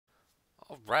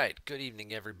All right, good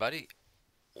evening, everybody.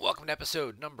 Welcome to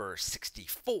episode number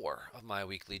 64 of my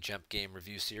weekly GEMP game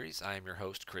review series. I am your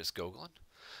host, Chris Goglin.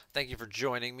 Thank you for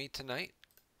joining me tonight.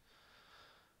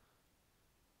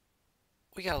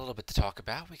 We got a little bit to talk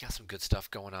about. We got some good stuff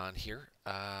going on here.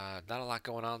 Not a lot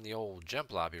going on in the old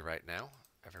GEMP lobby right now.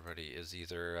 Everybody is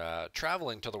either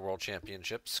traveling to the World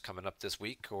Championships coming up this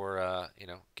week or,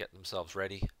 getting themselves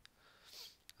ready.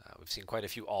 We've seen quite a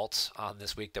few alts on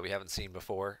this week that we haven't seen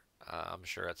before. I'm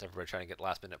sure that's everybody trying to get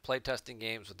last minute playtesting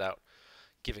games without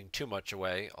giving too much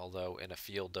away, although in a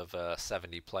field of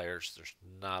 70 players, there's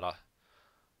not a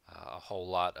whole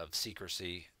lot of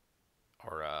secrecy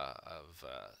or of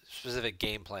specific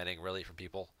game planning really for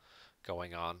people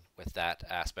going on with that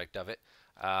aspect of it.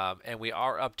 And we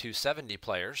are up to 70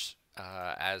 players,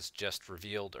 as just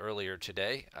revealed earlier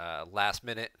today. Last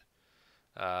minute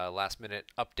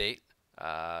update.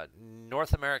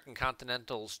 North American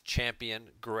Continental's champion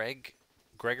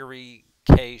Gregory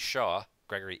E. Shaw,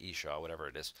 whatever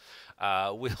it is,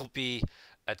 will be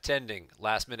attending.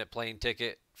 Last minute plane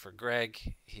ticket for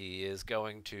Greg. He is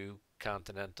going to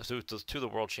to the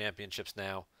World Championships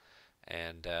now,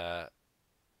 and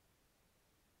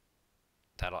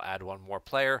that'll add one more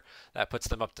player. That puts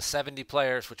them up to 70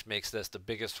 players, which makes this the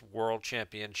biggest World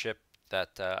Championship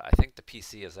that I think the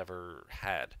PC has ever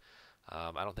had.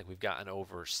 I don't think we've gotten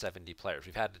over 70 players.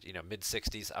 We've had mid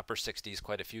 60s, upper 60s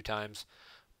quite a few times,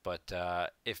 but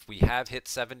if we have hit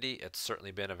 70, it's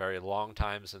certainly been a very long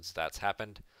time since that's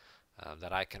happened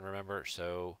that I can remember.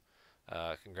 So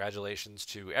congratulations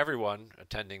to everyone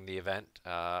attending the event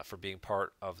for being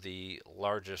part of the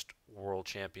largest World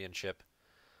Championship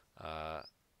uh,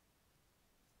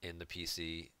 in the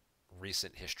PC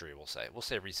recent history. We'll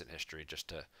say recent history just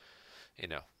to you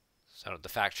know so the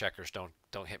fact checkers don't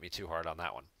hit me too hard on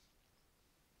that one.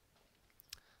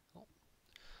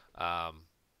 Um,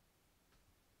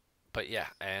 but yeah,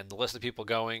 and the list of people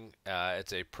going,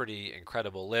 it's a pretty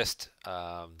incredible list.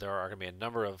 There are going to be a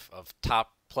number of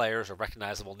top players or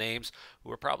recognizable names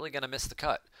who are probably going to miss the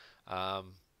cut.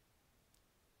 Um,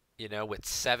 with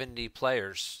 70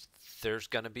 players, there's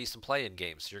going to be some play-in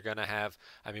games. You're going to have,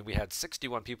 I mean, we had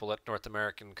 61 people at North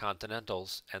American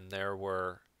Continentals, and there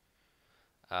were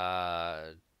uh,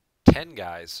 10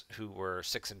 guys who were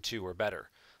 6-2 or better.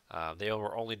 They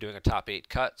were only doing a top 8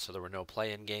 cut, so there were no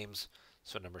play-in games.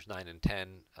 So numbers 9 and 10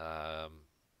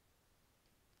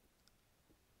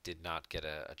 did not get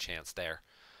a chance there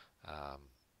um,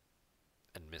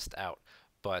 and missed out.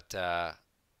 But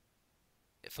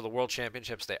for the World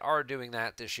Championships, they are doing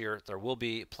that this year. There will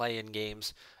be play-in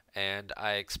games, and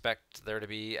I expect there to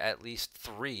be at least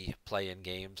 3 play-in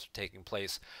games taking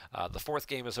place. The fourth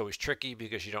game is always tricky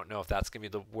because you don't know if that's going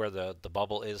to be where the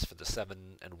bubble is for the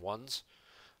 7-1s.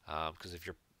 Because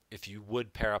if you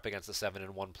would pair up against the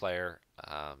 7-1 player,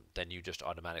 then you just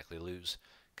automatically lose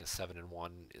because 7-1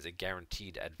 is a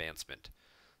guaranteed advancement.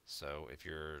 So if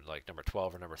you're like number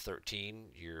 12 or number 13,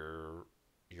 you're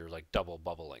like double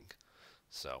bubbling.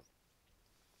 So,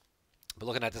 but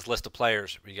looking at this list of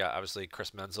players, we got obviously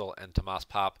Chris Menzel and Tomas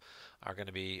Pop are going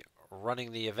to be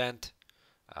running the event.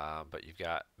 But you've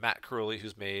got Matt Curley,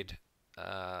 who's made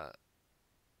top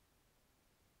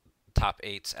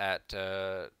eights at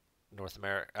North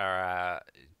America,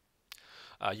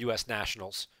 U.S.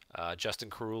 Nationals. Justin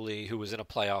Caruli, who was in a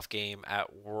playoff game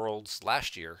at Worlds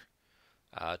last year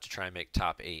to try and make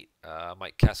top 8.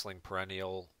 Mike Kessling,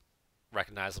 perennial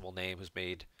recognizable name, who's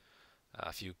made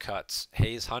a few cuts.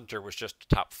 Hayes Hunter was just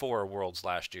top 4 Worlds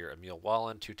last year. Emil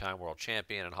Wallen, 2-time world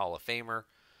champion and Hall of Famer.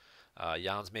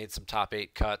 Jan's made some top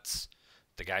 8 cuts.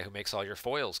 The guy who makes all your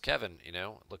foils, Kevin,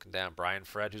 looking down. Brian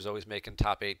Fred, who's always making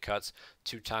top 8 cuts.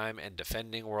 2-time and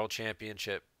defending world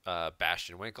championship.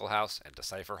 Bastian Winkelhaus and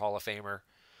Decipher Hall of Famer.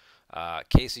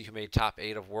 Casey, who made top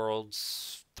 8 of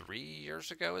Worlds 3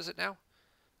 years ago, is it now?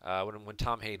 When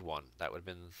Tom Haid won. That would have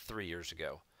been 3 years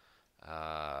ago.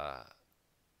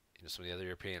 Some of the other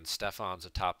Europeans. Stefan's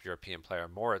a top European player.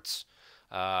 Moritz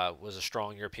was a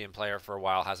strong European player for a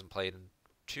while. Hasn't played in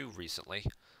 2 recently.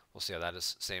 We'll see how that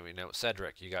is. Same,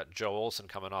 Cedric. You got Joe Olson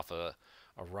coming off a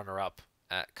runner-up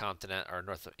at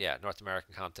North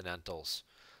American Continentals.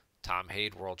 Tom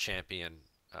Haid, world champion.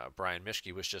 Brian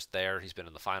Mischke was just there. He's been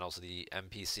in the finals of the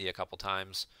MPC a couple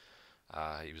times.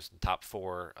 He was in top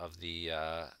 4 of the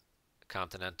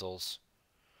Continentals.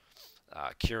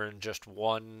 Kieran just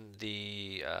won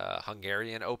the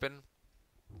Hungarian Open.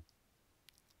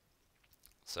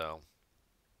 So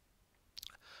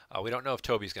we don't know if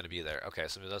Toby's going to be there. Okay,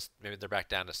 so maybe they're back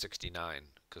down to 69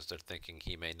 because they're thinking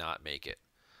he may not make it.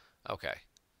 Okay,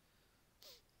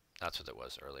 that's what it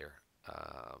was earlier.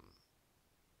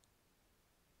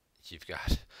 You've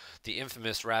got the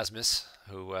infamous Rasmus,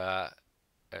 who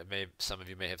some of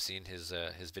you may have seen his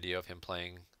video of him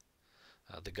playing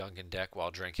the Gungan deck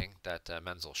while drinking that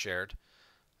Menzel shared.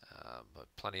 But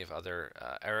plenty of other.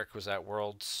 Eric was at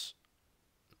Worlds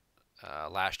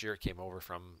last year. Came over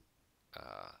from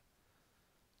uh,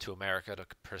 to America to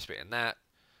participate in that.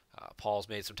 Paul's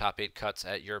made some top 8 cuts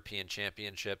at European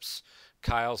Championships.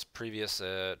 Kyle's previous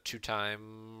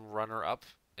two-time runner-up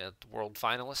at the World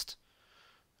Finalist.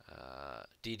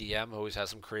 DDM always has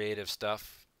some creative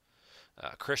stuff.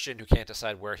 Christian, who can't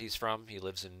decide where he's from. He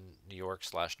lives in New York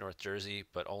 / North Jersey,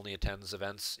 but only attends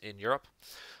events in Europe.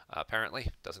 Apparently,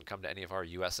 doesn't come to any of our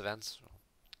U.S. events.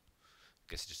 I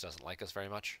guess he just doesn't like us very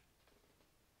much.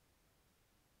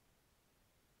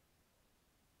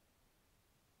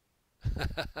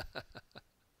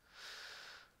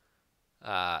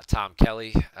 Tom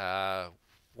Kelly,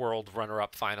 world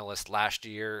runner-up finalist last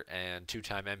year and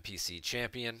two-time NPC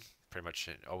champion. Pretty much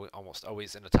almost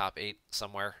always in the top 8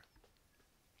 somewhere.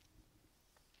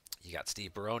 You got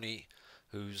Steve Baroni,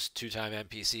 who's two-time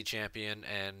NPC champion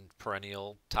and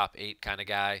perennial top 8 kind of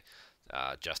guy.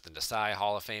 Justin Desai,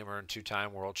 Hall of Famer and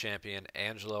two-time world champion.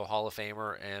 Angelo, Hall of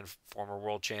Famer and former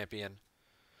world champion.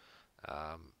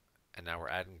 And now we're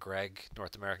adding Greg,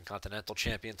 North American Continental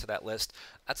Champion, to that list.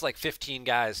 That's like 15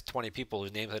 guys, 20 people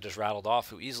whose names I just rattled off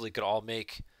who easily could all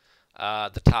make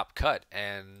the top cut.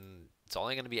 And it's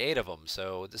only going to be 8 of them.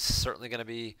 So this is certainly going to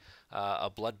be a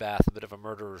bloodbath, a bit of a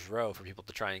murderer's row for people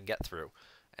to try and get through.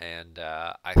 And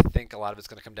I think a lot of it's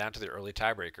going to come down to the early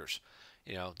tiebreakers.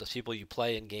 You know, the people you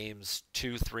play in games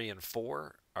 2, 3, and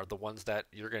 4 are the ones that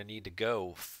you're going to need to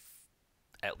go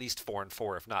at least 4 and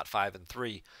 4, if not 5 and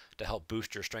 3, to help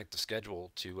boost your strength of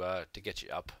schedule to get you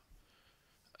up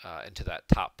into that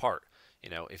top part. You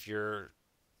know, if you're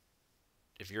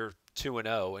 2 and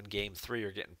 0 in game 3,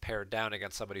 you're getting paired down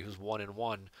against somebody who's 1 and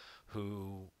 1,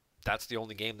 who that's the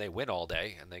only game they win all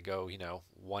day, and they go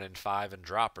 1 and 5 and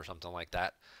drop or something like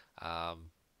that.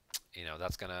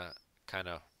 That's gonna kind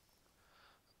of,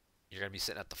 you're gonna be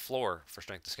sitting at the floor for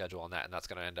strength of schedule on that, and that's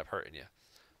gonna end up hurting you.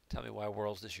 Tell me why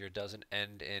Worlds this year doesn't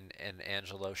end in an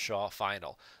Angelo Shaw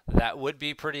final. That would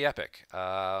be pretty epic.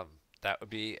 That would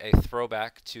be a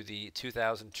throwback to the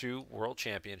 2002 World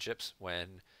Championships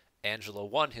when Angelo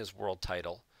won his world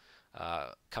title,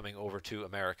 coming over to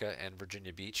America and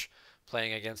Virginia Beach,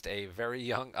 playing against a very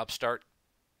young upstart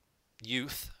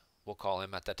youth, we'll call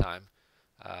him at that time,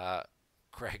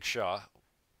 Craig Shaw,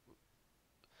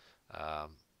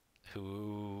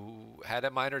 who had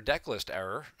a minor deck list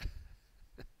error.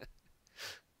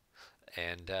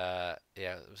 And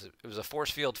it was a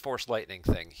force field, force lightning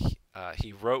thing.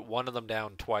 He wrote one of them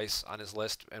down twice on his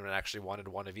list and actually wanted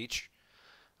one of each.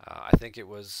 I think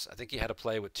he had to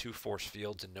play with 2 force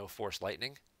fields and no force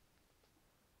lightning.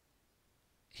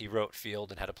 He wrote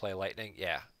field and had to play lightning.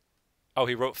 Yeah. Oh,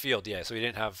 he wrote field. Yeah. So he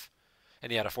didn't have,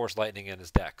 and he had a force lightning in his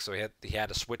deck. So he had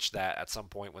to switch that at some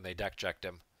point when they deck checked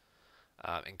him.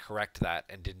 And correct that,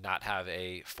 and did not have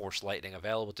a force lightning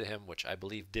available to him, which I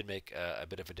believe did make a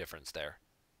bit of a difference there.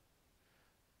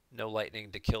 No lightning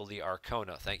to kill the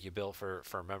Arcona. Thank you, Bill, for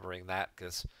remembering that,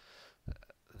 because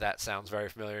that sounds very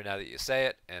familiar now that you say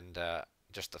it, and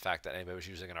just the fact that anybody was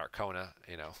using an Arcona,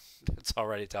 it's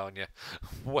already telling you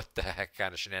what the heck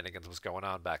kind of shenanigans was going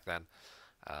on back then.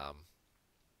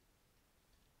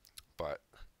 But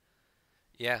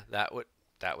yeah, that would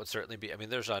certainly be. I mean,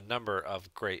 there's a number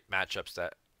of great matchups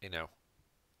that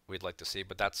we'd like to see,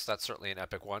 but that's certainly an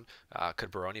epic one. Could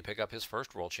Baroni pick up his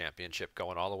first world championship,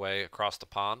 going all the way across the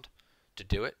pond to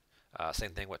do it?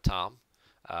 Same thing with Tom.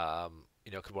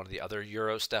 Could one of the other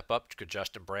Euros step up? Could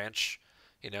Justin Branch,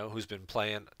 who's been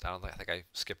playing? I think I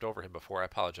skipped over him before. I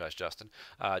apologize, Justin.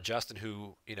 Justin,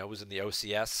 who was in the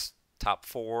OCS top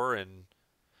 4 and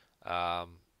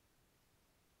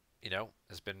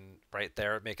has been right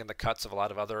there making the cuts of a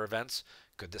lot of other events.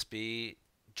 Could this be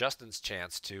Justin's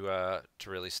chance to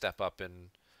really step up and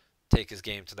take his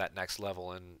game to that next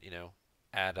level and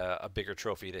add a bigger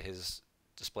trophy to his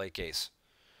display case?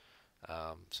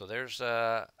 So there's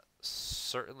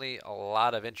certainly a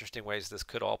lot of interesting ways this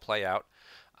could all play out.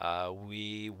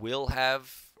 We will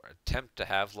attempt to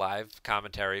have live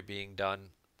commentary being done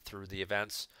through the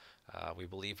events. We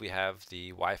believe we have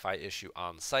the Wi-Fi issue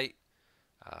on site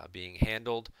being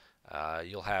handled.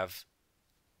 You'll have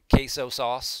queso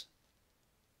sauce.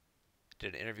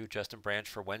 Did an interview with Justin Branch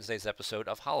for Wednesday's episode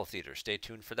of Hollow Theater. Stay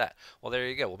tuned for that. Well, there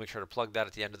you go. We'll make sure to plug that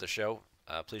at the end of the show.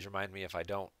 Please remind me if I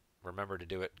don't remember to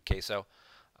do it, Queso,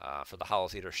 for the Hollow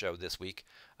Theater show this week.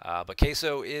 But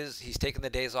Queso he's taking the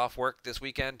days off work this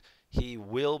weekend. He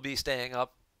will be staying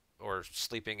up or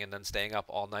sleeping and then staying up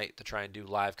all night to try and do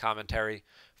live commentary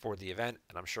for the event.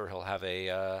 And I'm sure he'll have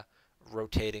a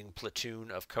rotating platoon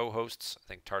of co-hosts. I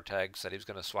think Tartag said he was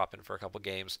going to swap in for a couple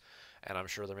games, and I'm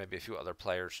sure there may be a few other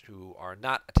players who are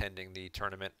not attending the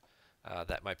tournament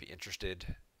that might be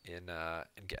interested in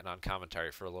getting on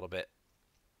commentary for a little bit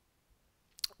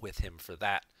with him for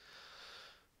that.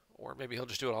 Or maybe he'll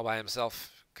just do it all by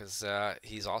himself because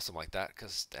he's awesome like that,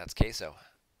 because that's Queso.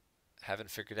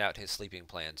 Haven't figured out his sleeping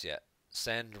plans yet.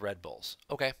 Send Red Bulls.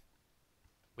 Okay,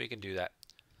 we can do that.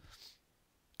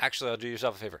 Actually, I'll do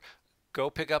yourself a favor. Go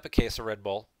pick up a case of Red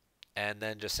Bull and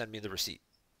then just send me the receipt.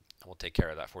 And we'll take care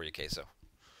of that for you, Queso.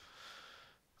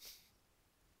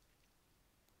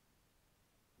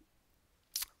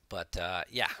 But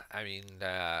yeah, I mean,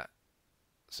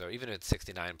 so even at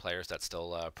 69 players, that's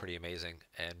still pretty amazing.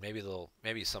 And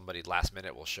maybe somebody last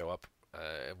minute will show up.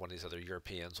 One of these other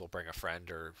Europeans will bring a friend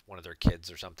or one of their kids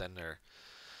or something. Or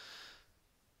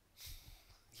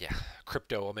yeah,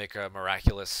 Crypto will make a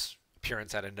miraculous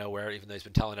appearance out of nowhere, even though he's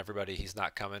been telling everybody he's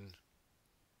not coming.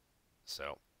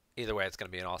 So either way, it's going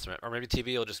to be an awesome. Or maybe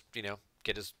TV will just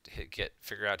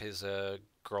figure out his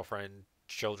girlfriend,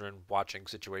 children watching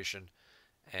situation,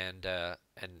 and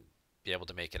be able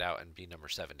to make it out and be number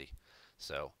 70.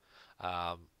 So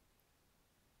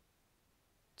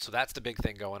so that's the big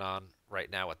thing going on right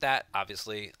now with that.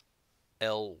 Obviously,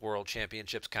 L World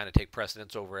Championships kind of take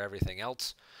precedence over everything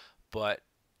else. But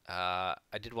I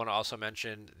did want to also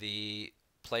mention the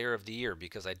Player of the Year,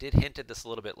 because I did hint at this a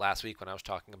little bit last week when I was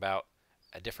talking about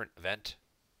a different event.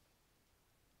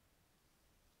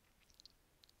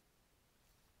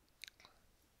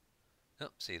 Oh,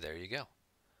 see, there you go.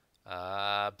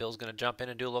 Bill's going to jump in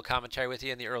and do a little commentary with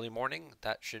you in the early morning.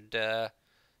 That should,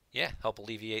 yeah, help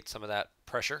alleviate some of that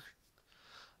pressure.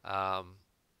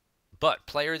 But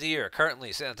Player of the Year,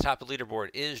 currently sitting at the top of the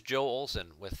leaderboard, is Joe Olsen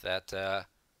with that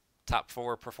top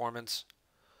 4 performance.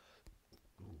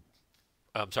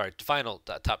 I'm sorry, final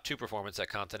top 2 performance at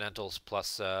Continentals,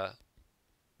 plus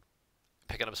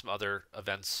picking up some other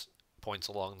events points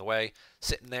along the way.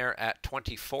 Sitting there at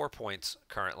 24 points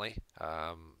currently.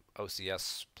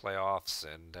 OCS playoffs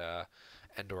and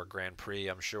Endor Grand Prix,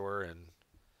 I'm sure, and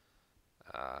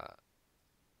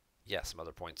yeah, some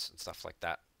other points and stuff like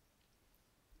that.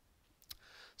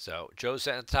 So Joe's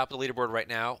at the top of the leaderboard right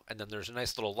now, and then there's a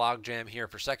nice little log jam here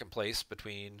for second place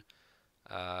between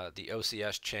the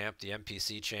OCS champ, the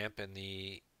MPC champ, and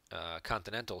the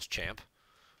Continentals champ.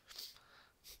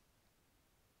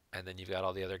 And then you've got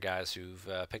all the other guys who've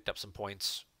picked up some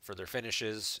points for their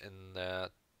finishes in the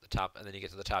top, and then you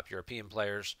get to the top European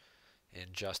players in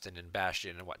Justin and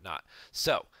Bastion and whatnot.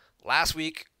 So last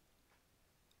week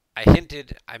I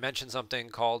mentioned something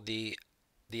called the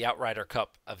Outrider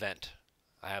Cup event.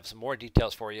 I have some more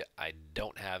details for you. I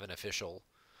don't have an official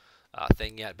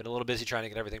thing yet. Been a little busy trying to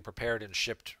get everything prepared and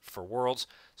shipped for Worlds,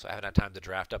 so I haven't had time to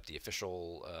draft up the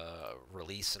official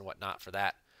release and whatnot for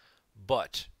that.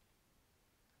 But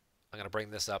I'm going to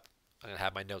bring this up. I'm going to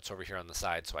have my notes over here on the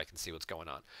side so I can see what's going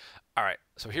on. All right,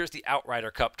 so here's the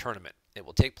Outrider Cup tournament. It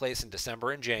will take place in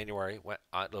December and January.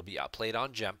 It'll be played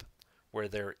on GEMP, where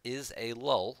there is a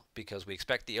lull because we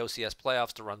expect the OCS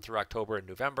playoffs to run through October and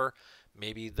November.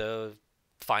 Maybe the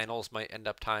finals might end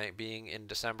up being in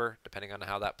December, depending on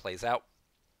how that plays out.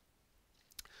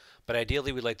 But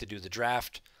ideally, we'd like to do the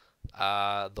draft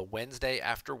the Wednesday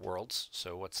after Worlds.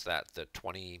 So what's that, the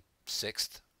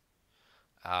 26th?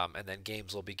 And then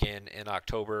games will begin in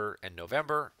October and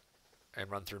November and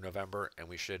run through November, and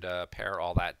we should pare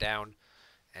all that down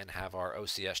and have our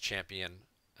OCS champion,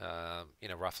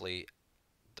 roughly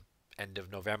the end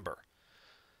of November.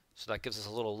 So that gives us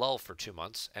a little lull for 2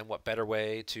 months, and what better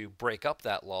way to break up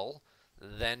that lull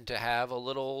than to have a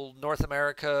little North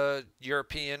America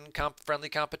European friendly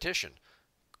competition,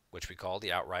 which we call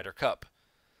the Outrider Cup.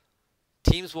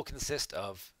 Teams will consist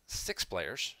of 6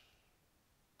 players.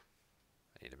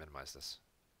 I need to minimize this.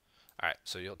 All right,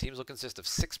 so teams will consist of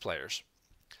 6 players.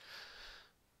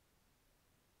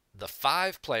 The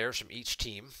 5 players from each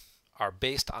team are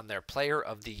based on their Player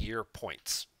of the Year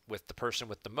points, with the person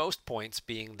with the most points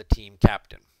being the team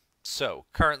captain. So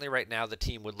currently right now the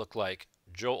team would look like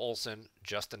Joe Olsen,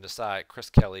 Justin Desai, Chris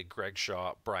Kelly, Greg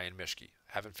Shaw, Brian Mischke.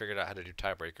 Haven't figured out how to do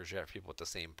tiebreakers yet for people with the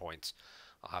same points.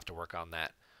 I'll have to work on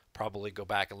that. Probably go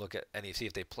back and look at see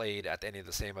if they played at any of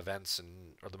the same events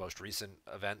or the most recent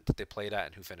event that they played at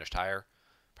and who finished higher.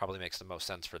 Probably makes the most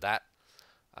sense for that.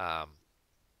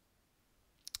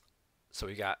 So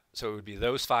it would be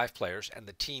those 5 players, and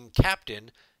the team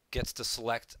captain gets to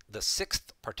select the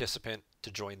 6th participant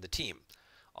to join the team.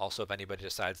 Also, if anybody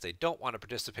decides they don't want to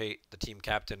participate, the team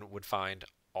captain would find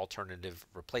alternative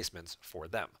replacements for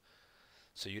them.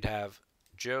 So you'd have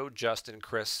Joe, Justin,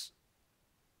 Chris,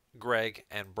 Greg,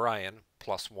 and Brian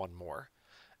plus one more.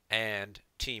 And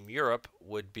Team Europe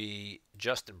would be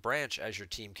Justin Branch as your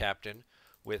team captain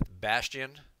with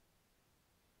Bastian,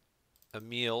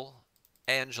 Emil,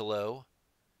 Angelo,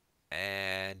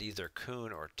 and either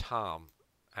Kuhn or Tom.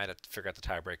 I had to figure out the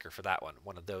tiebreaker for that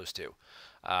one of those two.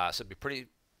 So it'd be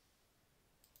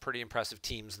pretty impressive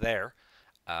teams there.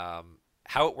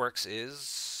 How it works is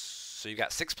so you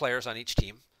got 6 players on each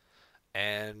team,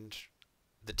 and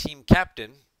the team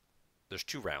captain, there's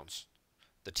 2 rounds.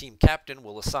 The team captain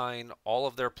will assign all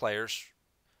of their players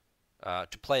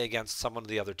to play against someone of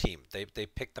the other team. They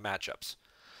pick the matchups.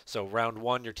 So round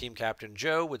 1, your team captain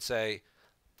Joe would say,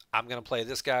 I'm going to play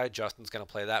this guy, Justin's going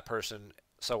to play that person,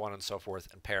 so on and so forth,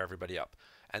 and pair everybody up.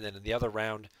 And then in the other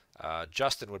round,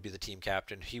 Justin would be the team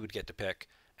captain. He would get to pick,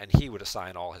 and he would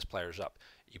assign all his players up.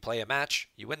 You play a match,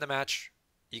 you win the match,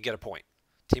 you get a point.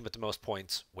 Team with the most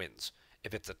points wins.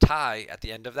 If it's a tie at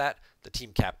the end of that, the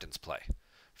team captains play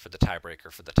for the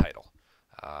tiebreaker for the title.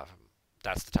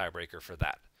 That's the tiebreaker for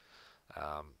that.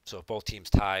 So if both teams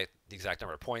tie the exact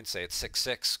number of points, say it's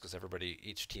 6-6, because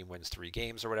each team wins 3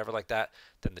 games or whatever like that,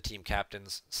 then the team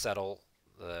captains settle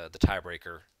the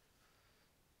tiebreaker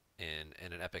in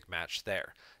an epic match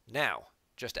there. Now,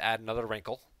 just to add another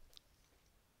wrinkle,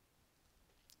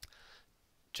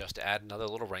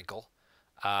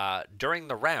 during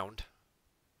the round,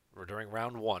 or during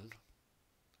round 1,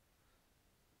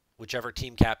 whichever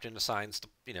team captain assigns,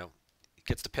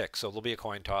 gets to pick. So there'll be a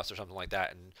coin toss or something like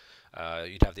that, and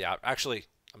you'd have the out. Actually,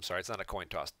 I'm sorry, it's not a coin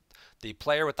toss. The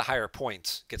player with the higher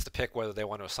points gets to pick whether they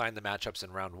want to assign the matchups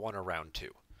in round 1 or round 2.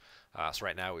 So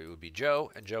right now it would be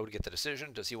Joe, and Joe would get the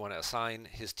decision. Does he want to assign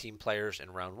his team players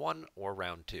in round 1 or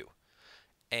round 2?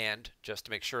 And just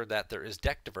to make sure that there is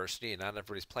deck diversity and not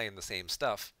everybody's playing the same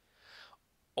stuff,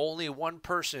 only one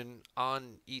person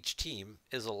on each team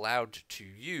is allowed to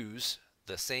use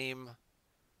the same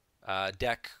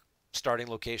deck starting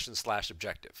location /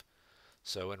 objective.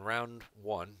 So in round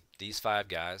 1, these 5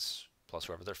 guys, plus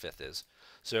whoever their 5th is.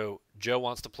 So Joe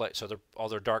wants to play, so all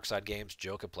their dark side games,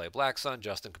 Joe could play Black Sun,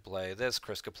 Justin could play this,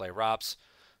 Chris could play Rops,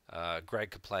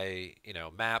 Greg could play,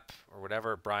 Map or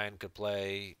whatever, Brian could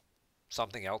play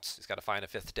something else. He's got to find a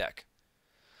 5th deck.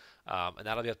 And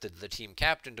that'll be up to the team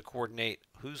captain to coordinate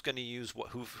who's going to use what,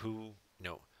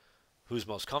 who's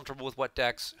most comfortable with what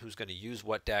decks, who's going to use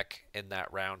what deck in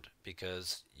that round,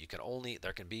 because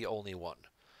there can be only one.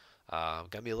 Going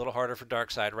to be a little harder for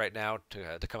Darkside right now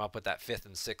to come up with that 5th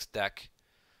and 6th deck.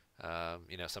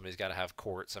 Somebody's got to have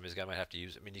Court. Somebody's might have to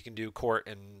use. I mean, you can do Court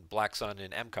and Black Sun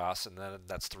and MCOS, and then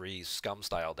that's 3 Scum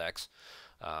style decks,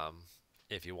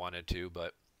 if you wanted to.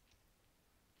 But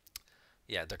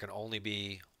yeah, there can only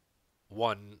be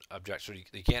one objective.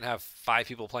 So you can't have 5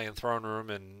 people playing Throne Room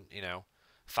and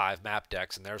 5 map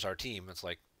decks, and there's our team. It's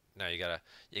like, no, you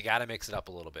gotta mix it up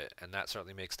a little bit, and that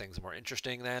certainly makes things more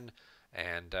interesting then.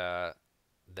 And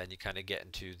then you kind of get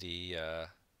into the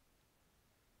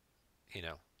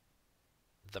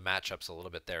the matchups a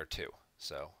little bit there too.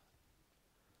 So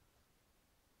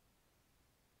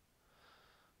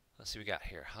let's see what we got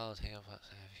here. Holiday of what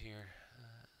I have here.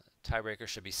 Tiebreaker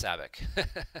should be Sabic.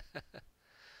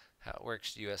 How it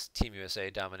works: Team USA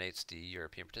dominates the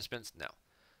European participants. No.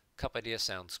 Cup idea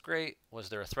sounds great. Was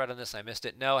there a thread on this? I missed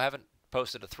it. No, I haven't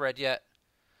posted a thread yet.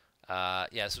 Yeah,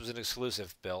 this was an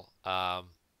exclusive, Bill. Yeah,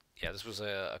 this was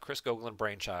a Chris Gogolin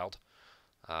brainchild.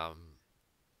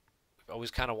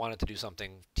 Always kind of wanted to do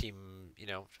something team,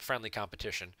 friendly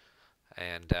competition.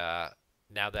 And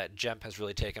now that GEMP has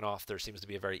really taken off, there seems to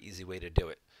be a very easy way to do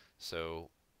it. So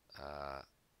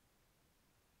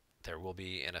there will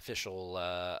be an official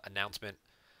announcement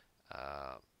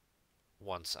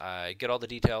once I get all the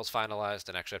details finalized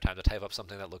and actually have time to type up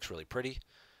something that looks really pretty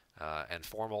and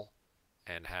formal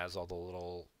and has all the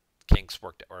little kinks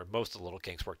worked, or most of the little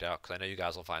kinks worked out, because I know you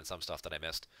guys will find some stuff that I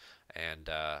missed. And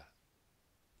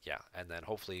yeah, and then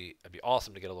hopefully it'd be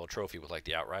awesome to get a little trophy with like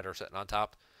the Outrider sitting on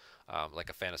top, like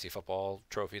a fantasy football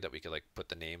trophy that we could like put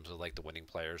the names of like the winning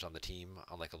players on the team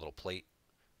on like a little plate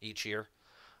each year.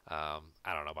 I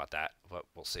don't know about that, but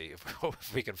we'll see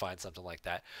if we can find something like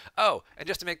that. Oh, and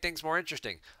just to make things more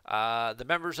interesting, the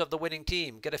members of the winning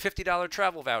team get a $50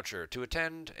 travel voucher to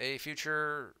attend a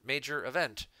future major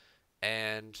event.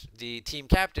 And the team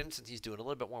captain, since he's doing a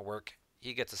little bit more work,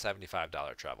 he gets a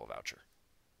 $75 travel voucher.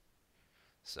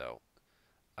 So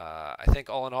I think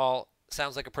all in all,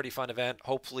 sounds like a pretty fun event.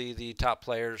 Hopefully the top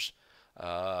players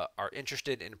are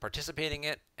interested in participating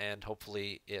in it, and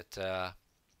hopefully it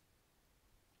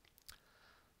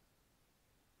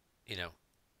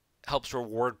helps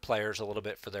reward players a little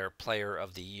bit for their player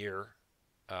of the year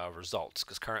results,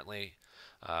 because currently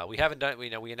we haven't done.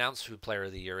 We announced who Player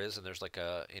of the Year is, and there's like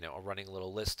a a running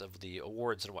little list of the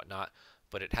awards and whatnot,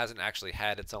 but it hasn't actually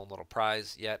had its own little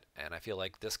prize yet. And I feel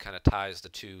like this kind of ties the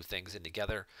two things in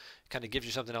together. It kind of gives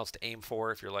you something else to aim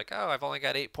for. If you're like, oh, I've only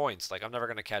got 8 points, like I'm never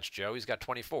gonna catch Joe. He's got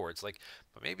 24. It's like,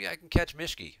 but maybe I can catch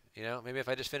Mishki. Maybe if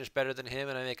I just finish better than him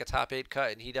and I make a top 8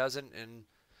 cut and he doesn't, and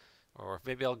or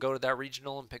maybe I'll go to that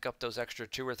regional and pick up those extra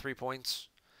 2 or 3 points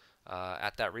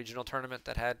at that regional tournament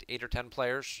that had 8 or 10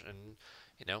 players, and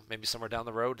maybe somewhere down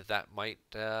the road that might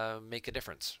make a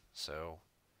difference. So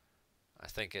I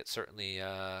think it certainly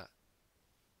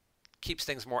keeps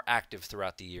things more active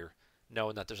throughout the year,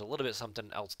 knowing that there's a little bit something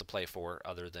else to play for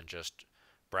other than just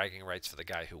bragging rights for the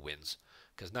guy who wins.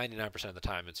 Because 99% of the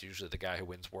time, it's usually the guy who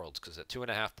wins Worlds. Because at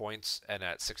 2.5 points and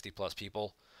at 60 plus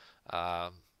people, I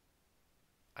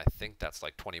think that's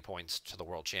like 20 points to the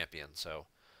world champion. So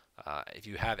if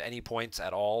you have any points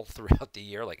at all throughout the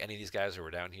year, like any of these guys who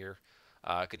are down here,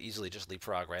 could easily just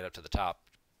leapfrog right up to the top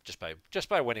just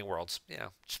by winning Worlds.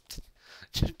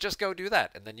 Just go do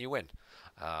that, and then you win.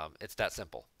 It's that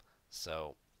simple.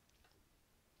 So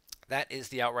that is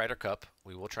the Outrider Cup.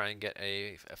 We will try and get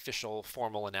a official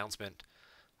formal announcement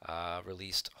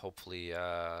released, hopefully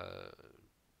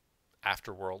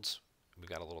after Worlds. We've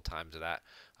got a little time to that.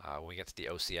 When we get to the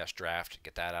OCS draft,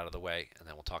 get that out of the way, and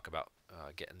then we'll talk about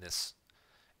getting this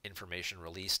information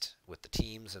released with the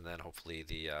teams, and then hopefully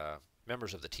the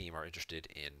members of the team are interested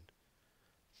in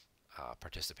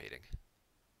participating.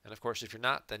 And of course, if you're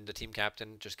not, then the team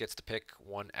captain just gets to pick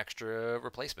one extra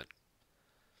replacement.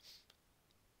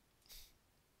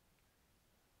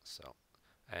 So,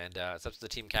 and it's up to the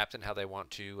team captain how they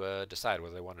want to decide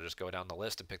whether they want to just go down the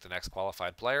list and pick the next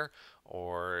qualified player,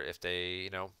 or if they,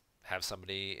 have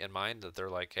somebody in mind that they're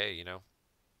like, hey,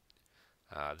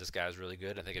 this guy's really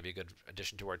good. I think it'd be a good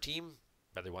addition to our team.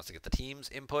 Whether he wants to get the team's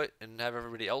input and have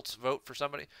everybody else vote for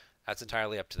somebody, that's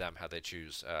entirely up to them how they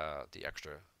choose the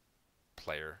extra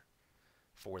player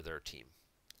for their team.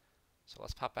 So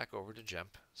let's pop back over to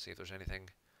GEMP, see if there's anything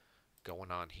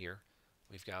going on here.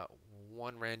 We've got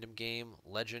one random game,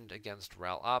 Legend against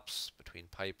Ral Ops between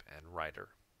Pipe and Ryder.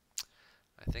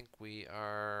 I think we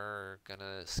are going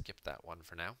to skip that one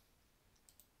for now.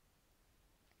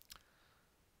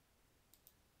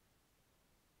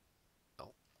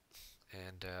 Oh,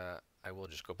 and I will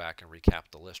just go back and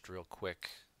recap the list real quick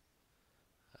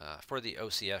for the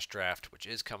OCS draft, which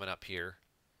is coming up here.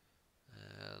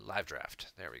 Live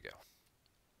draft. There we go.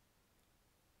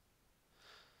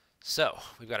 So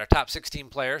we've got our top 16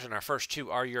 players, and our first two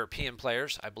are European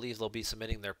players. I believe they'll be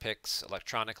submitting their picks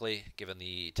electronically, given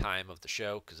the time of the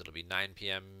show, because it'll be 9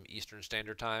 p.m. Eastern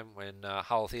Standard Time when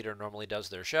Hollow Theater normally does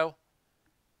their show.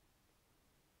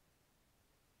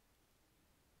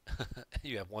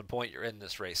 You have 1 point. You're in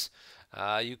this race.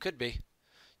 You could be.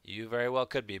 You very well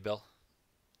could be, Bill.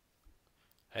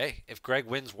 Hey, if Greg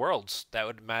wins Worlds,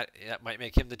 that might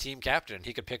make him the team captain.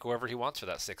 He could pick whoever he wants for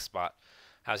that 6th spot.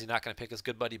 How's he not going to pick his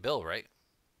good buddy Bill, right?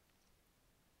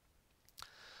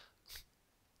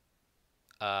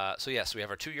 So yes, we have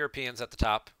our two Europeans at the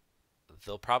top.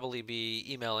 They'll probably be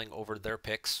emailing over their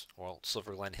picks, well,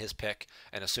 Silver Glenn his pick,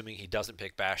 and assuming he doesn't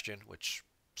pick Bastion, which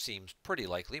seems pretty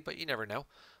likely, but you never know.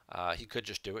 He could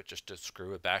just do it just to screw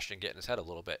with Bastion, get in his head a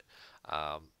little bit.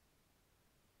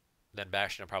 Then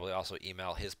Bastion will probably also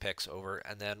email his picks over,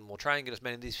 and then we'll try and get as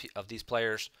many of these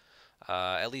players,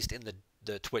 at least in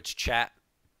the Twitch chat,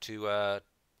 to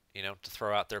to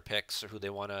throw out their picks or who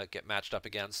they want to get matched up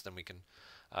against. Then we can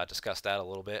discuss that a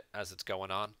little bit as it's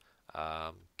going on.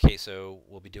 Queso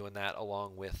will be doing that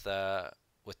along with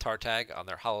Tartag on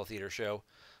their Hollow Theater show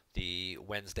the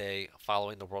Wednesday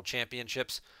following the World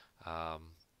Championships.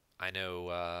 I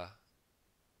know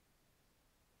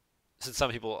since a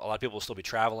lot of people will still be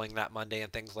traveling that Monday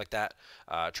and things like that,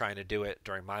 trying to do it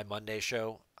during my Monday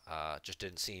show just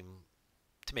didn't seem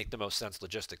to make the most sense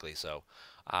logistically. So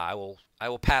I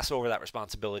will pass over that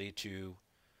responsibility to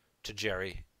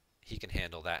Jerry. He can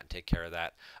handle that and take care of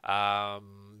that.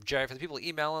 Jerry, for the people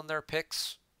emailing their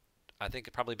picks, I think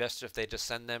it's probably best if they just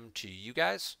send them to you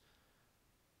guys.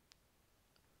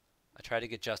 I tried to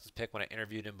get Justin's pick when I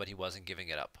interviewed him, but he wasn't giving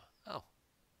it up. Oh.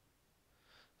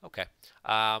 Okay.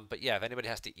 But yeah, if anybody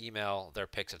has to email their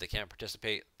picks if they can't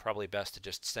participate, probably best to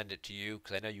just send it to you,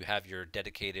 because I know you have your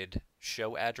dedicated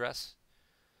show address.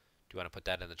 Do you want to put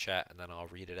that in the chat, and then I'll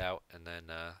read it out, and then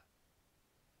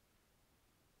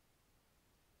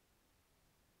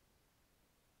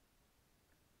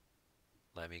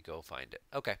let me go find it.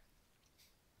 Okay.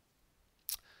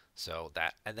 So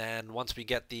that, and then once we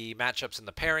get the matchups and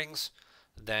the pairings,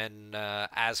 Then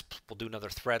we'll do another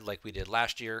thread like we did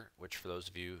last year, which for those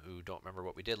of you who don't remember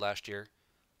what we did last year,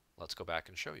 let's go back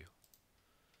and show you.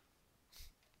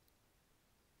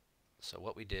 So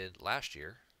what we did last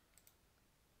year,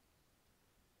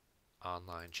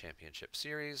 online championship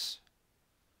series.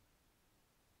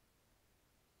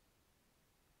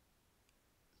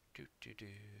 Do, do, do.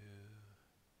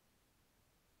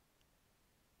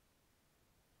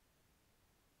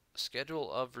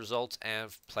 Schedule of results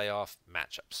and playoff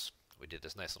matchups. We did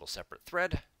this nice little separate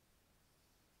thread.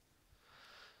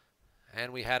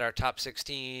 And we had our top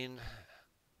 16.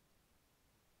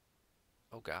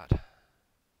 Oh, God.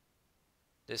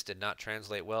 This did not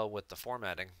translate well with the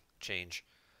formatting change.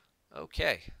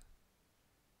 Okay.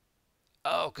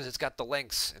 Oh, because it's got the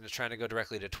links and it's trying to go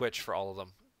directly to Twitch for all of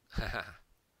them.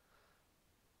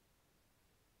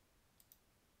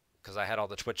 Because I had all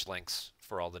the Twitch links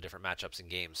for all the different matchups and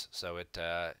games. So it,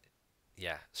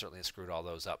 yeah, certainly screwed all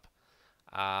those up.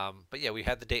 But yeah, we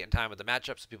had the date and time of the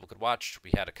matchups so people could watch.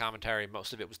 We had a commentary.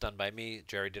 Most of it was done by me.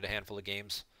 Jerry did a handful of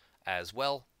games as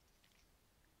well.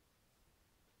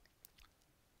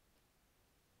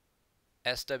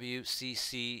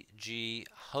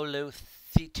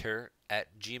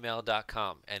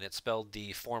 swccgholotheater@gmail.com, and it's spelled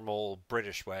the formal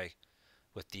British way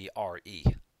with the R-E,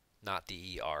 not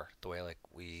the E-R, the way like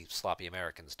we sloppy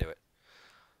Americans do it.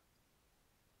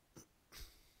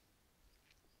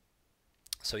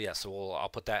 So yeah, so I'll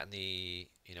put that in the,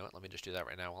 you know what, let me just do that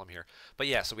right now while I'm here. But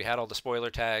yeah, so we had all the spoiler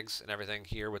tags and everything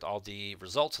here with all the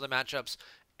results of the matchups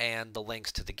and the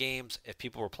links to the games. If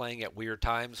people were playing at weird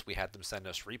times, we had them send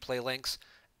us replay links,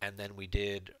 and then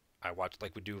I watched,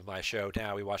 like we do with my show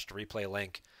now, we watched a replay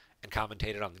link and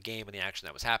commentated on the game and the action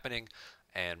that was happening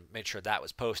and made sure that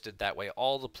was posted. That way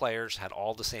all the players had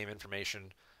all the same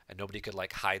information and nobody could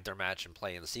like hide their match and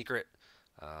play in secret.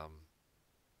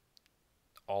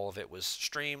 All of it was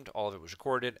streamed, all of it was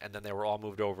recorded, and then they were all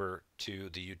moved over to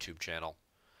the YouTube channel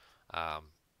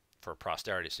for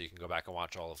posterity. So you can go back and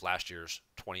watch all of last year's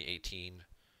 2018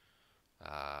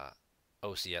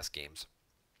 OCS games.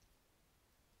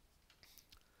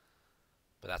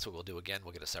 But that's what we'll do again.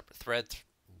 We'll get a separate thread,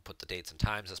 put the dates and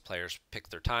times as players pick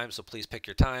their time. So please pick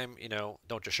your time. You know,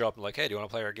 don't just show up and like, hey, do you want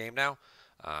to play our game now?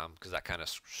 Because that kind of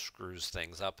screws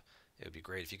things up. It would be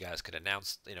great if you guys could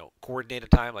announce, you know, coordinate a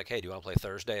time like, hey, do you want to play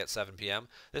Thursday at 7 p.m.?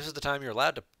 This is the time you're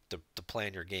allowed to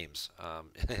plan your games.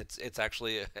 It's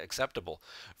actually acceptable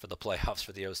for the playoffs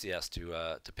for the OCS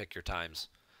to pick your times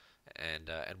and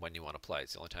when you want to play.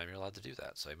 It's the only time you're allowed to do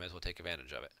that, so you might as well take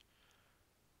advantage of it.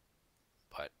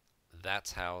 But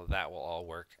that's how that will all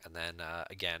work. And then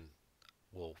again,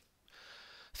 we'll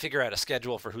figure out a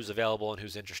schedule for who's available and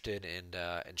who's interested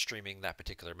in streaming that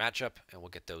particular matchup, and we'll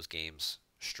get those games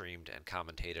streamed and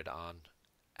commentated on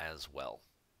as well.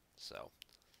 So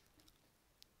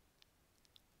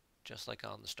just like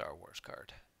on the Star Wars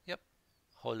card. Yep.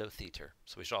 Holotheater.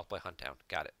 So we should all play Huntdown.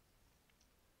 Got it.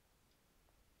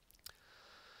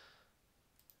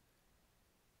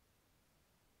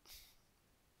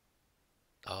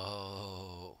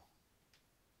 Oh.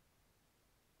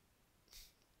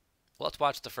 Well, let's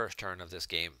watch the first turn of this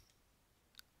game.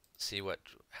 See what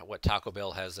Taco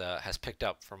Bell has picked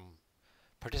up from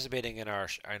participating in our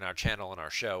channel and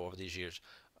our show over these years.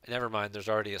 Never mind, there's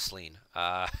already a Sleen.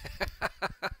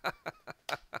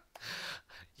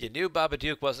 You knew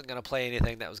Babadook wasn't going to play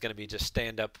anything that was going to be just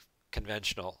stand-up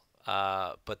conventional.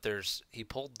 But he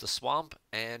pulled the Swamp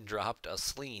and dropped a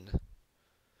Sleen.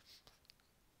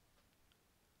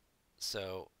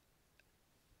 So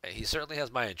he certainly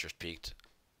has my interest piqued.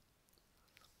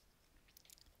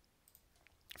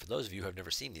 For those of you who have never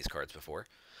seen these cards before,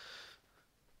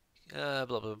 blah,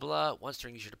 blah, blah. Once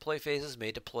during each of the play phases,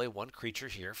 may deploy one creature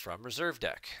here from reserve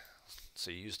deck.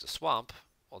 So you use the Swamp.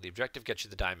 Well, the objective gets you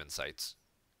the Diamond Sites.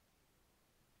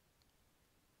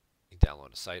 You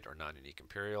download a site or non-unique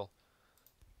Imperial.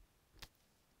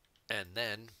 And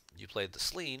then you played the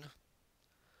Sleen,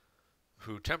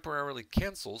 who temporarily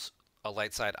cancels a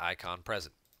light side icon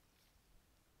present.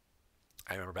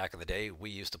 I remember back in the day,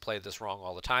 we used to play this wrong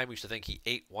all the time. We used to think he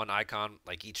ate one icon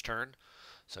like each turn.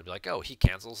 So I'd be like, oh, he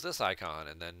cancels this icon,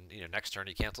 and then next turn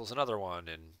he cancels another one,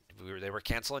 and they were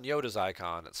canceling Yoda's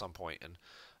icon at some point.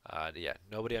 And yeah,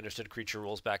 nobody understood creature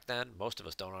rules back then. Most of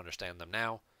us don't understand them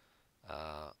now.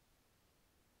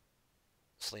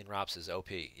 Sleen Rops is OP.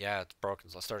 Yeah, it's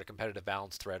broken. So I'll start a competitive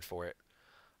balance thread for it.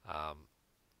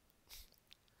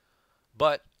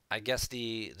 But I guess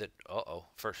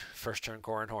first turn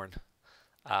Corin Horn.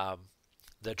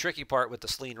 The tricky part with the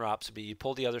Sleen Rops would be you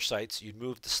pull the other sites, you'd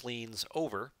move the Sleens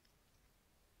over,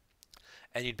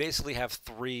 And you'd basically have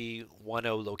three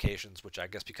 1-0 locations, which I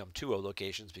guess become 2-0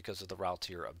 locations because of the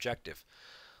Raltier objective.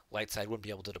 Light side wouldn't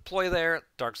be able to deploy there.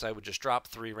 Dark side would just drop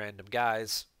three random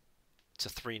guys to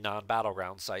three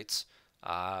non-battleground sites,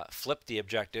 flip the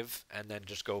objective, and then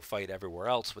just go fight everywhere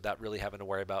else without really having to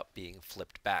worry about being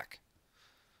flipped back.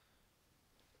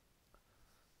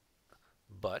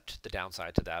 But the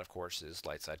downside to that, of course, is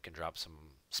light side can drop some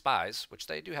spies, which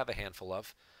they do have a handful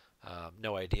of.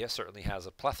 No Idea certainly has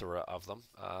a plethora of them.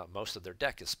 Most of their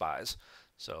deck is spies,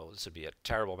 so this would be a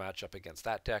terrible matchup against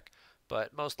that deck.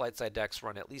 But most light side decks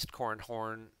run at least Corrin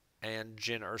Horn and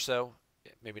Jin Urso.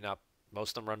 Maybe not.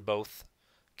 Most of them run both.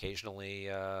 Occasionally,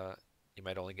 you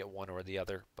might only get one or the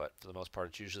other, but for the most part,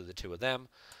 it's usually the two of them.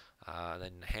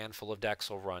 Then a handful of decks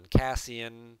will run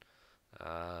Cassian.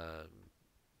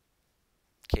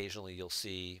 Occasionally, you'll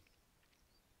see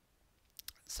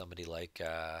somebody like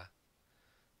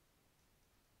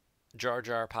Jar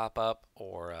Jar pop up,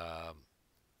 or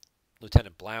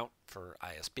Lieutenant Blount for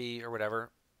ISB or whatever.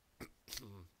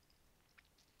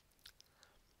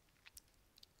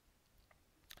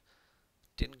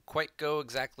 Didn't quite go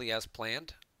exactly as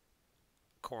planned.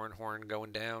 Corrin Horn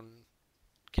going down,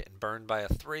 getting burned by a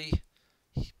 3.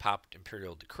 He popped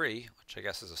Imperial Decree, which I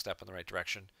guess is a step in the right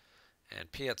direction.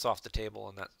 And Piet's off the table,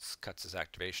 and that cuts his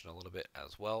activation a little bit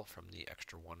as well from the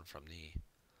extra 1 from the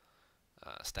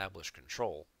established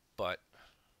control. But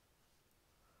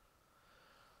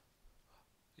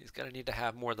he's going to need to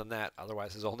have more than that.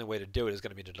 Otherwise, his only way to do it is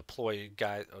going to be to deploy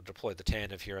the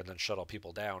Tantive here and then shuttle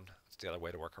people down. That's the other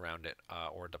way to work around it.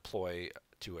 Or deploy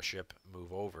to a ship,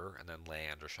 move over, and then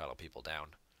land or shuttle people down,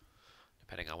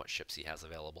 depending on what ships he has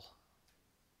available.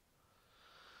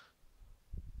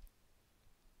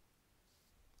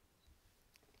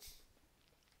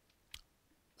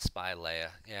 Spy Leia,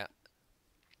 yeah.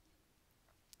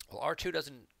 Well, R2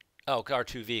 doesn't. Oh,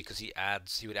 R2V because he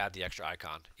would add the extra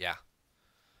icon. Yeah.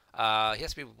 He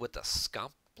has to be with the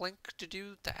Scomp link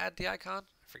to add the icon.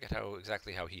 I forget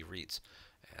exactly how he reads,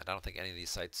 and I don't think any of these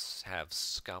sites have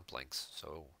Scomp links,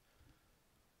 so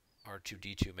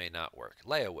R2D2 may not work.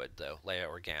 Leia would though. Leia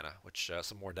Organa, which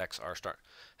some more decks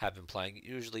have been playing.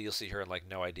 Usually you'll see her in like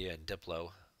No Idea and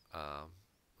Diplo,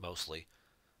 mostly.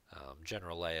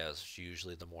 General Leia is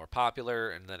usually the more popular,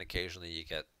 and then occasionally you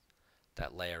get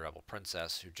that Leia Rebel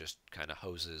Princess who just kind of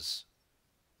hoses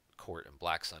Court and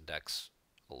Black Sun decks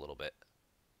a little bit.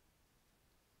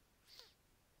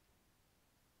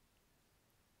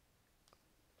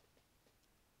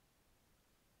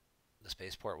 The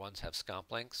Spaceport ones have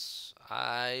Scomp links.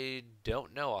 I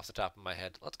don't know off the top of my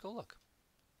head. Let's go look.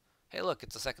 Hey, look,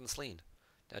 it's a second Sleen.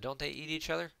 Now, don't they eat each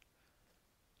other?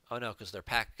 Oh, no, because they're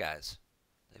pack guys.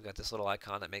 They've got this little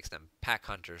icon that makes them pack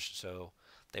hunters, so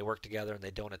they work together and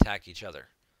they don't attack each other.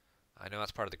 I know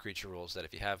that's part of the creature rules, that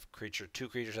if you have two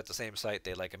creatures at the same site,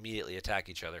 they like immediately attack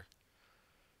each other.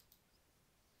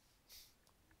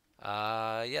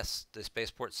 Yes, the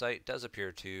Spaceport site does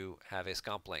appear to have a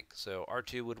Scomp link, so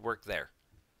R2 would work there.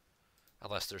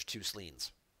 Unless there's 2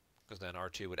 Sleens, because then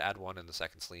R2 would add 1 and the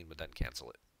second Sleen would then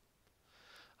cancel it.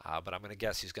 But I'm going to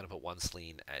guess he's going to put 1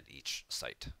 Sleen at each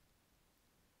site.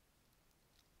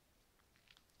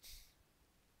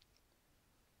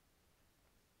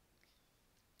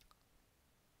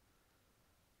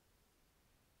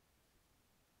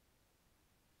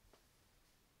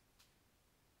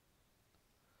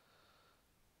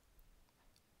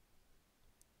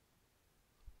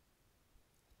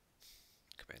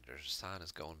 Commander Hassan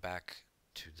is going back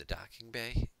to the docking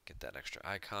bay, get that extra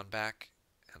icon back,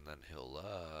 and then he'll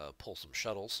pull some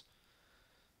shuttles.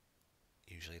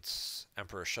 Usually it's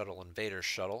Emperor Shuttle and Vader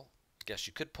Shuttle. I guess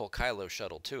you could pull Kylo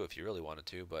Shuttle too if you really wanted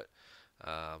to, but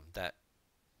that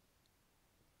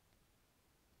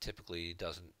typically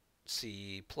doesn't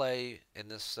see play in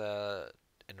this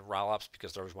in Rollops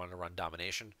because they're always wanting to run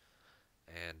Domination,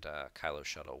 and Kylo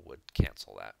Shuttle would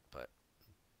cancel that. But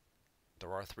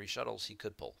there are 3 shuttles he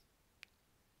could pull.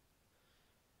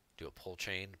 Do a pull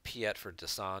chain. Piet for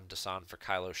Desan, Desan for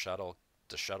Kylo Shuttle,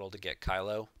 the shuttle to get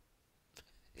Kylo.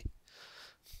 And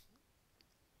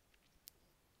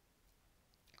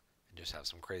just have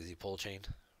some crazy pull chain.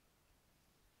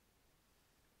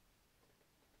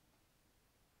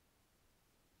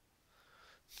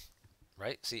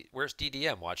 Right? See, where's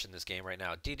DDM watching this game right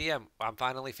now? DDM, I'm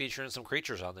finally featuring some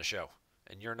creatures on the show,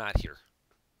 and you're not here.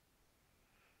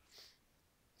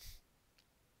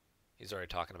 He's already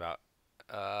talking about,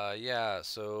 yeah,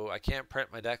 so I can't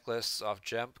print my deck lists off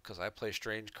GEMP because I play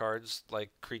strange cards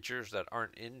like creatures that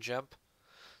aren't in GEMP.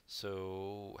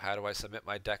 So how do I submit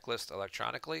my deck list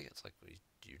electronically? It's like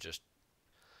you just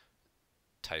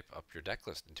type up your deck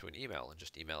list into an email and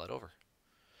just email it over.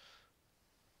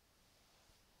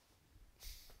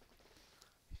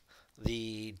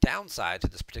 The downside to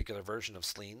this particular version of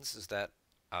Sleens is that,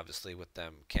 obviously, with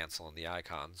them canceling the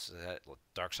icons, that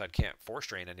Darkseid can't force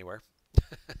drain anywhere.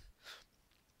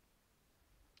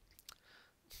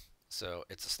 So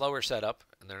it's a slower setup,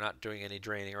 and they're not doing any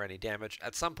draining or any damage.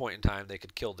 At some point in time, they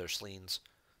could kill their Sleens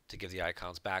to give the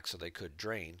icons back so they could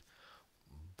drain,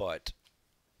 but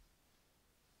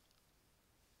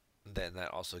then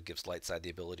that also gives Lightside the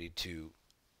ability to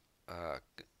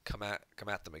come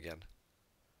at them again.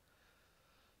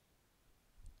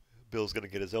 Bill's going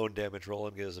to get his own damage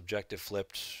rolling, get his objective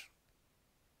flipped,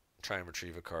 try and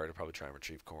retrieve a card. He'll probably try and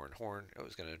retrieve Core and Horn. Oh,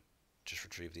 he's going to just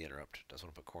retrieve the interrupt. Doesn't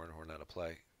want to put Core and Horn out of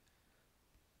play.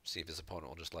 See if his opponent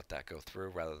will just let that go through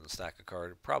rather than stack a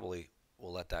card. Probably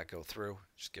will let that go through.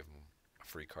 Just give him a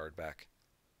free card back.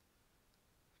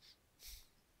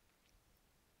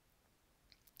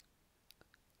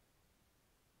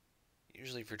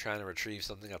 Usually if you're trying to retrieve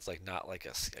something that's like not like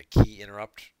a key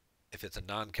interrupt, if it's a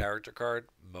non-character card,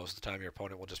 most of the time your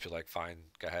opponent will just be like, fine,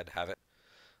 go ahead, have it.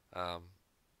 Um,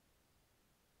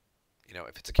 you know,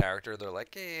 if it's a character, they're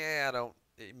like, yeah, I don't,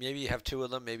 maybe you have two of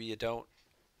them, maybe you don't.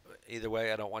 Either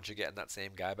way, I don't want you getting that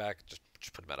same guy back. Just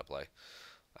put him out of play.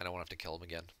 I don't want to have to kill him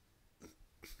again.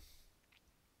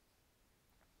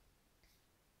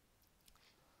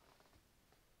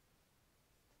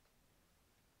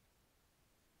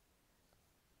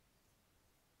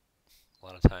 A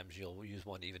lot of times you'll use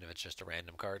one even if it's just a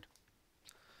random card.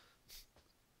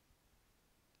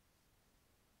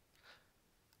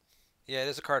 Yeah, it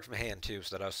is a card from hand too,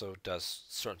 so that also does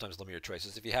sometimes limit your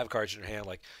choices. If you have cards in your hand,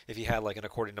 like if he had like an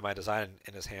According to My Design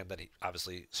in his hand that he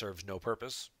obviously serves no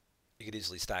purpose, you could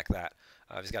easily stack that.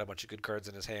 If he's got a bunch of good cards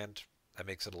in his hand, that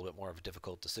makes it a little bit more of a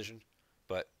difficult decision.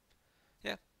 But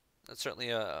yeah, that's certainly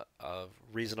a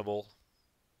reasonable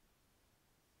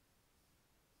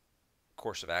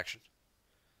course of action.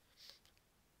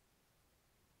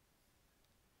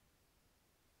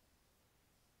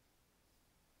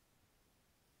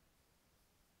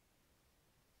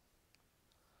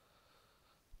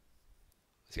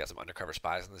 He's got some undercover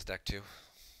spies in this deck too,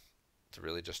 to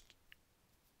really just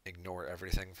ignore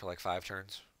everything for like 5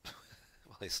 turns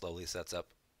while he slowly sets up.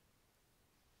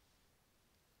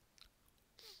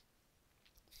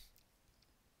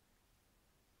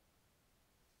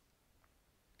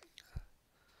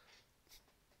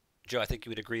 Joe, I think you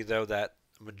would agree though that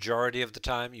majority of the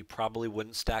time you probably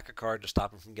wouldn't stack a card to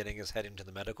stop him from getting his head into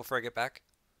the medical frigate back.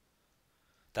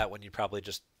 That one you'd probably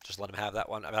just let him have that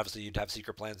one. I mean, obviously you'd have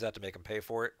secret plans out to make him pay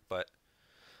for it, but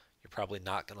you're probably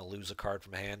not going to lose a card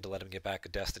from hand to let him get back a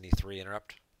Destiny 3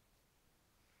 interrupt.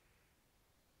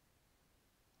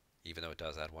 Even though it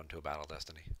does add 1 to a Battle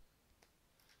Destiny.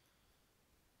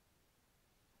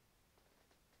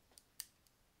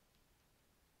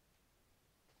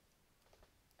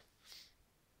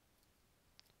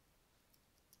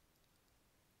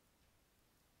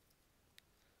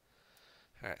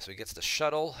 Alright, so he gets the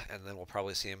shuttle, and then we'll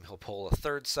probably see him. He'll pull a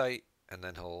third sight, and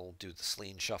then he'll do the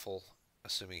Sleen shuffle,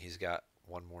 assuming he's got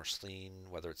one more Sleen,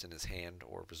 whether it's in his hand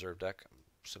or reserve deck. I'm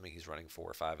assuming he's running 4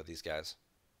 or 5 of these guys.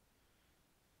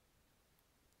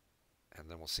 And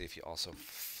then we'll see if he also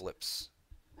flips.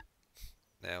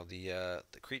 Now the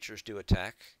creatures do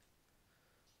attack.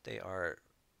 Their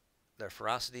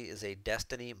ferocity is a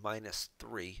Destiny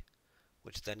 -3,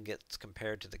 which then gets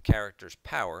compared to the character's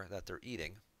power that they're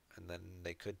eating, and then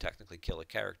they could technically kill a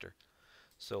character.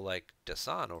 So like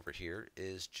Dasan over here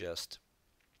is just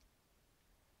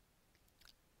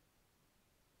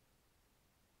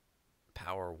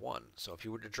power 1. So if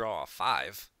you were to draw a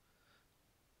 5,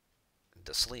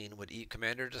 Desleen would eat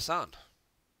Commander Dasan.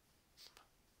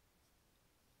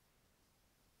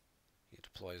 He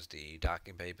deploys the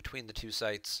docking bay between the 2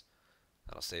 sites.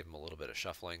 That'll save him a little bit of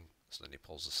shuffling. So then he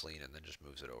pulls the Sleen and then just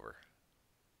moves it over.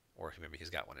 Or maybe he's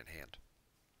got one in hand.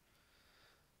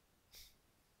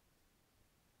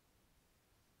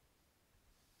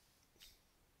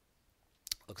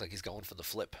 Looks like he's going for the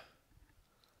flip.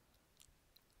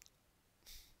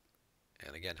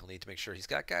 And again, he'll need to make sure he's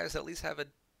got guys that at least have a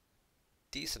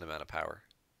decent amount of power.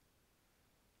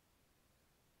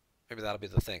 Maybe that'll be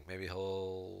the thing. Maybe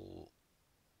he'll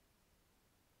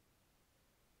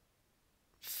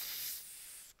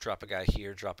drop a guy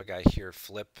here,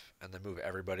 flip, and then move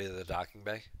everybody to the docking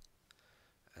bay.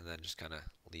 And then just kind of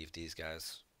leave these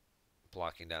guys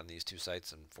blocking down these 2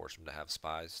 sites and force him to have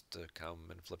spies to come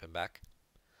and flip him back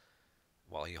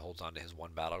while he holds on to his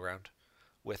 1 battleground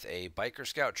with a biker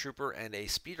scout trooper and a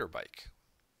speeder bike.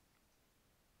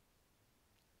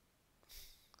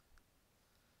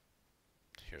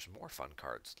 Here's more fun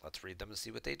cards. Let's read them and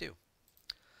see what they do.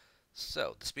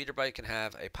 So the speeder bike can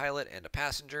have a pilot and a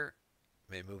passenger.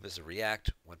 may move as a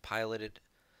react. When piloted,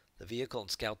 the vehicle and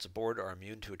scouts aboard are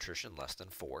immune to attrition less than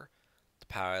 4. The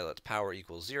pilot's power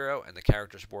equals 0, and the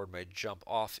character's board may jump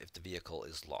off if the vehicle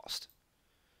is lost.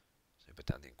 So you put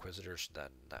down the Inquisitors, then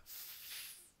that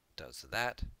does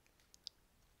that.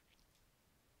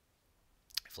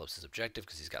 He flips his objective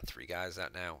because he's got 3 guys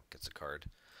out now, gets a card.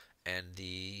 And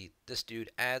this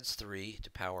dude adds 3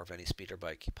 to power of any speeder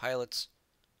bike he pilots.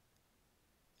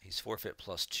 He's forfeit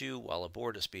 +2 while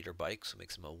aboard a speeder bike, so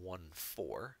makes him a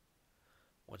 1/4.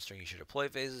 Once during each of deploy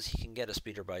phases, he can get a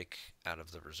speeder bike out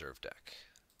of the reserve deck.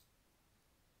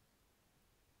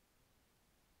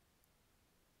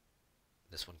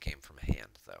 This one came from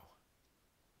hand, though.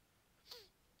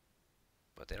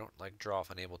 But they don't like draw if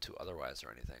unable to otherwise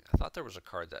or anything. I thought there was a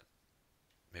card that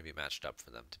maybe matched up for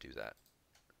them to do that.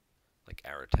 Like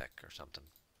Aratech or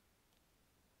something.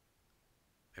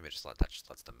 Maybe that just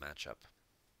lets them match up.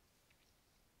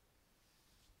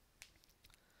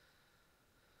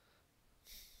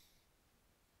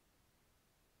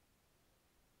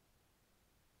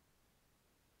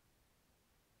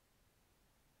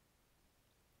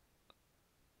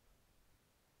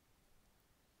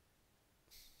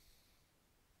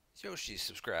 Yoshi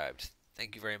subscribed.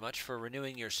 Thank you very much for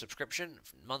renewing your subscription.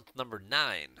 Month number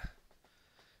 9.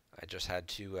 I just had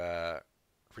to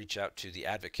reach out to the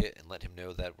advocate and let him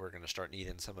know that we're going to start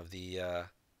needing some of the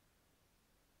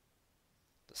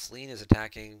Sleene is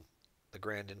attacking the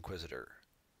Grand Inquisitor.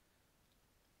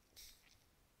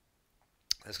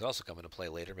 This could also come into play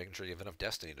later, making sure you have enough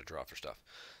destiny to draw for stuff.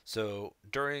 So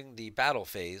during the battle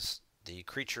phase, the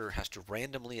creature has to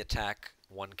randomly attack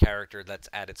one character that's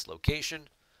at its location.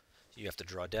 You have to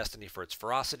draw destiny for its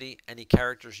ferocity. Any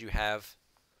characters you have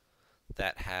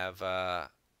that have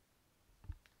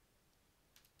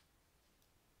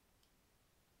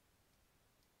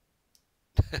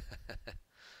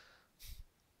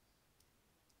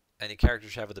any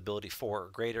characters who have the ability 4 or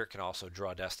greater can also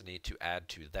draw destiny to add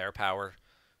to their power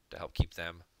to help keep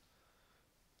them.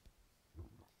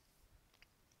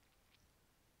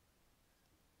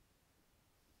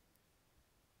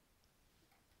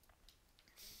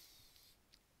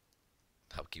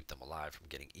 Help keep them alive from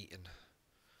getting eaten.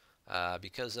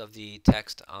 Because of the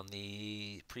text on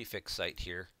the prefix site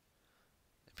here,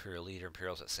 Imperial Leader,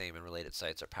 Imperials at same and related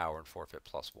sites are power and forfeit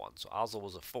 +1. So Ozzel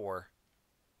was a 4.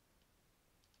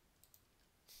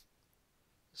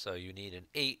 So you need an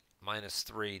 8 minus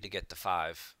 3 to get to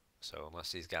 5. So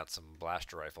unless he's got some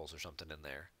blaster rifles or something in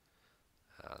there,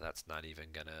 that's not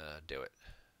even going to do it.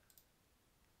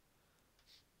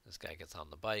 This guy gets on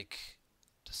the bike.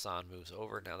 Dasan moves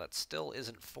over. Now that still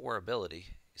isn't 4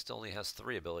 ability. He still only has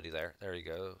 3 ability there. There he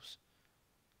goes.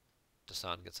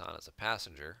 Dasan gets on as a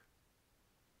passenger.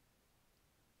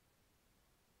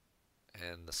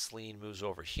 And the Sleene moves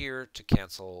over here to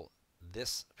cancel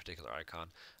this particular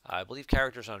icon. I believe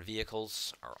characters on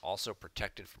vehicles are also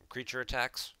protected from creature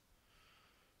attacks.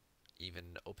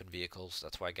 Even open vehicles.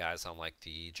 That's why guys on like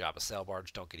the Jabba sail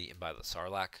barge don't get eaten by the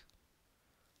Sarlacc.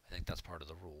 I think that's part of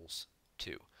the rules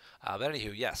too. But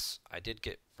anywho, yes, I did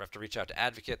have to reach out to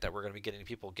Advocate that we're going to be getting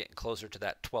people getting closer to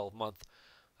that 12-month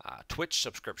Twitch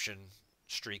subscription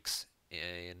streaks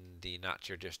in the not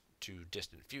too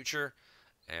distant future.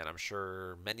 And I'm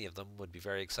sure many of them would be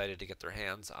very excited to get their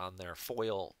hands on their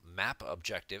foil map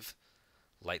objective.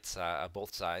 Lights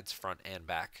both sides, front and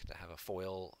back, to have a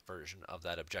foil version of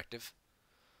that objective.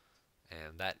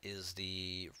 And that is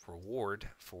the reward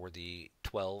for the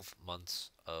 12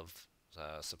 months of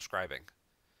subscribing.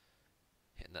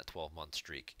 Hitting that 12-month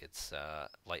streak. It's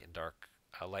light and dark,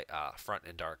 front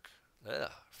and dark,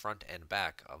 front and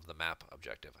back of the map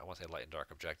objective. I want to say light and dark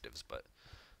objectives, but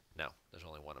no, there's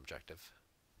only one objective.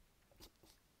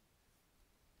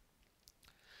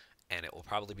 And it will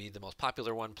probably be the most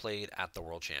popular one played at the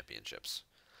World Championships.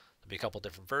 There'll be a couple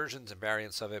different versions and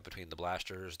variants of it between the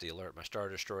blasters, the Alert My Star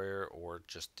Destroyer, or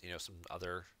just some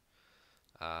other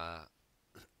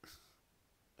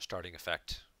starting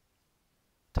effect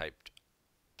typed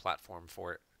platform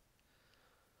for it.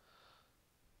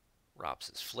 Rops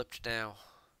is flipped now.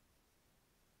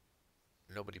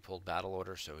 Nobody pulled battle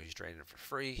order, so he's draining it for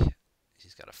free.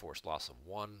 He's got a forced loss of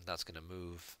 1. That's going to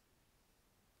move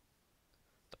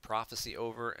the prophecy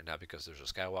over, and now because there's a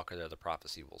Skywalker there, the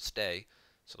prophecy will stay.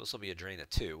 So this will be a drain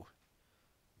at 2.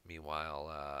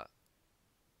 Meanwhile,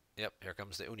 yep, here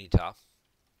comes the Unita.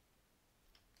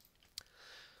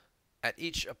 At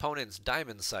each opponent's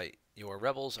diamond site, your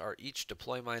rebels are each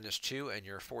deploy -2, and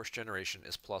your force generation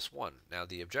is +1. Now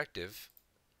the objective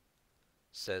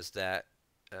says that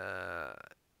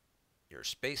your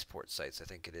spaceport sites, I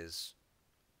think it is.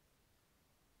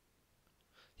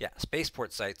 Yeah,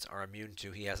 spaceport sites are immune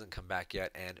to He Hasn't Come Back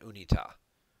Yet and Unita.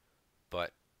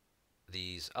 But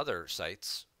these other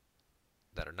sites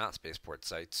that are not spaceport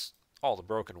sites, all the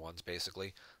broken ones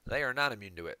basically, they are not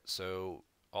immune to it. So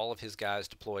all of his guys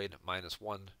deployed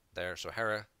 -1 there. So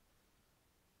Hera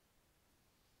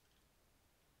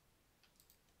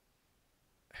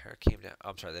came down.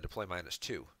 I'm sorry, they deploy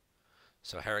 -2.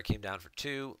 So Hera came down for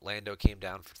 2. Lando came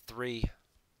down for 3.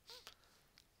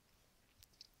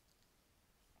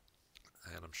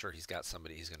 And I'm sure he's got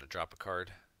somebody. He's going to drop a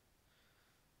card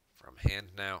from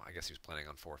hand now. I guess he was planning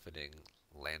on forfeiting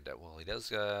Lando. Well, he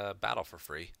does battle for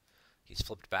free. He's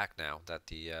flipped back now that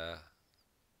the...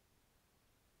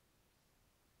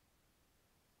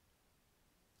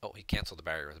 Oh, he canceled the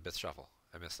barrier with a bit shuffle.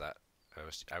 I missed that. I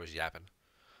was yapping.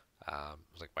 I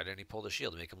was like, why didn't he pull the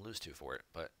shield to make him lose 2 for it?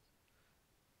 But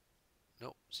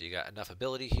nope. So you got enough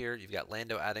ability here. You've got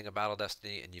Lando adding a Battle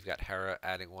Destiny, and you've got Hera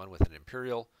adding one with an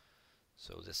Imperial.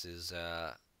 So this is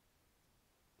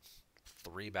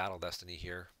 3 Battle Destiny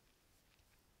here.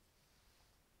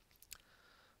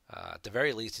 At the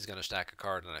very least, he's going to stack a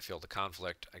card, and I feel the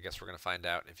conflict. I guess we're going to find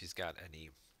out if he's got any...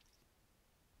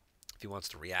 If he wants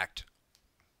to react,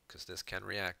 because this can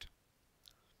react.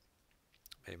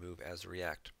 May move as a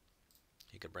react.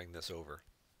 He could bring this over.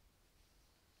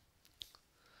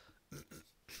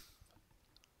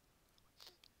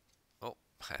 Oh,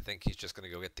 I think he's just going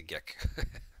to go get the Gick.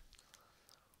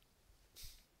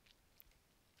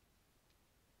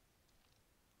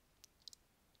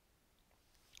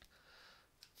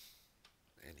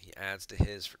 And he adds to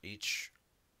his for each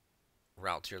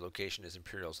route to your location his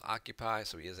Imperials occupy,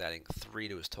 so he is adding 3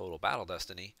 to his total Battle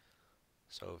Destiny.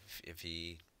 So if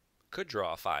he could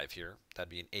draw a 5 here, that'd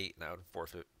be an 8, and that would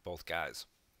forfeit both guys.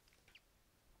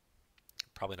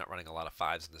 Probably not running a lot of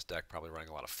 5s in this deck, probably running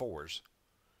a lot of 4s.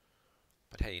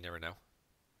 But hey, you never know.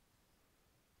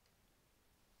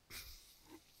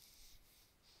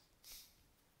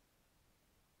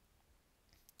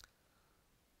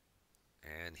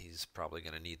 And he's probably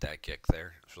going to need that kick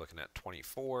there. So we're looking at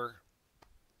 24,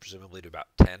 presumably to about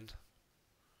 10.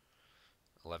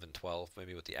 11, 12,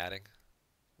 maybe with the adding.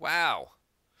 Wow!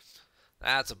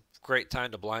 That's a great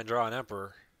time to blind draw an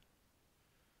Emperor.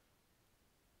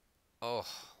 Oh,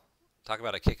 talk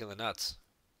about a kick in the nuts.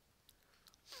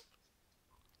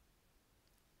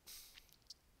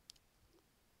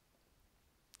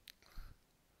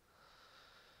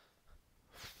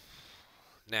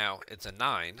 Now, it's a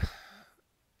 9,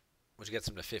 which gets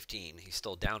him to 15. He's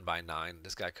still down by 9.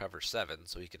 This guy covers 7,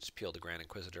 so he could just peel the Grand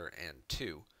Inquisitor and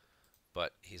 2.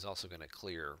 But he's also going to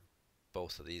clear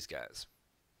both of these guys,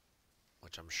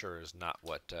 which I'm sure is not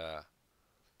what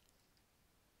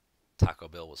Taco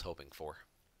Bill was hoping for.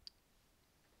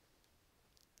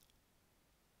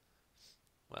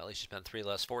 Well, at least you spent 3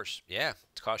 less force. Yeah,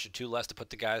 it cost you 2 less to put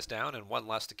the guys down and 1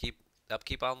 less to keep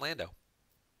upkeep on Lando.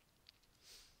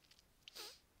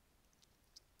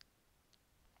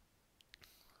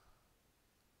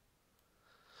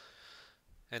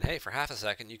 And hey, for half a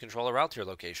second, you control a route to your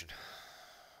location.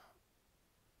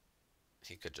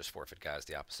 He could just forfeit guys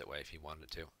the opposite way if he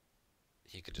wanted to.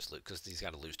 He could just lose, because he's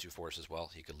got to lose 2 force as well.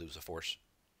 He could lose a force.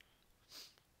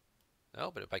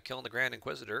 No, but by killing the Grand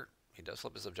Inquisitor, he does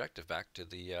flip his objective back to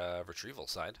the retrieval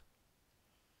side.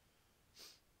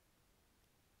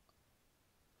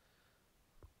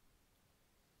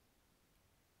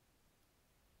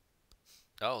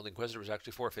 Oh, the Inquisitor was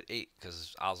actually forfeit 8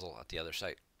 because Ozzel at the other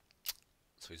site.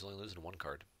 So he's only losing 1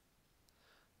 card.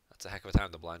 That's a heck of a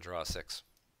time to blind draw a 6.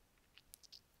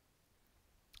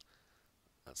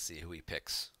 Let's see who he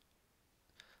picks.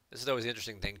 This is always the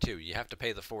interesting thing, too. You have to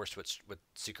pay the force with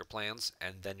secret plans,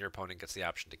 and then your opponent gets the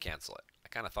option to cancel it. I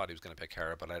kind of thought he was going to pick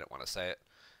Hera, but I didn't want to say it,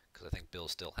 because I think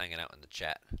Bill's still hanging out in the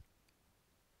chat.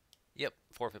 Yep,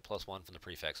 forfeit +1 from the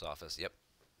prefect's office. Yep.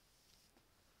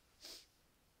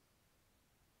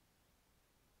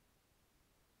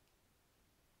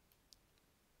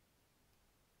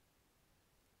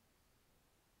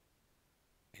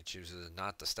 He chooses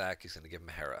not to stack. He's going to give him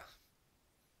a Hera.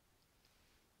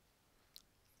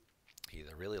 He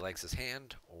either really likes his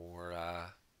hand or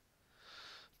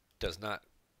does not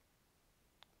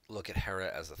look at Hera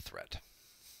as a threat.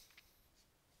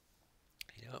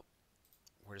 You know,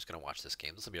 we're just going to watch this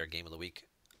game. This will be our game of the week.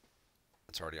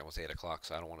 It's already almost 8 o'clock,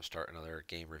 so I don't want to start another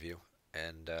game review.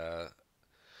 And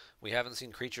we haven't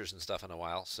seen creatures and stuff in a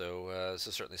while, so this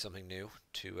is certainly something new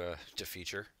to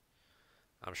feature.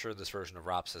 I'm sure this version of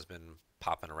ROPS has been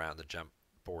popping around the GEMP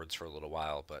boards for a little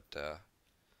while, but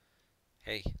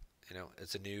hey, you know,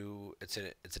 it's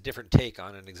a different take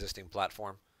on an existing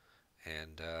platform,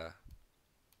 and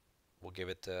we'll give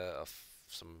it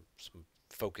some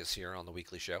focus here on the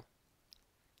weekly show.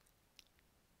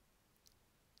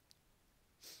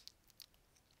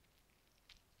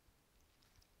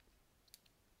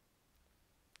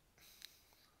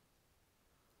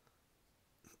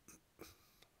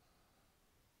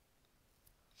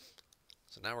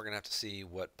 So now we're gonna have to see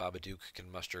what Babadook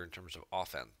can muster in terms of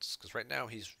offense, because right now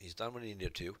he's done what he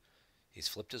needed to. He's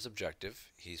flipped his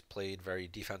objective. He's played very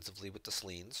defensively with the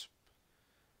Sleens.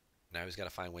 Now he's got to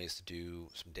find ways to do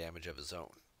some damage of his own.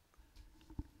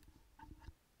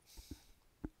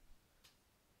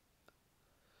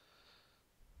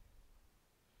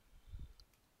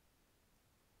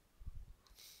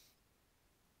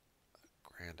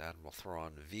 Grand Admiral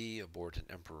Thrawn V aboard an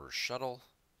Emperor shuttle.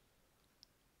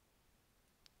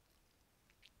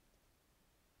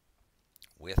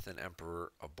 With an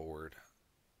Emperor aboard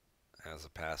as a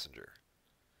passenger.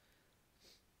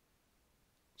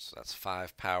 So that's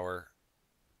 5 power,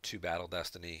 2 battle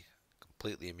destiny,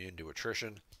 completely immune to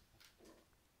attrition.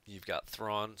 You've got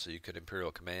Thrawn, so you could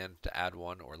Imperial Command to add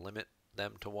 1 or limit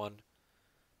them to 1.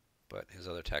 But his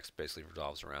other text basically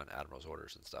revolves around Admiral's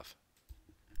orders and stuff.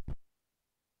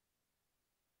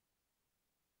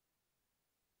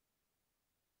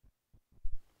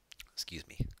 Excuse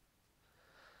me.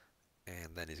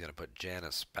 And then he's going to put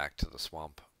Janus back to the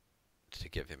swamp to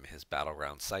give him his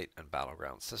battleground site and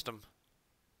battleground system.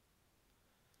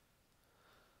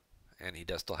 And he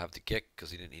does still have the kick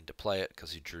because he didn't need to play it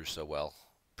because he drew so well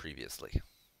previously.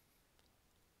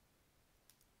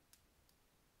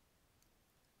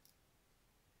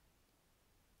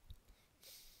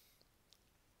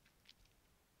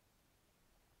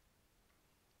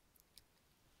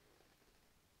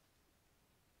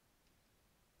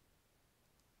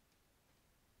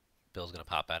 Bill's going to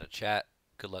pop out of chat.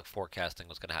 Good luck forecasting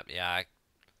what's going to happen. Yeah,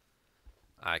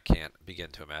 I can't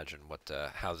begin to imagine what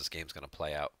how this game's going to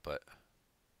play out, but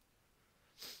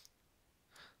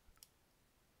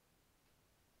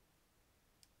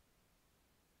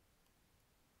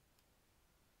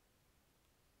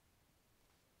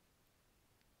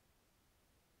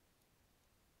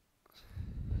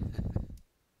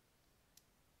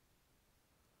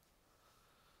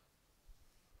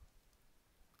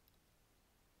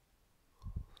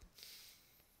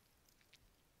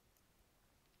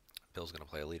Bill's going to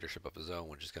play a leadership of his own,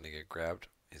 which is going to get grabbed.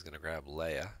 He's going to grab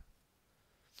Leia.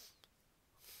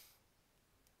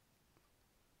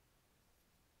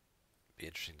 Be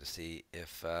interesting to see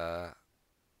if yeah,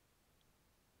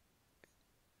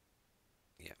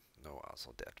 no,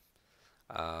 also dead.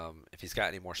 If he's got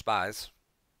any more spies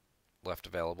left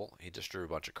available, he just drew a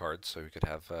bunch of cards, so he could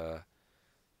have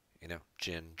you know,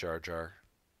 Jin, Jar Jar.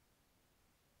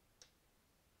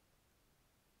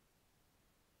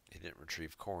 He didn't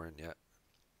retrieve Corrin yet.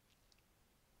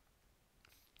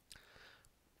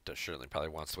 Does certainly probably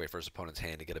wants to wait for his opponent's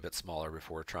hand to get a bit smaller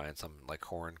before trying something like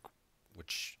Corrin,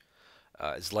 which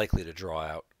is likely to draw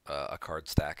out a card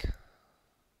stack.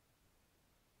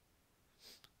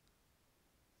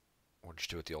 Or just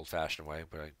do it the old-fashioned way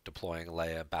by deploying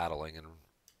Leia, battling, and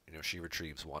you know she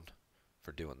retrieves 1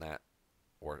 for doing that,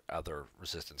 or other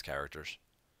resistance characters.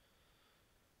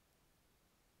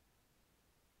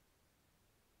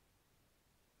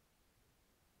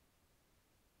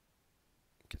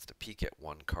 Gets to peek at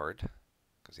 1 card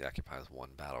because he occupies 1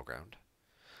 battleground.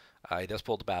 He does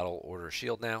pull the battle order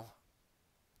shield now,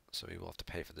 so he will have to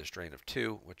pay for this drain of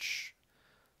 2, which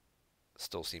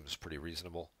still seems pretty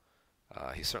reasonable.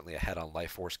 He's certainly ahead on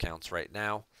life force counts right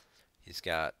now. He's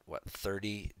got, what,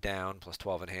 30 down plus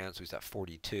 12 in hand, so he's at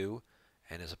 42.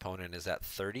 And his opponent is at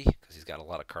 30 because he's got a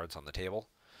lot of cards on the table.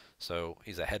 So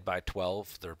he's ahead by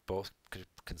 12. They're both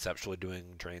conceptually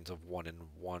doing drains of 1 and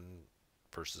 1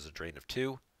 versus a drain of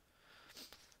 2.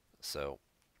 So,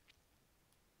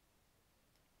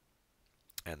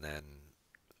 and then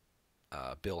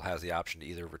Bill has the option to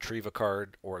either retrieve a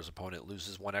card or his opponent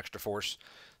loses 1 extra force.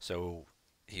 So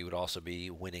he would also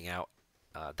be winning out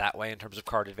that way in terms of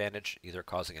card advantage, either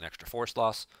causing an extra force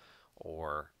loss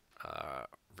or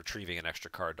retrieving an extra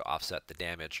card to offset the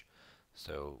damage.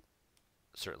 So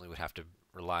certainly would have to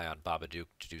rely on Babadook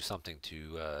to do something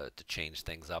to change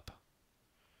things up.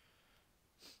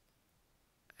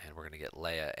 And we're going to get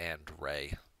Leia and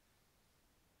Rey.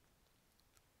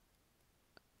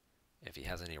 If he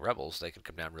has any rebels, they could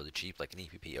come down really cheap, like an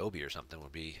EPP Obi or something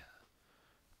would be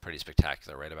pretty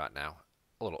spectacular right about now.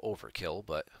 A little overkill,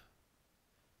 but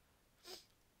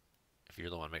if you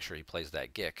really want to make sure he plays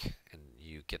that Gick and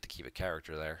you get to keep a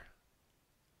character there,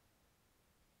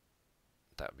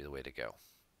 that would be the way to go.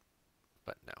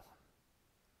 But no.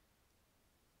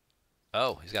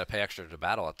 Oh, he's got to pay extra to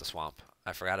battle at the swamp.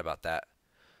 I forgot about that.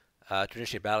 To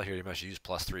initiate battle here, you must use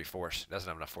 +3 force. It doesn't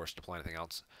have enough force to deploy anything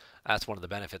else. That's one of the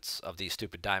benefits of these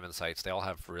stupid diamond sites. They all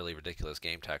have really ridiculous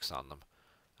game text on them.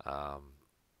 Um,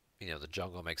 the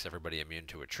jungle makes everybody immune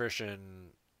to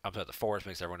attrition. I'm sorry, the forest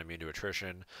makes everyone immune to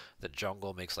attrition. The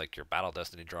jungle makes like your battle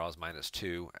destiny draws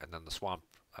 -2, and then the swamp,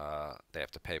 they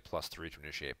have to pay +3 to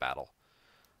initiate battle.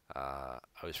 I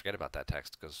always forget about that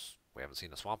text because we haven't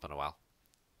seen the swamp in a while.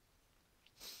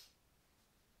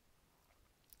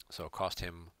 So it cost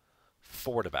him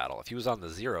 4 to battle. If he was on the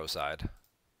 0 side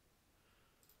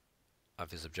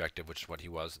of his objective, which is what he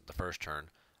was the first turn,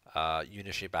 you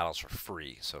initiate battles for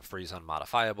free. So free is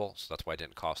unmodifiable, so that's why it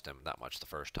didn't cost him that much the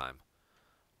first time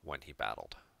when he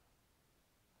battled.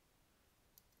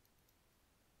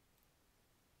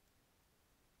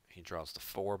 He draws the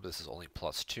 4, but this is only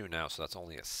 +2 now, so that's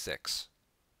only a 6.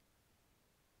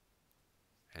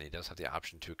 And he does have the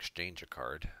option to exchange a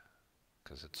card,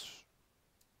 because it's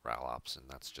Ralops, and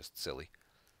that's just silly.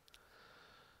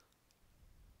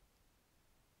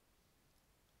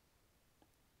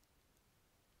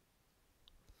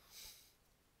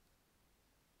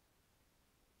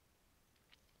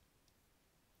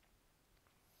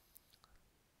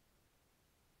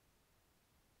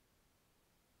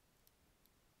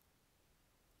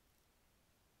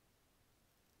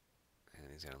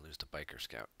 And he's going to lose to Biker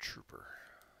Scout Trooper.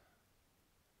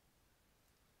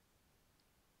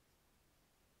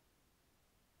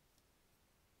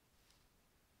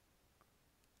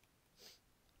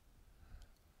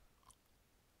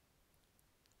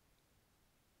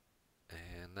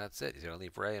 And that's it. He's going to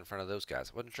leave Ray in front of those guys.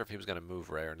 I wasn't sure if he was going to move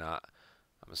Ray or not.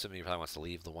 I'm assuming he probably wants to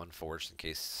leave the 1 force in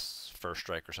case First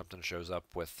Strike or something shows up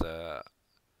with, a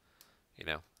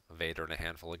Vader and a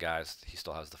handful of guys. He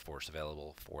still has the force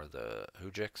available for the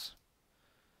Hoojiks.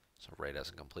 So Ray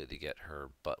doesn't completely get her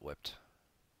butt whipped.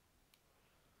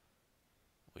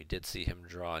 We did see him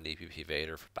draw an EPP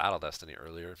Vader for Battle Destiny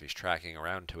earlier. If he's tracking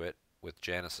around to it with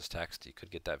Janice's text, he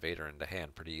could get that Vader into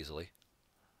hand pretty easily.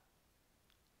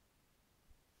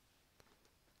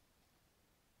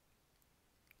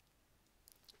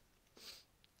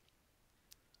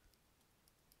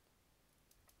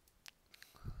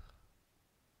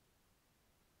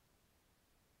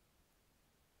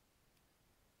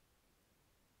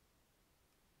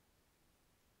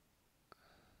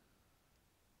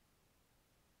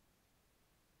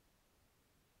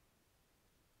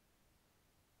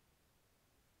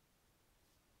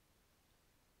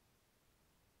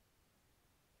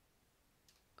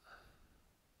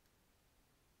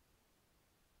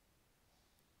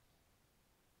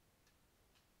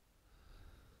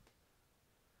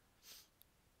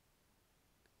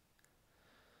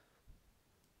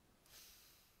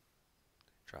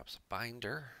 Drops a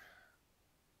binder.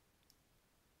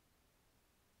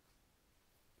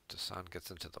 Dasan gets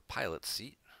into the pilot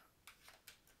seat.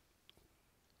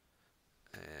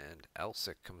 And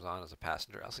Elsic comes on as a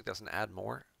passenger. Elsic doesn't add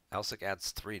more. Elsic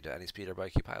adds 3 to any speeder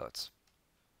bike he pilots.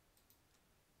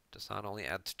 Dasan only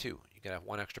adds 2. You could have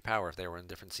 1 extra power if they were in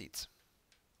different seats.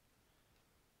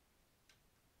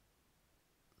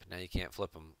 But now you can't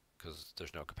flip them because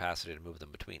there's no capacity to move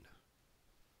them between.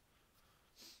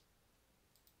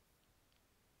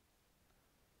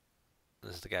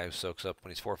 This is the guy who soaks up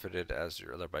when he's forfeited as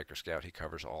your other biker scout. He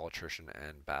covers all attrition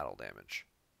and battle damage.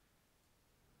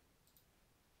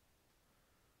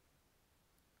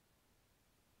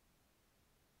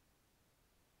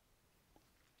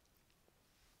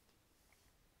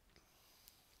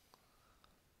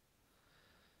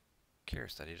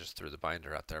 Curious that he just threw the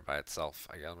binder out there by itself.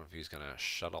 I don't know if he's going to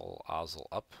shuttle Ozzel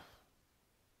up.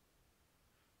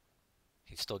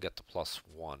 He'd still get the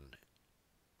 +1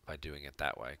 by doing it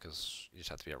that way, because you just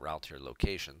have to be at route to your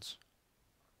locations.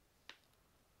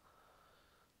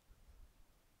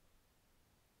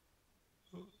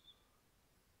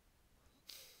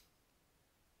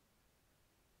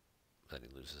 Then he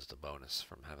loses the bonus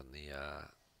from having the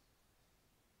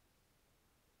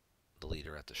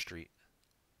leader at the street.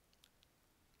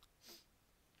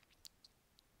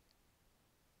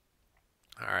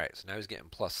 Alright, so now he's getting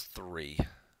 +3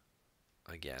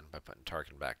 again by putting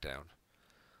Tarkin back down.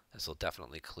 This will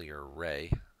definitely clear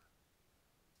Rey.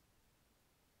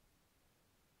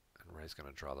 And Rey's going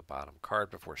to draw the bottom card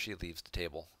before she leaves the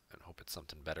table and hope it's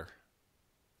something better.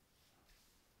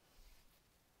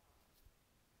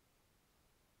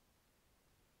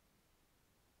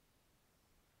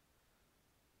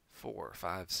 Four,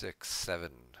 5, 6,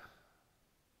 7,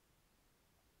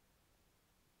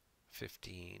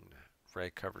 15. Rey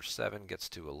covers 7, gets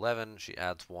to 11. She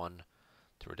adds 1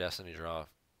 to her destiny draw.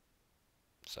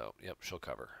 So, yep, she'll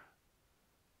cover.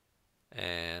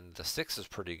 And the 6 is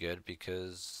pretty good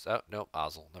because... Oh, no,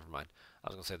 Ozzel. Never mind. I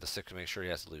was going to say the 6 to make sure he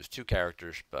has to lose 2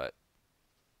 characters, but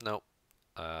nope.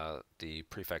 The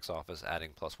prefix office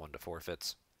adding +1 to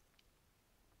forfeits.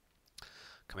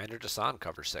 Commander Jason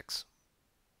covers 6.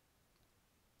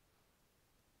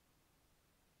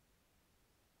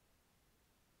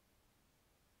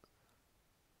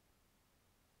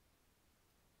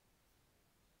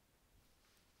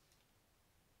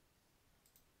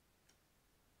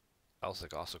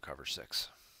 Elsic also covers 6.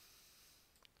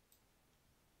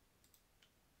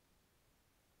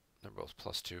 They're both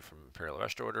 +2 from Imperial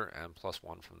Arrest Order and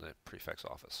 +1 from the prefix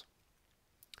office.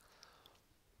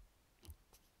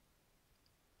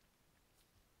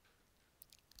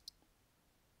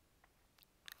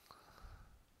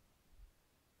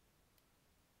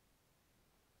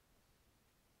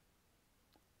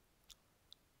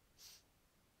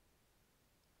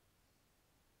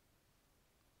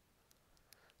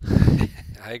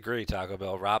 I agree, Taco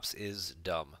Bell. Rops is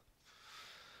dumb.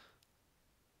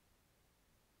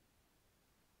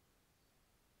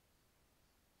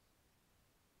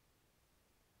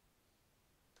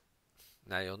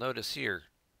 Now you'll notice here,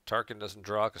 Tarkin doesn't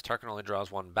draw because Tarkin only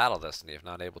draws 1 Battle Destiny if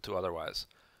not able to otherwise.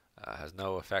 Has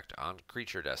no effect on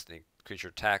Creature Destiny. Creature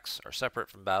attacks are separate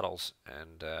from battles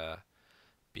and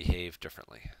behave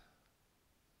differently.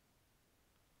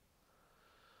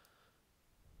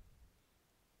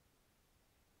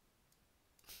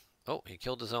 Oh, he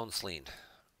killed his own Sleen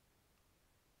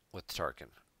with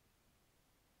Tarkin.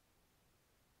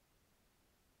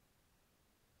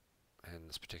 And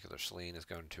this particular Sleen is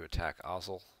going to attack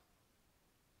Ozzel.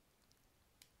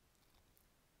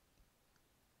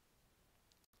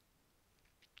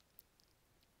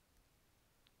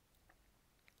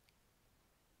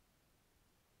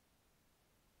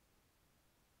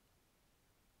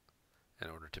 In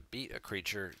order to beat a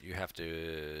creature, you have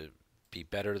to be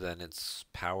better than its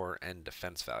power and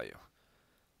defense value,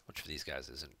 which for these guys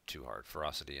isn't too hard.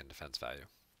 Ferocity and defense value.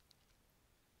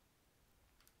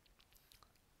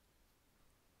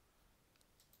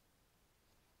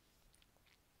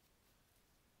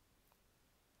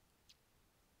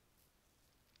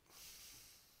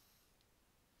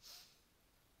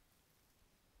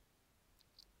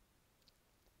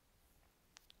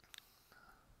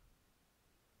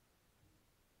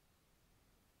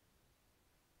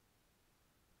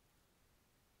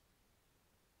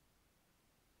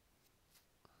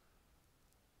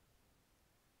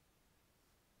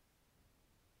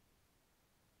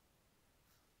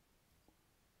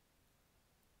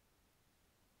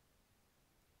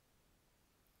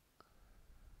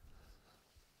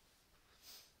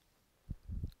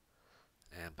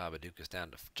 And Babadook is down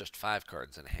to just 5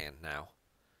 cards in hand now.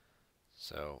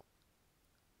 So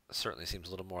it certainly seems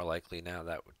a little more likely now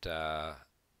that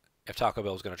if Taco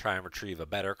Bell is going to try and retrieve a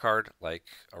better card, like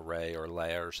a Ray or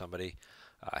Leia or somebody,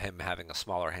 him having a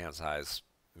smaller hand size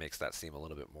makes that seem a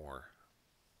little bit more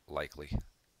likely.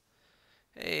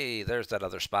 Hey, there's that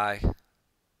other spy.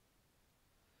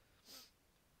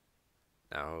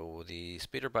 Now, the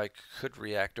speeder bike could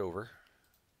react over.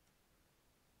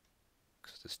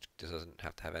 Because this doesn't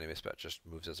have to have any misspec, just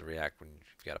moves as a react when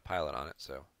you've got a pilot on it.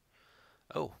 So,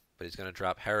 oh, but he's going to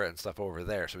drop Hera and stuff over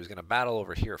there. So he's going to battle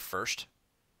over here first.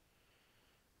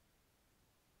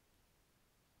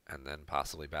 And then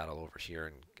possibly battle over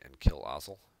here and kill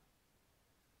Ozzel.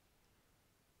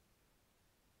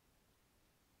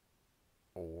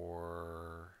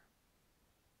 Or...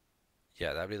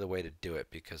 yeah, that'd be the way to do it,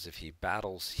 because if he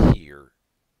battles here,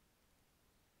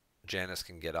 Janice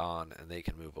can get on and they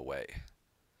can move away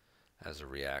as a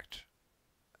react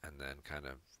and then kind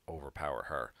of overpower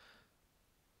her.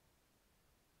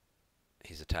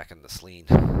 He's attacking the Sleen.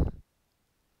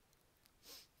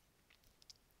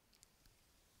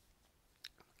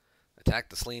 Attack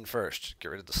the Sleen first.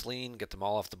 Get rid of the Sleen, get them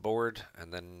all off the board,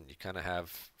 and then you kind of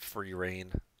have free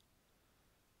reign.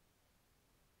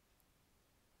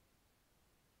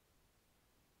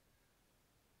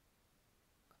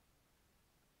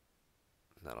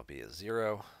 That'll be a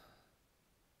 0.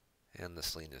 And the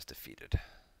Sleen is defeated.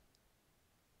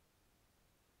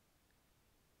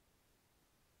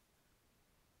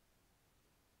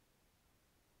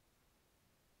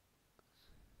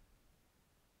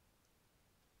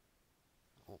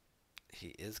 Well, he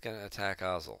is going to attack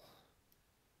Ozzel.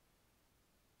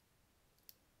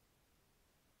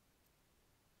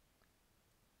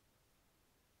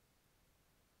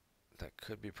 That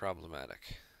could be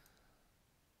problematic.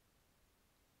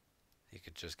 He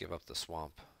could just give up the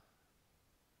swamp.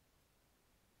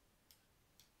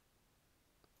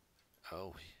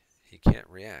 Oh, he can't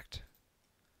react.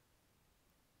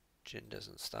 Jin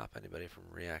doesn't stop anybody from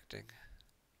reacting.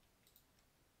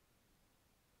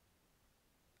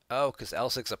 Oh, because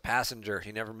Elsic's a passenger.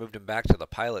 He never moved him back to the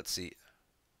pilot seat.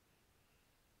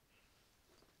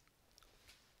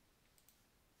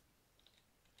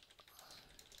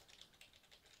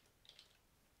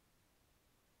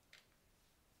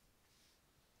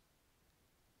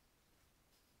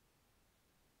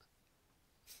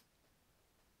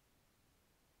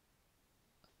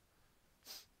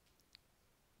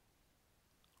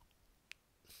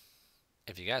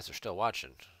 If you guys are still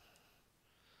watching,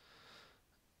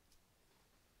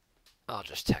 I'll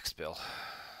just text Bill.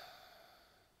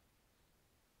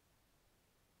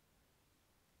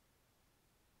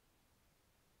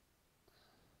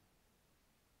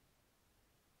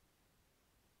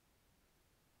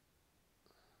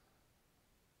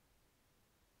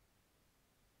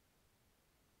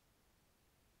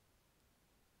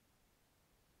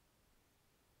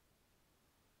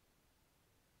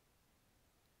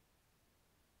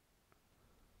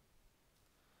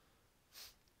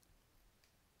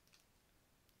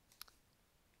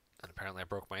 And apparently I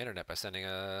broke my internet by sending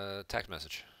a text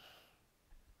message.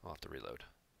 I'll have to reload.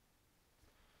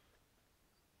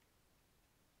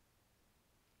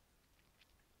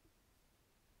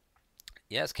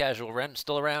 Yes, Casual Ren,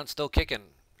 still around, still kicking,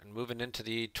 and moving into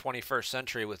the 21st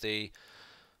century with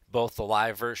both the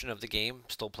live version of the game,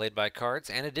 still played by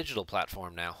cards, and a digital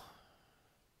platform now.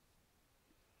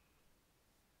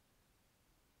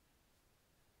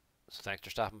 So thanks for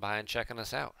stopping by and checking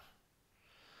us out.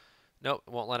 Nope,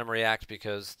 won't let him react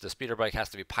because the speeder bike has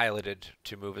to be piloted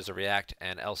to move as a react,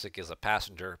 and Elsic is a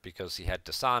passenger because he had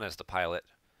Dasan as the pilot,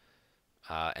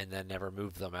 and then never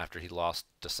moved them after he lost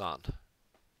Dasan.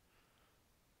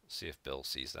 See if Bill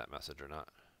sees that message or not.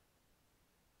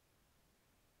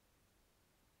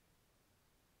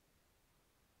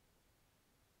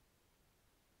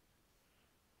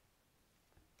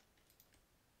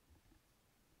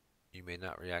 You may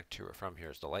not react to or from here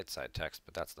is the light side text,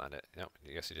 but that's not it. Nope,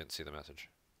 I guess he didn't see the message.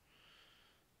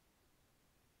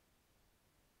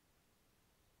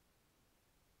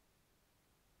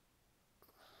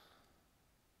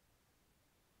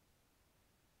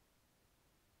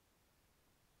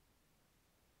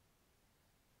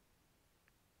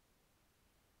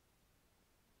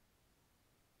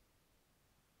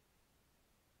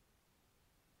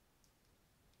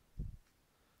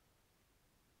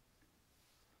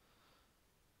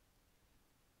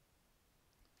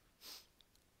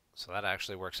 So that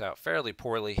actually works out fairly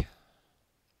poorly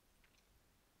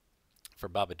for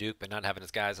Babadook, but not having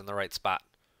his guys in the right spot.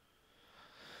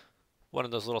 One of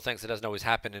those little things that doesn't always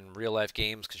happen in real life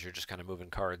games because you're just kind of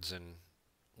moving cards and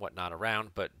whatnot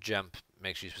around, but GEMP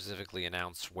makes you specifically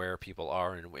announce where people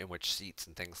are and in which seats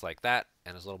and things like that,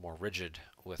 and is a little more rigid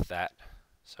with that,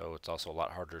 so it's also a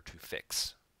lot harder to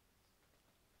fix.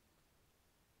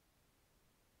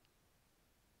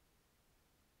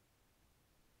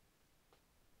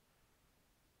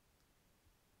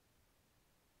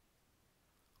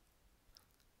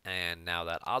 And now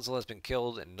that Ozil has been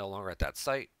killed and no longer at that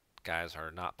site, guys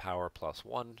are not power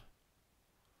 +1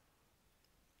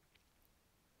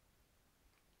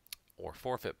 or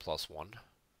forfeit +1.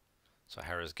 So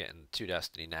Hera's getting 2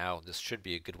 Destiny now. This should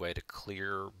be a good way to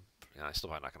clear. I still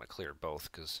probably not going to clear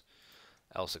both because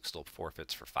Elsic still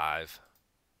forfeits for 5.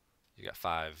 You got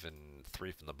 5 and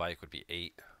 3 from the bike would be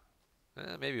 8.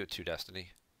 Maybe with 2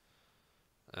 Destiny.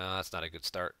 That's not a good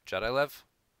start. Jedi Lev?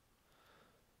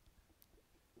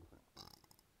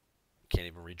 Can't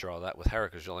even redraw that with Hera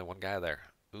because there's only one guy there.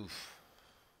 Oof.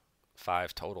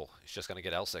 5 total. He's just going to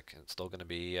get Elsic. It's still going to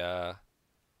be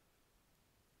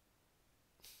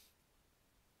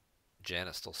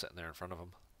Janus still sitting there in front of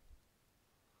him.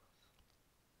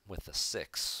 With the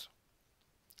 6.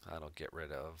 That'll get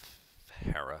rid of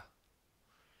Hera.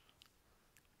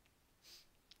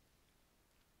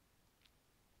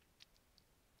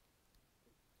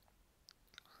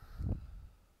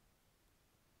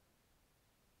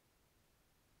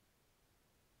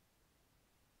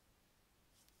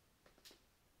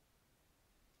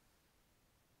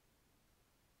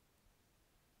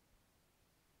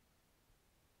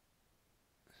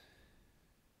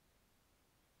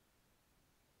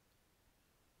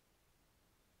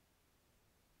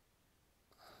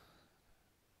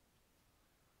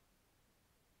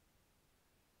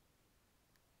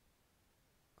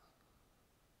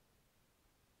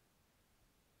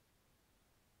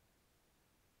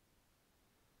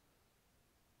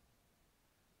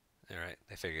 Alright,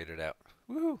 they figured it out.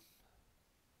 Woohoo!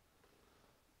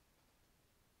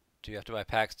 Do you have to buy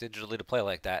packs digitally to play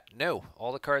like that? No,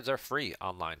 all the cards are free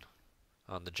online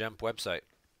on the GEMP website.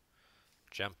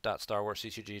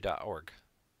 GEMP.StarWarsCCG.org.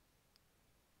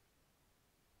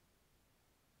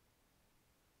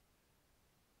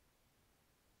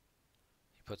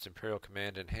 He puts Imperial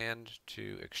Command in hand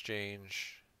to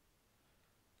exchange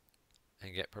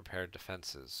and get prepared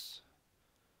defenses.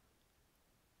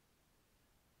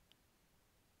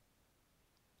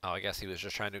 Oh, I guess he was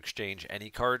just trying to exchange any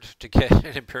card to get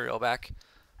an Imperial back,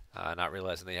 not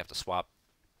realizing they have to swap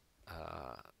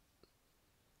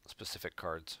specific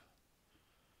cards.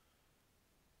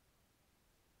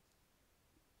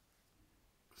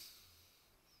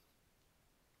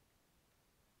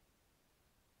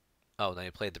 Oh, then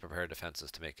he played the prepared defenses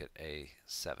to make it a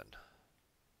 7.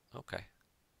 Okay.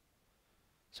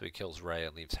 So he kills Rey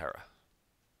and leaves Hera.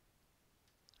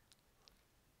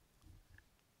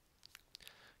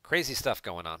 Crazy stuff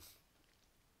going on.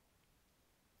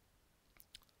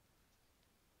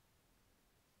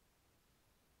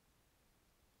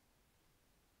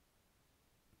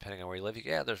 Depending on where you live,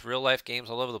 yeah, there's real life games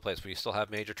all over the place. We still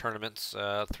have major tournaments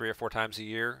 3 or 4 times a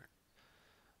year.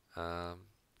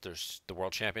 There's the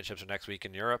World Championships are next week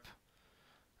in Europe.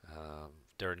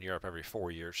 They're in Europe every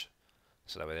 4 years,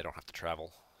 so that way they don't have to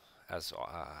travel as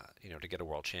to get a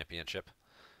World Championship.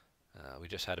 We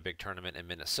just had a big tournament in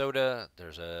Minnesota.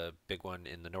 There's a big one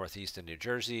in the Northeast in New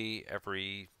Jersey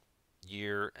every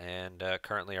year, and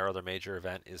currently our other major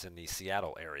event is in the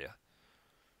Seattle area.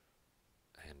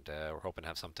 And we're hoping to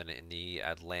have something in the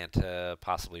Atlanta,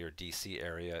 possibly, or DC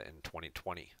area in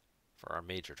 2020 for our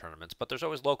major tournaments. But there's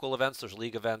always local events. There's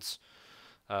league events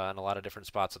in a lot of different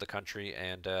spots of the country,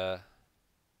 and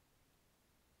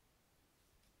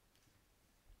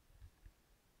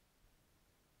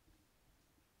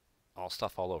all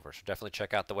stuff all over. So definitely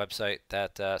check out the website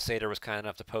that Sater was kind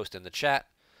enough to post in the chat,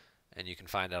 and you can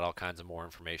find out all kinds of more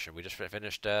information. We just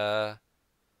finished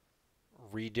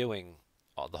redoing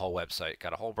the whole website.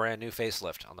 Got a whole brand new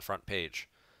facelift on the front page,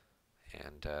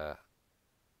 and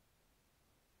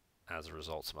as a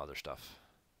result, some other stuff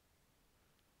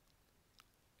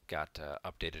got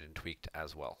updated and tweaked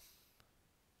as well.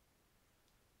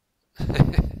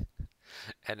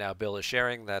 And now Bill is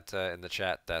sharing that in the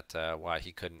chat that why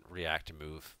he couldn't react and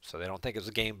move. So they don't think it was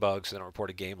a game bug, so they don't report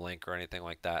a game link or anything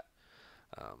like that.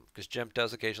 Because GEMP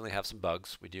does occasionally have some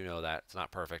bugs. We do know that. It's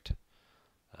not perfect.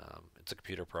 It's a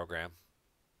computer program.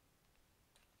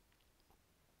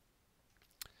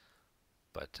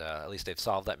 But at least they've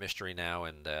solved that mystery now,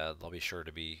 and they'll be sure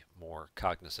to be more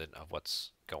cognizant of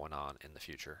what's going on in the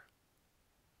future.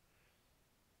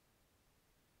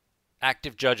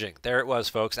 Active judging. There it was,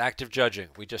 folks. Active judging.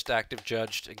 We just active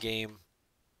judged a game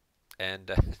and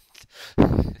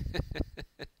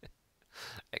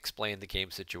explained the game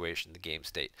situation, the game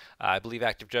state. I believe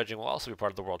active judging will also be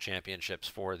part of the World Championships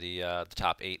for the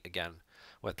top 8 again.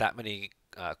 With that many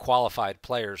qualified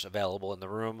players available in the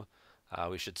room,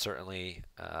 we should certainly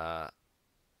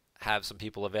have some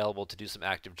people available to do some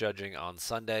active judging on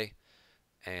Sunday,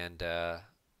 and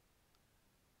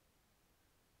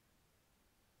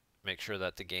make sure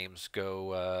that the games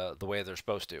go the way they're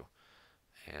supposed to,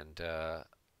 and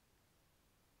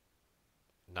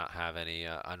not have any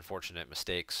unfortunate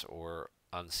mistakes or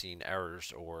unseen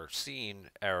errors or seen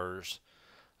errors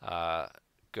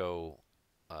go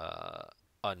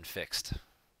unfixed.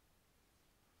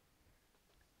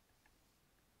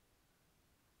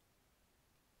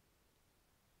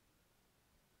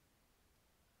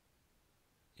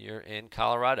 You're in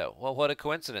Colorado. Well, what a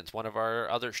coincidence. One of our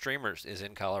other streamers is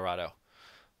in Colorado.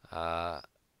 Not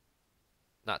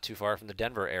too far from the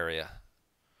Denver area.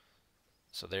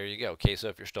 So there you go. Queso,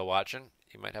 if you're still watching,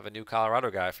 you might have a new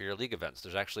Colorado guy for your league events.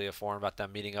 There's actually a forum about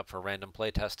them meeting up for random play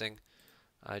testing.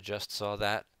 I just saw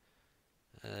that.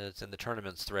 It's in the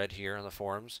tournaments thread here on the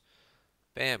forums.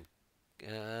 Bam.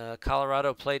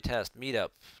 Colorado play test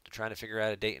meetup. They're trying to figure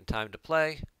out a date and time to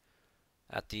play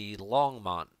at the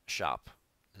Longmont shop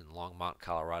in Longmont,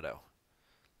 Colorado.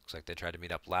 Looks like they tried to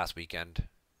meet up last weekend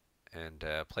and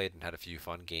played and had a few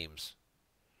fun games.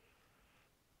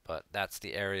 But that's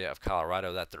the area of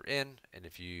Colorado that they're in, and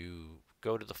if you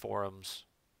go to the forums,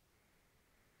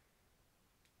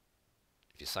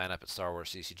 if you sign up at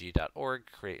StarWarsCCG.org,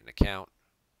 create an account,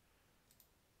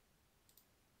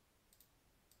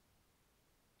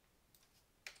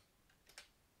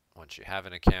 once you have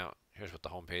an account, here's what the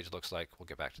home page looks like. We'll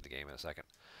get back to the game in a second.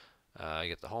 You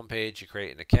get the home page, you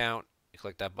create an account, you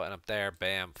click that button up there,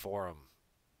 bam, forum.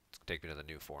 It's going to take me to the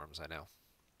new forums, I know,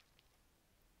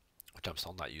 which I'm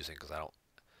still not using because I don't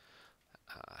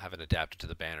haven't adapted to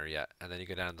the banner yet. And then you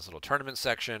go down to this little tournament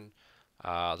section.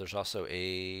 There's also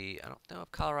I don't know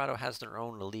if Colorado has their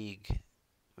own league.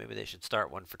 Maybe they should start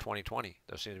one for 2020.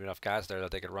 There seems to be enough guys there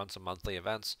that they could run some monthly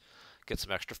events. get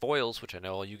some extra foils, which I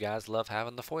know you guys love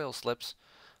having the foil slips.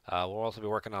 We'll also be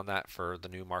working on that for the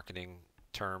new marketing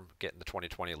term, getting the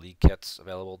 2020 league kits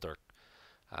available. They're,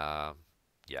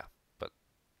 yeah, but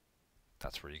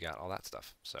that's where you got all that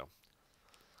stuff. So,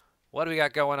 what do we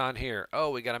got going on here?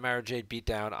 Oh, we got a Mara Jade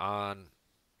beatdown on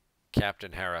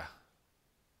Captain Hera.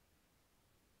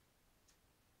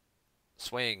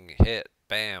 Swing, hit,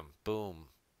 bam, boom.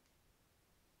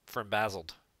 From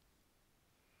Basiled.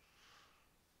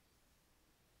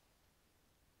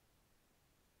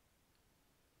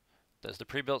 Does the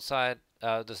pre-built side,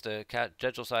 does the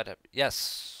Jedgel side have,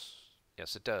 yes.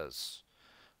 Yes, it does.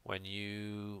 When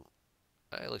you,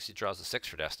 at least he draws a 6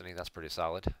 for Destiny. That's pretty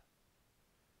solid.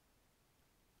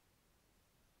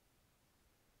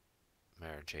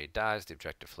 Mara Jade dies. The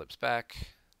objective flips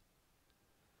back.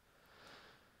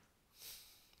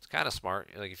 It's kind of smart.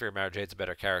 Like, if you're Mara Jade's a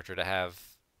better character to have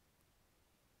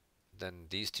than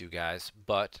these two guys,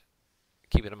 but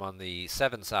keeping him on the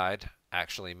 7 side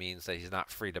actually means that he's not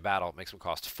free to battle. It makes him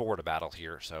cost 4 to battle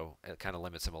here, so it kind of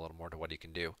limits him a little more to what he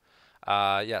can do.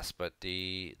 Yes, but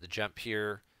the GEMP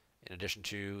here, in addition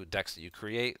to decks that you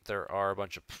create, there are a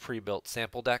bunch of pre-built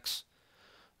sample decks.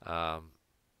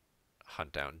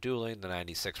 Hunt Down Dueling, the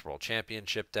 96 World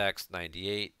Championship decks,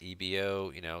 98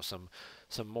 EBO, you know, some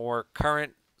more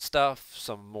current stuff,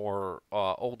 some more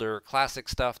older classic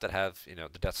stuff that have, you know,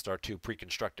 the Death Star 2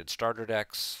 pre-constructed starter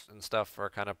decks and stuff are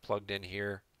kind of plugged in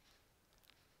here.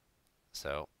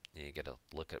 So you get a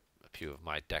look at a few of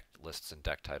my deck lists and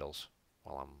deck titles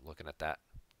while I'm looking at that.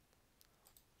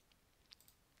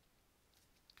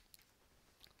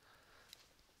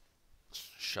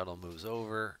 Shuttle moves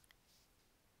over.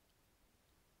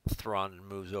 Thrawn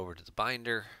moves over to the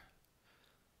binder.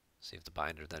 See if the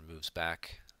binder then moves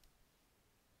back.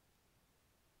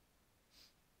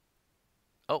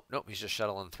 Oh, nope, he's just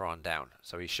shuttling Thrawn down.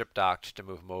 So he ship docked to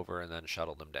move him over and then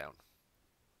shuttled him down.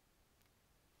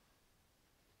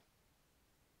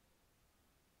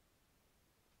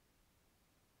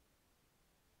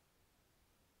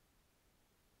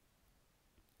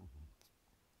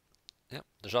 Yep.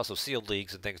 There's also sealed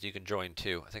leagues and things you can join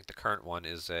too. I think the current one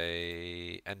is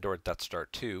a Endor Death Star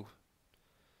 2.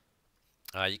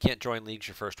 You can't join leagues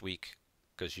your first week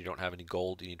because you don't have any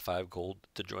gold. You need 5 gold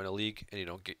to join a league, and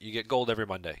you get gold every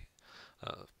Monday.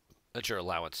 That's your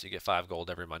allowance. You get 5 gold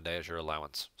every Monday as your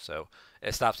allowance. So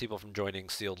it stops people from joining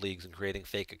sealed leagues and creating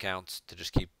fake accounts to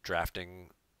just keep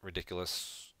drafting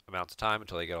ridiculous amounts of time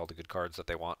until they get all the good cards that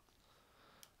they want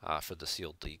for the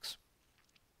sealed leagues.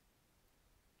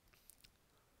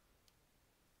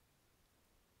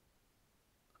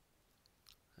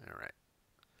 All right.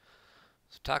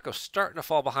 So Taco's starting to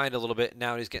fall behind a little bit.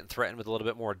 Now he's getting threatened with a little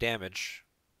bit more damage.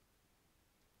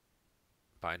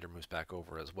 Binder moves back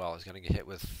over as well. He's going to get hit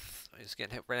with... He's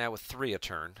getting hit right now with 3 a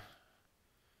turn.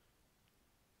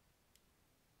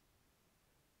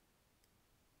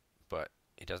 But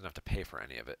he doesn't have to pay for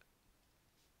any of it.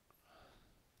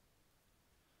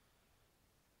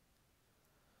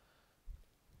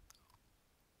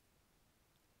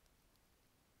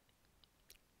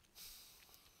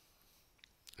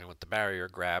 And with the barrier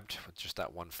grabbed with just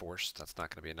that 1 force, that's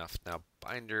not going to be enough. Now,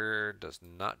 Binder does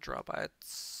not draw by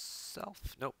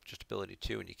itself. Nope, just ability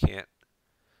 2, and you can't...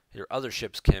 Your other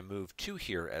ships can move to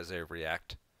here as they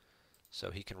react,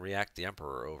 so he can react the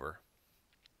Emperor over.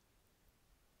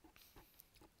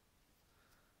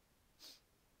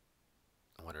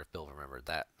 I wonder if Bill remembered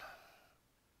that.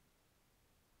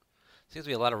 Seems to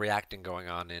be a lot of reacting going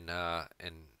on in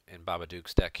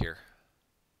Babadook's deck here.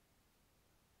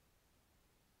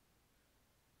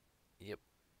 Yep.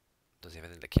 Does he have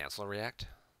anything to cancel a react?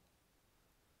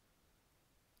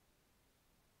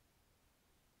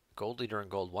 Gold Leader and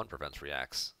Gold 1 prevents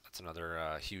reacts. That's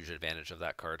another huge advantage of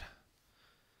that card.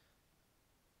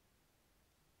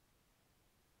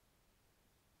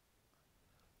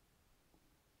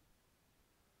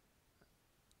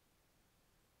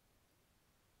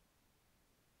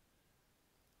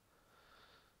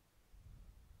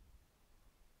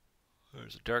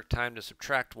 There's a Dark Time to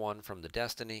subtract 1 from the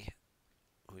Destiny.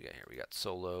 Who we got here? We got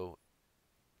Solo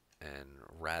and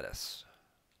Radis.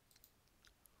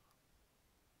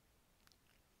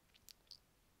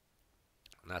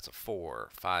 And that's a 4,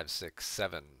 5, 6,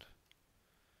 7.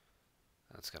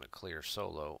 That's going to clear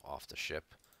Solo off the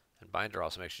ship. And Binder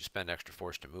also makes you spend extra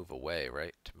force to move away,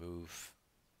 right? To move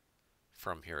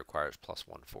from here requires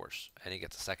 +1 force. And he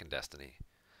gets a second Destiny.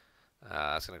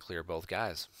 That's going to clear both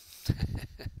guys.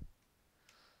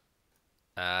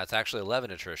 It's actually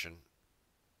 11 attrition.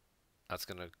 That's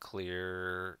going to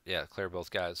clear, yeah, clear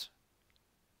both guys.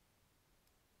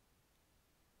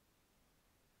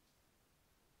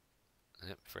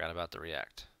 Yep, forgot about the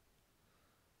react.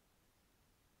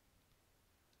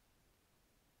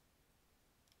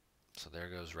 So there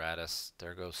goes Radis.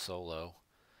 There goes Solo.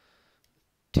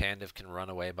 Tandiv can run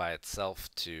away by itself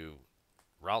to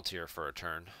Raltier for a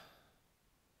turn.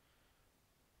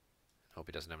 Hope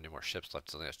he doesn't have any more ships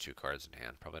left. He only has 2 cards in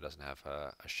hand. Probably doesn't have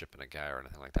a ship and a guy or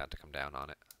anything like that to come down on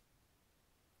it.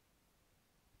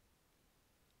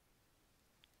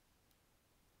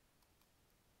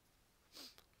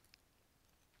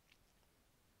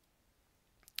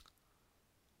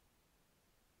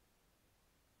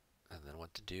 And then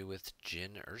what to do with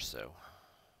Jin Urso.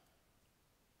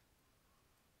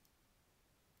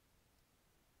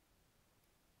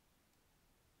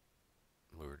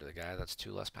 Move her to the guy that's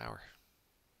 2 less power.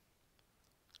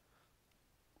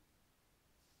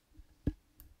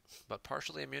 But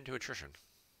partially immune to attrition.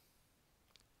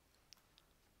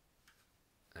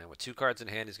 And with 2 cards in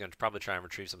hand, he's going to probably try and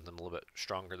retrieve something a little bit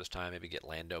stronger this time. Maybe get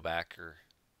Lando back or...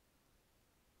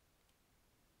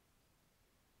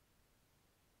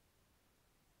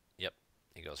 Yep,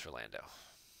 he goes for Lando.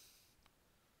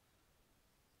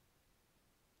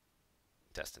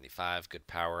 Destiny 5, good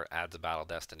power, adds a Battle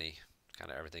Destiny. Kind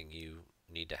of everything you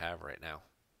need to have right now.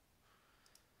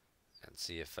 And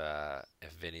see if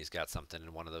Vinny's got something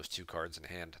in one of those 2 cards in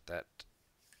hand that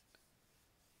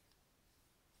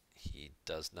he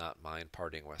does not mind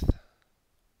parting with.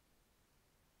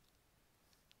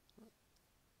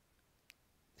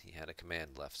 He had a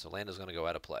command left, so Lando's going to go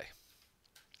out of play.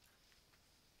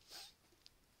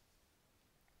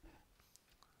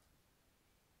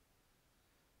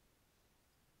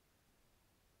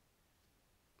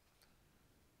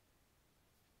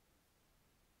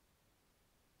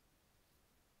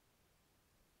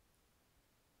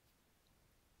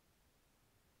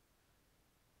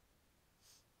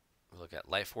 Look at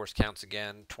Life Force counts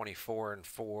again. 24 and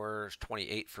 4,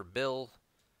 28 for Bill,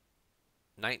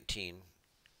 19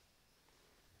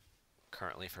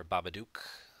 currently for Babadook.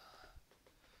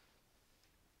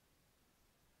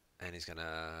 And he's going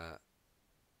to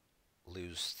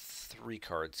lose 3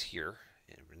 cards here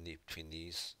between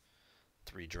these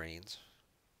 3 drains.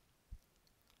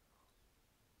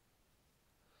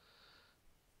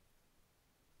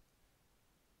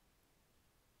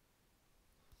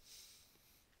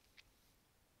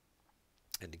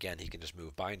 And again, he can just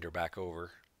move Binder back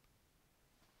over.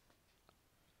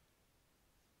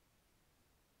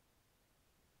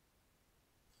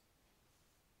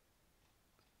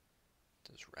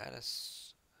 Does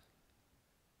Radis...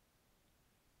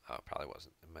 Oh, it probably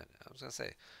wasn't. I was going to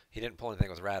say, he didn't pull anything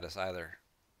with Radis either.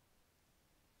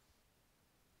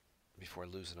 Before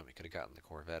losing him, he could have gotten the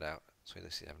Corvette out. So at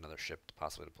least he'd have another ship to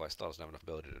possibly deploy. Still doesn't have enough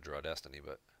ability to draw Destiny,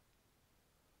 but...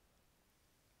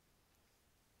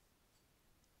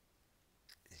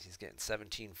 He's getting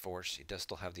 17 force. He does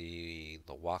still have the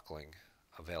Walkling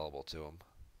available to him.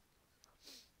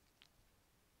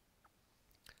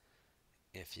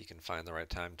 If he can find the right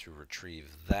time to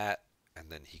retrieve that, and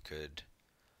then he could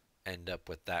end up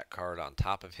with that card on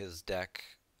top of his deck.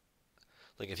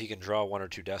 Like if he can draw 1 or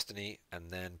 2 Destiny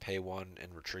and then pay 1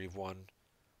 and retrieve 1,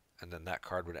 and then that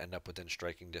card would end up within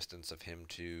striking distance of him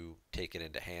to take it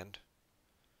into hand.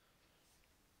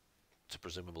 So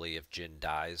presumably if Jin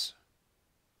dies,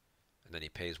 and then he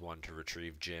pays 1 to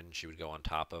retrieve Jin, she would go on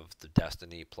top of the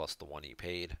Destiny plus the 1 he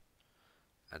paid.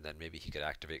 And then maybe he could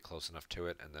activate close enough to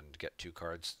it and then get 2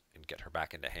 cards and get her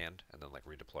back into hand and then like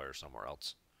redeploy her somewhere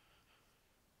else.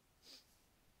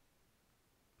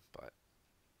 But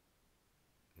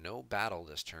no battle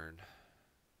this turn.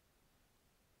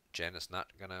 Jen is not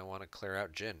going to want to clear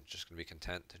out Jin. Just going to be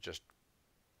content to just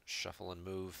shuffle and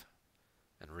move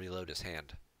and reload his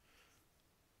hand.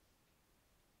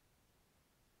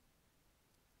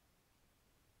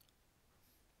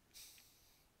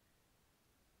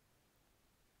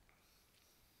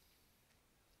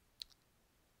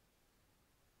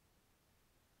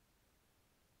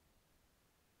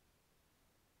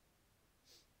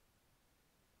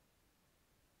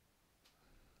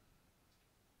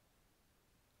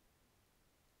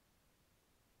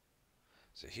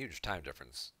 It's a huge time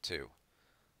difference, too,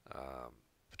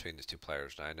 between these 2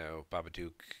 players. Now, I know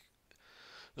Babadook,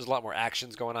 there's a lot more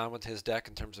actions going on with his deck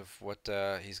in terms of what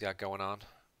he's got going on.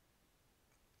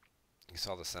 You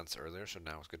saw the sense earlier, so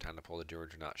now it's a good time to pull the Do or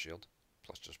Do Not shield.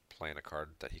 Plus just playing a card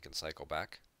that he can cycle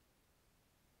back.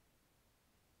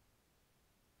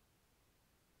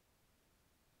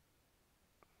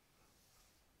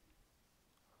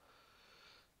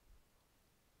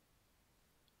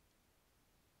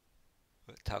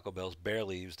 But Taco Bell's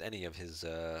barely used any of his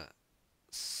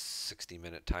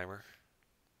 60-minute timer.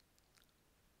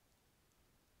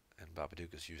 And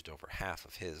Babadook has used over half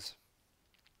of his.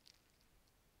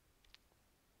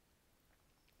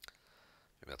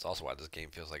 Maybe that's also why this game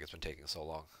feels like it's been taking so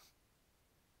long.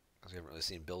 Because we haven't really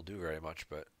seen Bill do very much,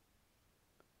 but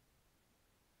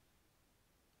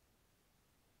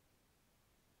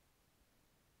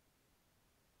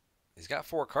he's got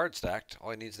 4 cards stacked. All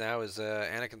he needs now is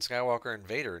Anakin Skywalker and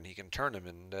Vader, and he can turn him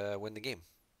and win the game.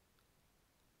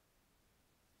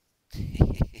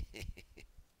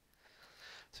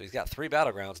 So he's got 3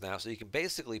 battlegrounds now, so you can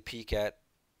basically peek at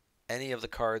any of the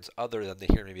cards other than the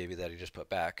Hear Me Baby that he just put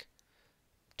back.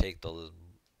 Take the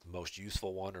most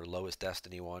useful one or lowest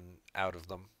destiny one out of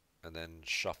them, and then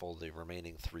shuffle the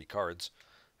remaining 3 cards.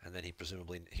 And then he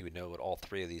would know what all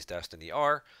 3 of these destiny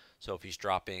are. So if he's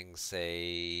dropping,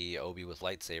 say, Obi with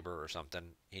lightsaber or something,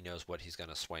 he knows what he's going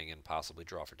to swing and possibly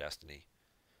draw for destiny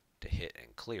to hit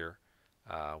and clear.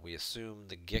 We assume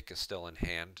the Gick is still in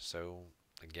hand, so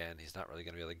again, he's not really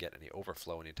going to be able to get any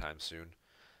overflow anytime soon.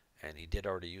 And he did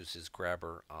already use his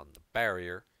grabber on the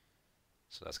barrier,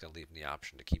 so that's going to leave him the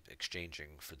option to keep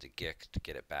exchanging for the Gick to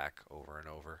get it back over and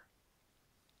over.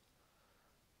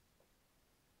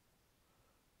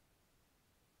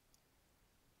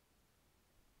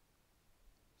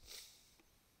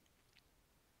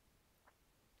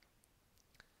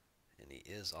 And he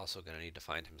is also going to need to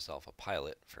find himself a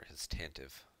pilot for his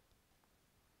Tantive.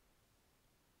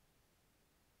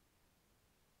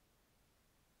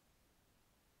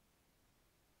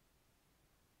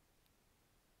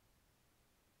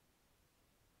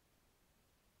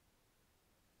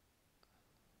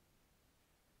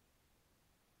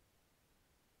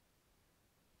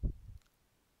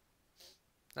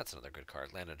 That's another good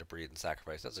card. Land of Debris and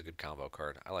Sacrifice. That's a good combo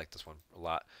card. I like this one a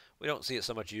lot. We don't see it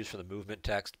so much used for the movement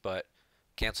text, but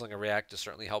canceling a react is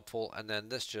certainly helpful. And then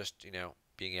this just,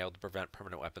 being able to prevent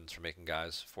permanent weapons from making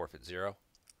guys forfeit 0.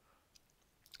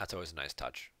 That's always a nice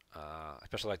touch.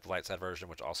 Especially like the light side version,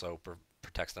 which also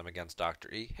protects them against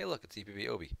Dr. E. Hey, look, it's EPB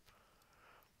Obi.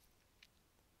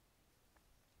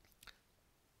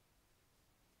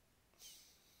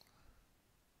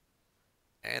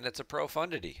 And it's a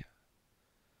profundity.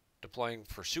 Deploying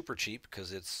for super cheap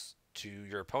because it's to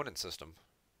your opponent's system.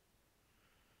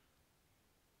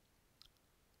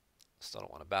 Still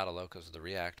don't want to battle though because of the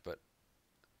react, but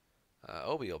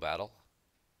Obi will battle.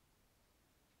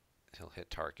 He'll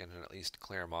hit Tarkin and at least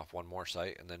clear him off one more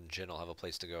site, and then Jin will have a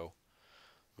place to go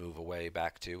move away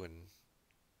back to and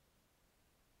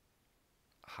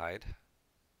hide.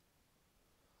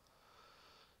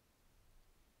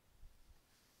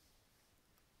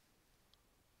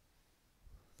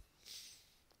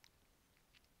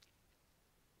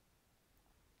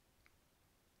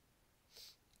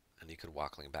 And you could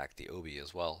Wackling back the Obi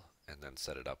as well, and then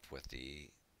set it up with the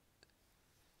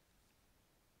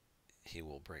he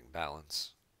will bring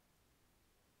balance.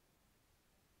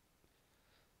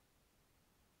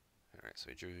 Alright, so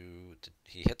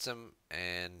he hits him,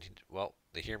 and, well,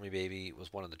 the Hear Me Baby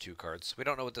was one of the 2 cards. We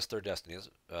don't know what this third destiny is.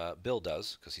 Bill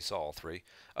does, because he saw all 3.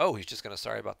 Oh, he's just going to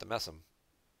sorry about the mess him.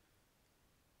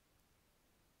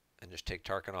 And just take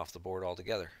Tarkin off the board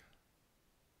altogether.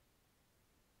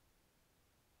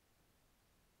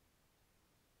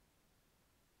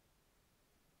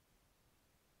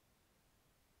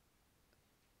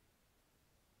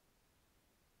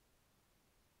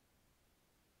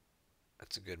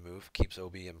 That's a good move. Keeps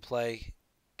Obi in play,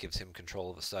 gives him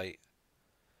control of the site,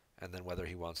 and then whether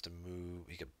he wants to move,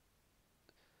 he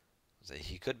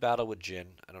could battle with Jin.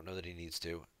 I don't know that he needs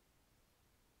to.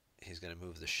 He's going to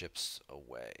move the ships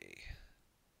away.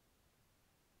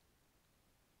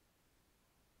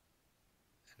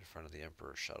 In front of the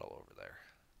Emperor's shuttle over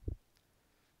there.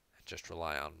 Just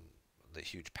rely on the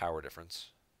huge power difference.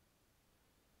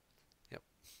 Yep.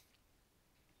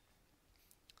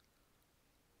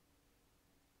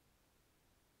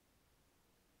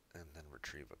 And then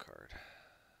retrieve a card.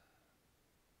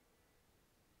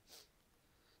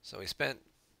 So he spent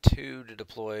 2 to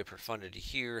deploy Profundity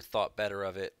here, thought better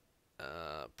of it.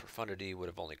 Profundity would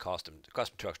have only cost him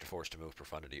 2 extra force to move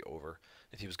Profundity over.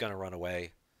 If he was going to run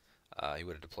away, he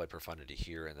would have deployed Profundity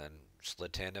here and then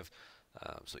slid Tantive.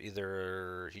 So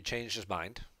either he changed his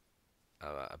mind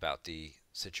about the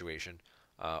situation,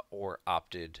 or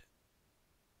opted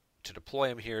to deploy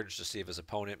him here just to see if his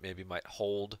opponent maybe might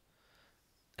hold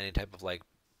any type of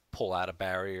pull out a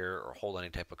barrier or hold any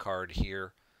type of card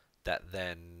here that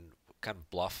then kind of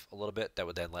bluff a little bit, that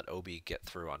would then let Obi get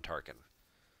through on Tarkin.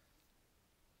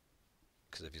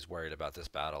 Because if he's worried about this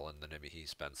battle and then maybe he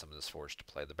spends some of this force to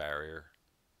play the barrier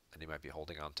that he might be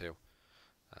holding on to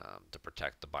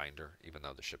protect the binder, even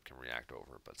though the ship can react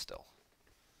over, but still.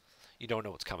 you don't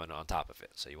know what's coming on top of it.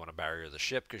 So you want to barrier the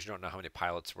ship because you don't know how many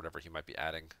pilots or whatever he might be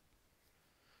adding.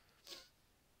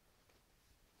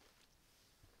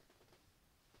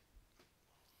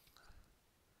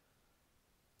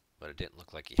 But it didn't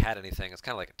look like he had anything. It's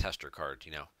kind of like a tester card,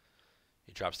 you know.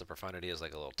 He drops the profundity as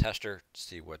like a little tester to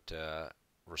see what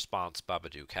response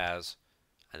Babadook has.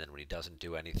 And then when he doesn't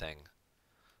do anything,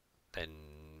 then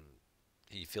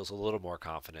he feels a little more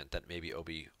confident that maybe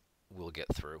Obi will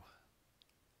get through.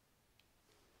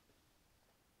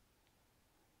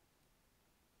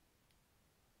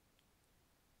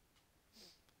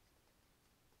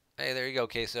 Hey, there you go,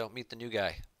 Queso. Meet the new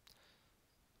guy.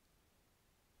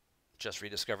 Just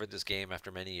rediscovered this game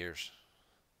after many years,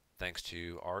 thanks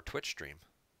to our Twitch stream.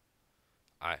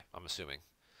 I'm assuming.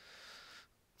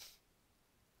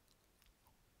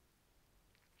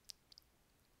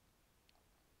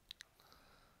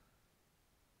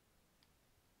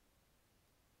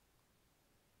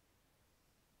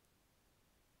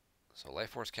 So life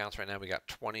force counts right now, we got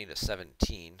 20 to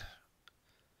 17.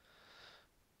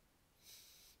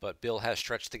 But Bill has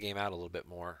stretched the game out a little bit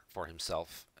more for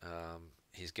himself.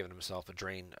 He's given himself a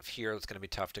drain of here that's going to be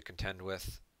tough to contend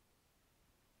with.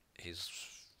 He's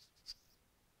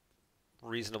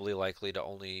reasonably likely to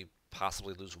only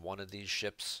possibly lose one of these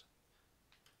ships.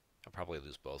 He'll probably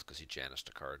lose both because he Janished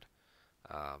a card.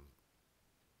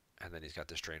 And then he's got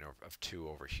this drain of 2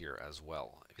 over here as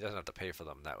well. If he doesn't have to pay for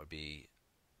them, that would be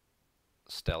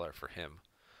stellar for him.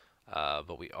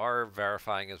 But we are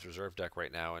verifying his reserve deck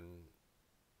right now, and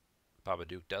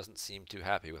Babadook doesn't seem too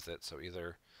happy with it. So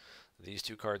either these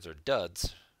 2 cards are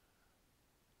duds,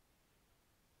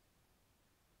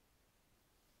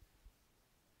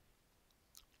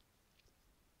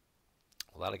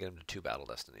 well, that'll get him to 2 Battle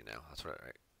Destiny now. That's what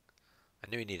I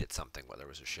knew he needed something, whether it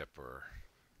was a ship or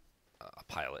a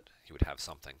pilot. He would have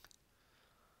something.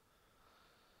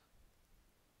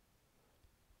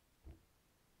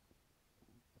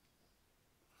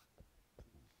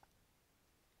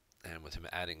 And with him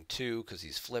adding 2, because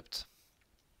he's flipped,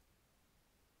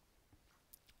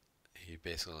 he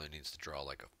basically only needs to draw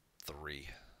like a 3.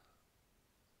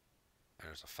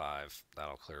 There's a 5.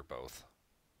 That'll clear both.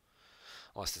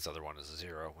 Unless this other one is a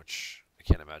 0, which I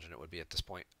can't imagine it would be at this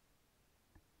point.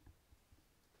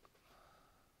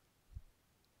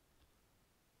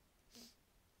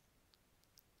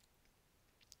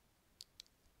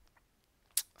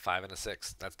 Five and a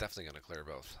 6. That's definitely going to clear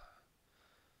both.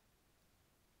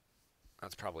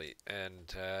 That's probably,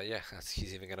 and yeah,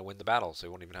 he's even going to win the battle, so he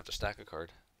won't even have to stack a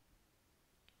card.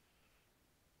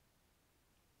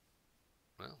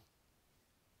 Well.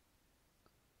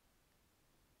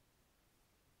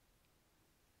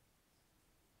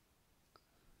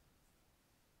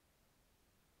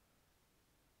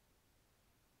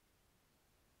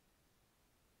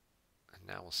 And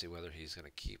now we'll see whether he's going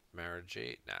to keep Mara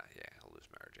Jade. Nah, yeah, he'll lose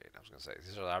Mara Jade. I was going to say,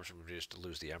 these are the options would be just to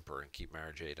lose the Emperor and keep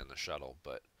Mara Jade in the shuttle,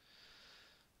 but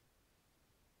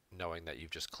knowing that you've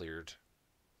just cleared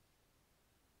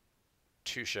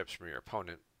 2 ships from your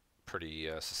opponent pretty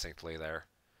succinctly there,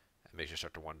 it makes you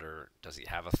start to wonder, does he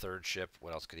have a 3rd ship?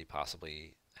 What else could he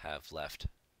possibly have left?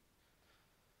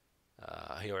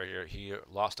 He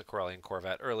lost a Corellian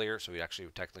Corvette earlier, so he actually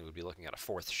technically would be looking at a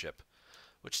 4th ship,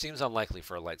 which seems unlikely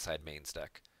for a light side mains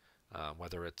deck.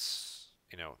 Whether it's,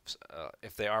 you know,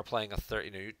 if they are playing a 3rd,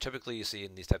 you know, typically you see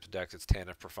in these types of decks it's Tan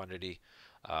of Profundity,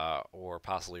 or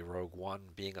possibly Rogue One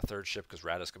being a 3rd ship because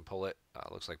Radis can pull it.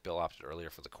 Looks like Bill opted earlier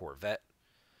for the Corvette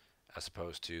as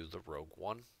opposed to the Rogue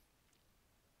One.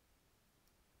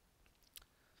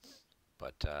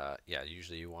 But yeah,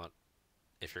 usually you want,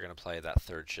 if you're going to play that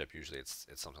 3rd ship, usually it's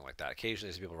something like that. Occasionally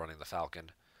you see people running the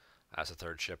Falcon as a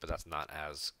 3rd ship, but that's not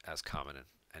as common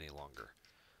any longer.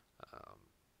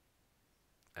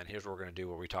 And here's what we're going to do,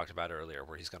 what we talked about earlier,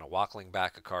 where he's going to Walkling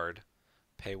back a card,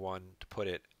 pay 1 to put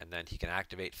it, and then he can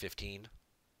activate 15.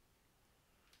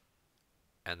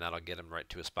 And that'll get him right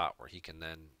to a spot where he can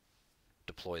then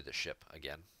deploy the ship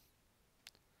again.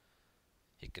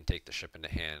 He can take the ship into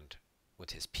hand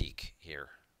with his peak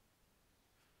here.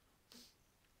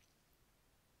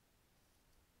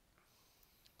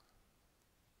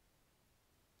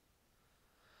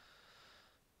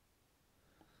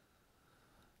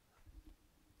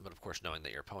 But of course, knowing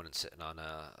that your opponent's sitting on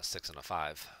a 6 and a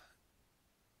 5.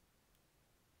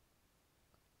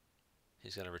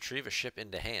 He's going to retrieve a ship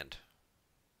into hand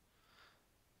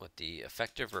with the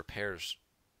effective repairs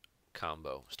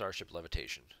combo, Starship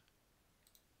Levitation.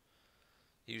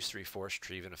 Use 3 force,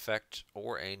 retrieve an effect,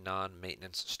 or a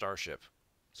non-maintenance starship.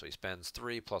 So he spends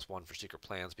 3 plus 1 for secret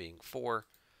plans, being 4.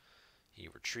 He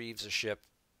retrieves a ship.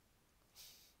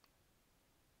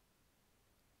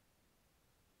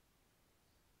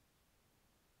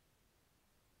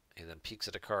 then peeks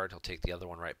at a card, he'll take the other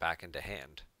one right back into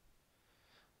hand.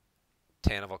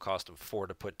 Tanev will cost him 4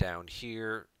 to put down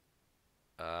here.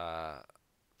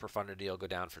 Profundity will go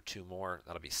down for 2 more.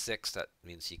 That'll be 6. That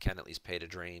means he can at least pay to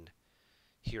drain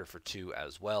here for 2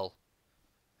 as well,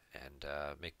 and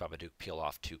make Babadook peel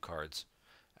off 2 cards.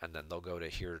 And then they'll go to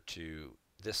here to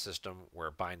this system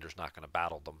where Binder's not going to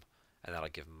battle them, and that'll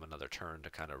give him another turn to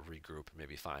kind of regroup and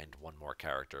maybe find one more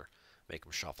character, make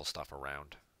him shuffle stuff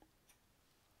around.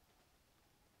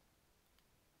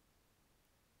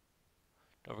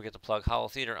 Don't forget to plug Hollow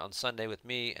Theater on Sunday with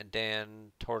me and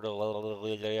Dan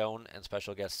Tortolione and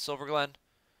special guest Silver Glen.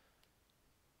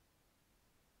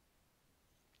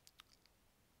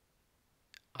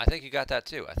 I think you got that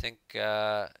too. I think,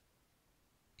 yeah,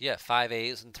 5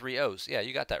 A's and 3 O's. Yeah,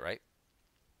 you got that right.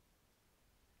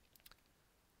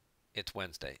 It's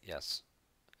Wednesday, yes.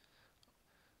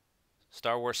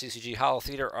 Star Wars CCG Hollow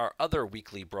Theater, our other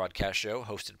weekly broadcast show,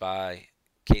 hosted by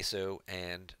Queso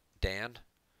and Dan.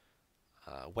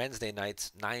 Wednesday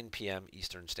nights, 9 p.m.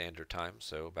 Eastern Standard Time,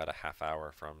 so about a half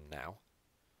hour from now.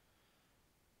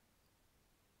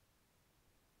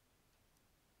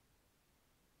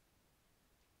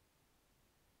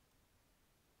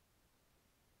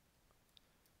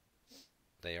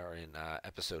 They are in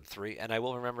episode 3, and I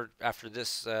will remember after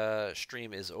this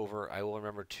stream is over, I will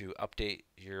remember to update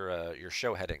your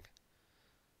show heading.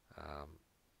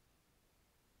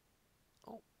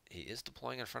 Oh, he is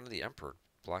deploying in front of the Emperor,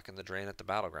 blocking the drain at the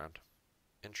battleground.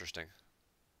 Interesting.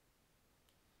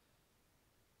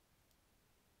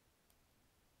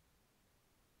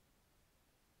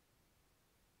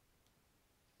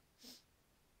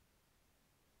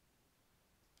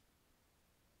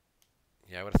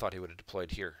 Yeah, I would have thought he would have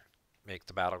deployed here. Make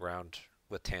the battleground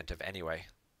with Tantive anyway.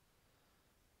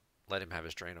 Let him have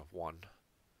his drain of 1.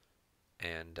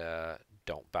 And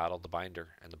don't battle the Binder.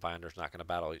 And the Binder's not going to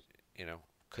battle,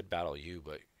 could battle you,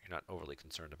 but you're not overly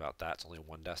concerned about that. It's only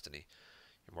 1 destiny.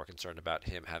 You're more concerned about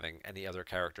him having any other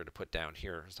character to put down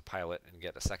here as a pilot and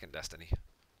get a 2nd destiny.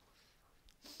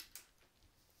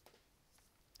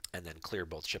 And then clear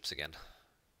both ships again.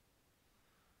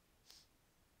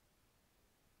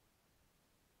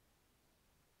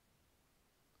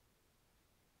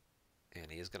 And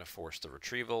he is going to force the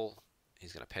retrieval.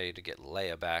 He's going to pay to get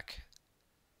Leia back.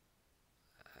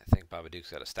 I think Babadook's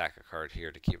got a stack of cards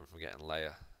here to keep him from getting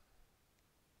Leia.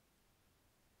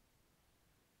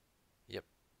 Yep.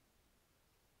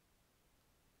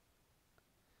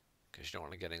 Because you don't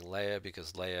want to getting Leia,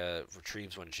 because Leia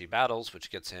retrieves when she battles,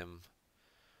 which gets him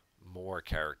more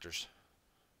characters.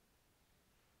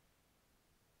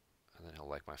 And then he'll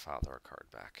like my father a card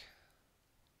back.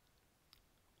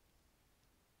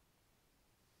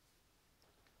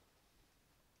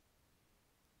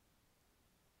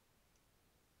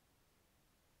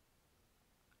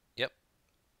 Yep.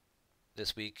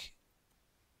 This week,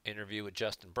 interview with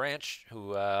Justin Branch,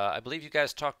 who I believe you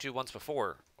guys talked to once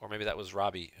before, or maybe that was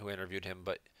Robbie who interviewed him,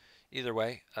 but either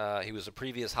way, he was a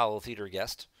previous Hollow Theater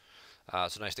guest.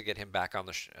 So nice to get him back on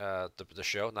the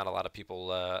show. Not a lot of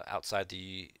people outside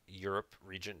the Europe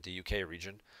region, the UK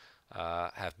region,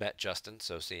 have met Justin,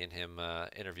 so seeing him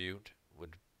interviewed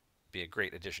would be a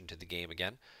great addition to the game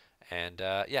again. And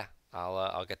yeah,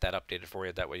 I'll get that updated for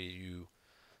you. That way you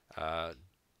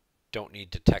don't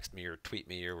need to text me or tweet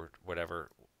me or whatever,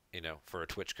 for a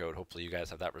Twitch code. Hopefully you guys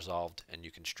have that resolved and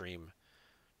you can stream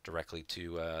directly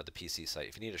to the PC site.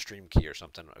 If you need a stream key or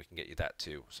something, we can get you that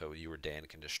too. So you or Dan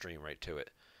can just stream right to it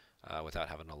without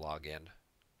having to log in.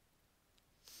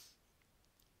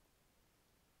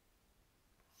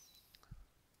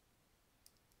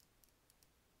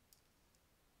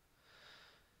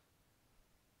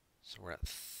 So we're at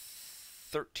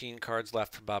 13 cards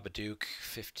left for Babadook.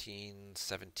 15,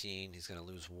 17. He's going to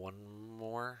lose 1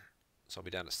 more. So I'll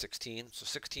be down to 16. So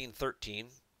 16, 13.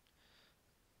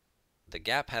 The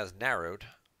gap has narrowed.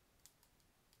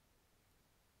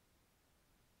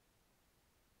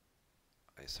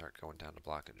 I start going down to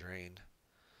block a drain.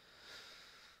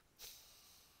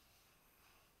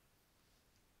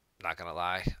 Not gonna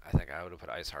lie, I think I would have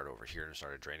put Ice Heart over here and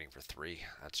started draining for 3.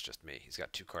 That's just me. He's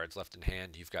got 2 cards left in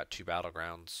hand. You've got 2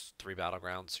 battlegrounds, 3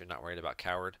 battlegrounds, so you're not worried about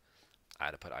Coward.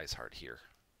 I'd have put Ice Heart here.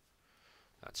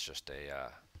 That's just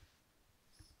a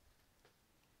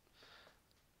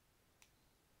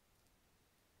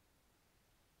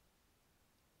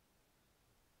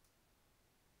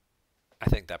I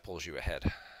think that pulls you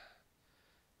ahead.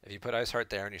 If you put Ice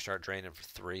Heart there and you start draining for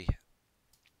 3,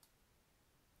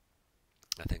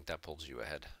 I think that pulls you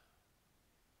ahead.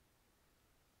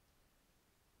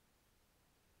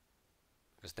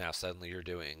 Because now suddenly you're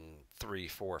doing 3,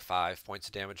 4, 5 points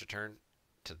of damage a turn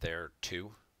to their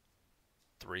 2.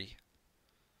 3.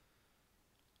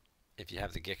 If you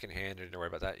have the Gick in hand, you don't worry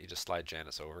about that. You just slide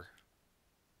Janice over.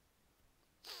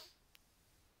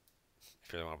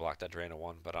 If you really want to block that drain of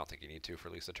 1, but I don't think you need to for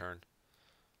at least a turn.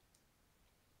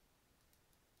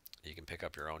 You can pick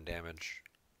up your own damage.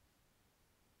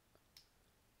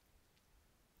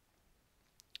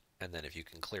 And then if you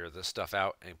can clear this stuff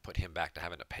out and put him back to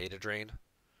having to pay to drain,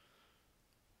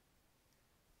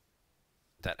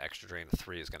 that extra drain of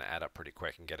 3 is going to add up pretty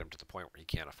quick and get him to the point where he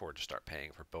can't afford to start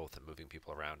paying for both and moving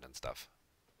people around and stuff.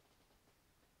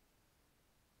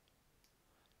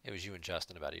 It was you and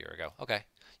Justin about a year ago. Okay.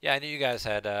 Yeah, I knew you guys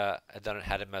had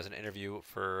had him as an interview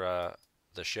for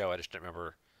the show. I just didn't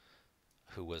remember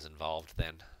who was involved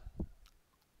then.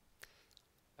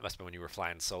 That must have been when you were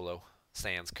flying solo.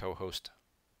 Sans co-host.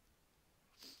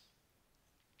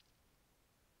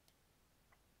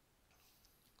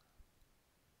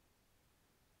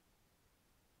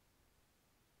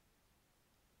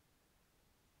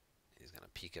 He's going to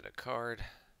peek at a card.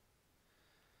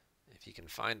 If he can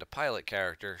find a pilot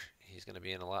character, he's going to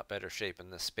be in a lot better shape in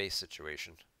this space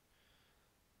situation.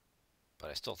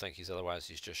 But I still think he's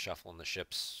just shuffling the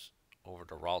ships over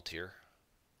to Raltier.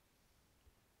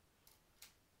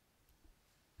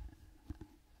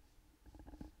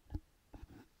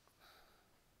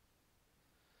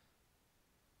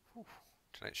 Whew.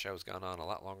 Tonight's show's gone on a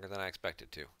lot longer than I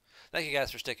expected to. Thank you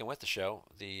guys for sticking with the show.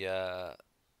 The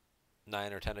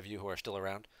 9 or 10 of you who are still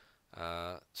around.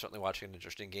 Certainly watching an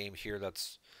interesting game here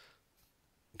that's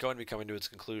going to be coming to its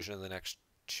conclusion in the next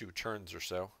 2 turns or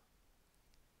so.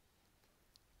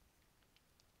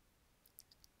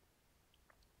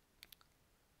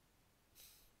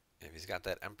 If he's got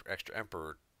that extra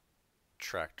Emperor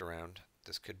tracked around,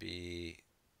 this could be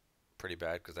pretty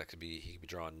bad because he could be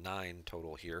drawing 9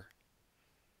 total here.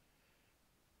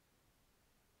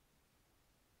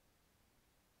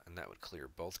 And that would clear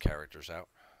both characters out.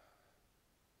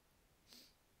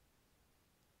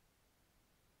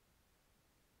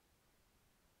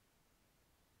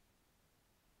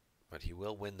 But he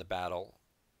will win the battle.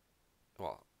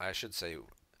 Well, I should say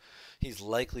he's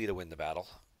likely to win the battle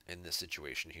in this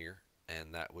situation here,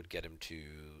 and that would get him to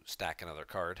stack another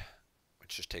card,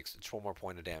 which just takes 1 more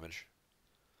point of damage.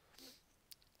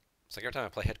 It's like every time I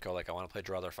play Hitco, like I want to play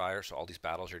Draw Their Fire, so all these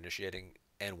battles you're initiating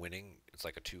and winning, it's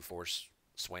like a 2-force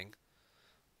swing,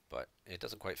 but it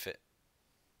doesn't quite fit.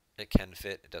 It can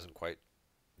fit, it doesn't quite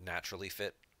naturally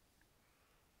fit.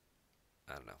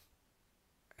 I don't know.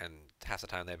 And half the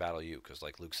time they battle you, because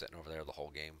like Luke's sitting over there the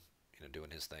whole game,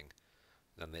 doing his thing.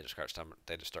 Then they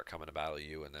just start coming to battle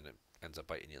you, and then it ends up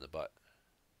biting you in the butt.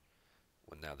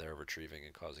 When now they're retrieving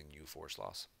and causing you force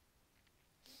loss.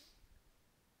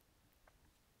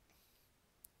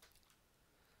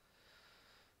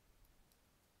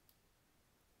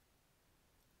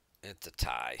 It's a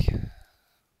tie.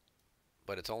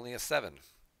 But it's only a 7.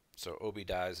 So Obi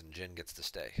dies and Jin gets to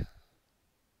stay.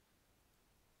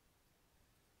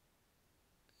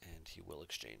 And he will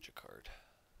exchange a card.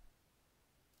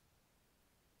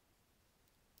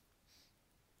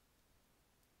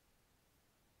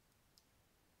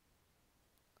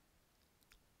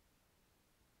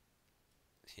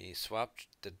 He swapped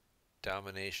the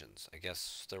dominations. I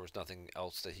guess there was nothing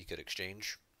else that he could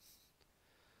exchange.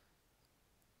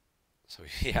 So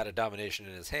he had a domination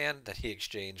in his hand that he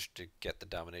exchanged to get the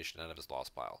domination out of his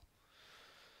lost pile.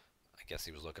 I guess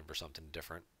he was looking for something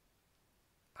different.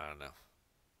 I don't know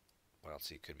what else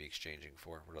he could be exchanging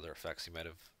for. What other effects he might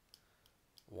have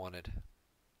wanted.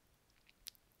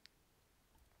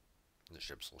 And the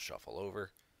ships will shuffle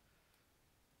over.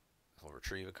 He'll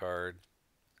retrieve a card.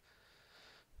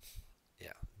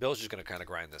 Yeah, Bill's just going to kind of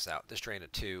grind this out. This drain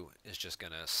of 2 is just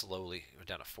going to slowly, we're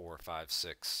down to 4, 5,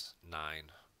 6,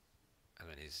 9. And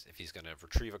then if he's going to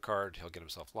retrieve a card, he'll get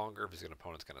himself longer. If his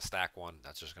opponent's going to stack 1,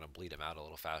 that's just going to bleed him out a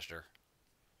little faster.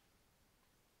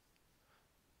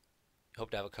 Hope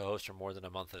to have a co-host for more than a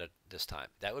month at this time.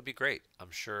 That would be great.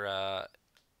 I'm sure,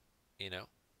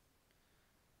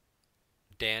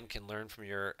 Dan can learn from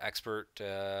your expert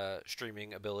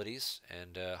streaming abilities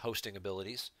and hosting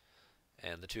abilities.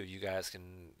 And the 2 of you guys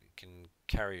can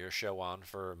carry your show on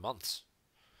for months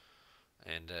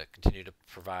and continue to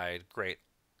provide great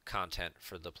content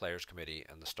for the Players Committee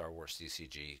and the Star Wars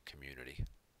CCG community.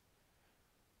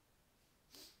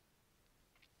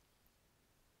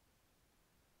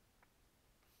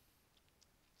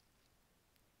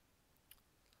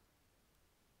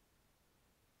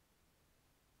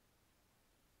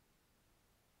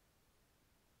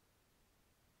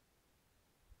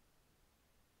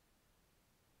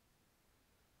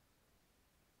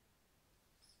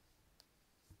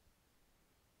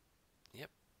 Yep,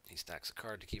 He stacks a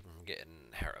card to keep him from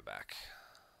getting Hera back.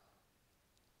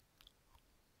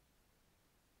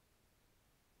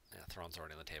 Yeah, Thrawn's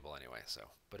already on the table anyway,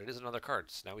 so. But it is another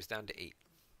card, so now he's down to 8.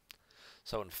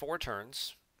 So in 4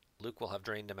 turns, Luke will have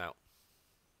drained him out.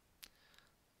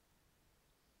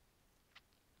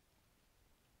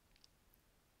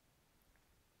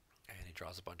 And he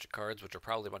draws a bunch of cards, which are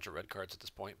probably a bunch of red cards at this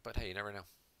point, but hey, you never know.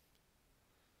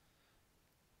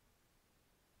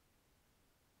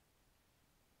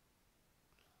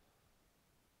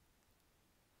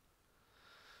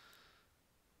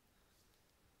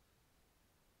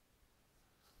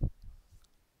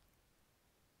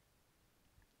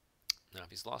 Now, if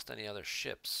he's lost any other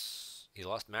ships, he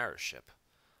lost Mara's ship.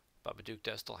 Babadook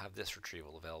does still have this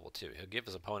retrieval available too. He'll give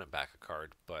his opponent back a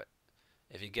card, but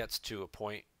if he gets to a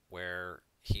point where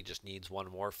he just needs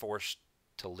one more force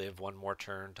to live one more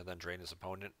turn to then drain his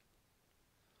opponent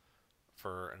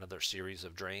for another series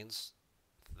of drains,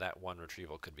 that one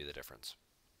retrieval could be the difference.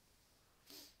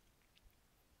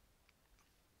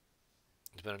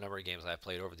 There's been a number of games I've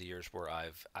played over the years where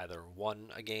I've either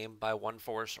won a game by one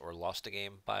force or lost a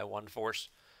game by one force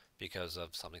because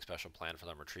of something special planned for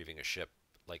them retrieving a ship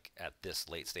like at this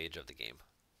late stage of the game.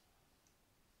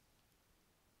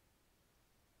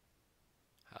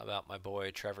 How about my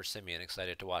boy Trevor Simeon?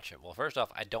 Excited to watch him. Well, first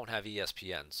off, I don't have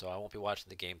ESPN, so I won't be watching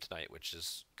the game tonight, which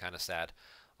is kind of sad.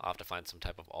 I'll have to find some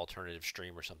type of alternative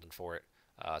stream or something for it.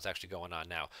 It's actually going on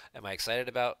now. Am I excited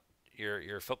about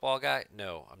your football guy?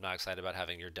 No, I'm not excited about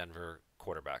having your Denver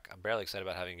quarterback. I'm barely excited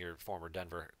about having your former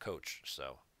Denver coach.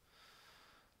 So,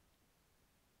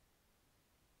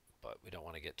 but we don't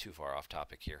want to get too far off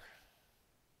topic here.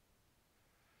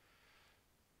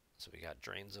 So we got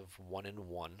drains of 1 and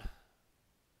 1.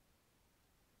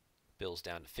 Bill's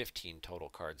down to 15 total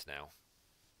cards now.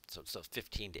 So it's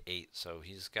 15 to 8. So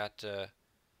he's got, and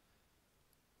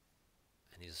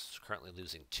he's currently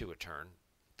losing 2 a turn.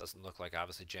 Doesn't look like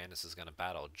obviously Janice is going to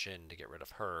battle Jin to get rid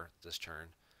of her this turn.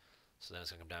 So then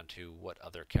it's going to come down to what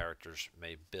other characters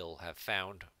may Bill have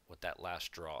found with that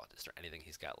last draw. Is there anything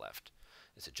he's got left?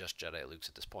 Is it just Jedi Luke's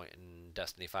at this point in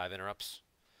Destiny 5 interrupts?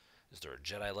 Is there a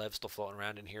Jedi Lev still floating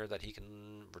around in here that he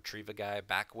can retrieve a guy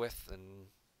back with and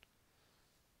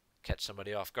catch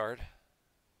somebody off guard?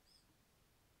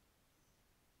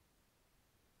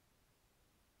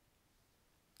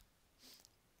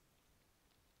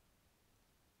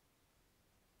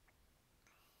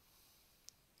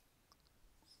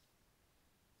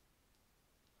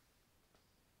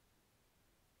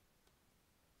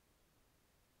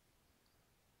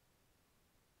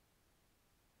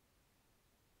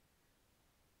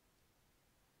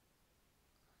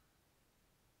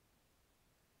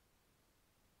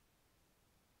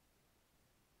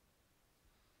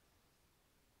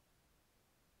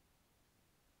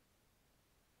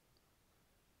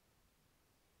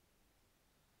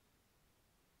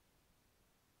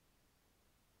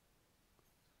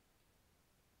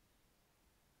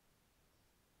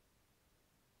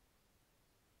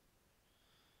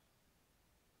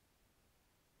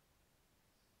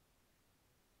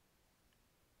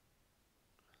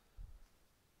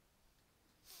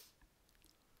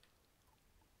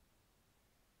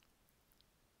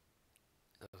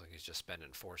 It looks like he's just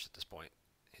spending force at this point.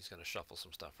 He's going to shuffle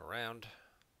some stuff around.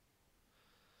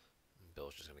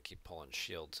 Bill's just going to keep pulling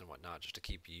shields and whatnot just to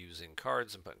keep using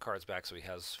cards and putting cards back so he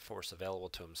has force available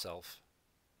to himself.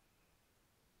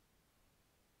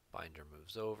 Binder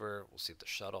moves over. We'll see if the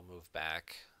shuttle move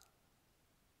back.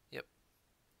 Yep.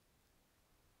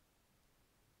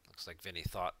 Looks like Vinny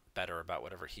thought better about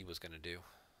whatever he was going to do.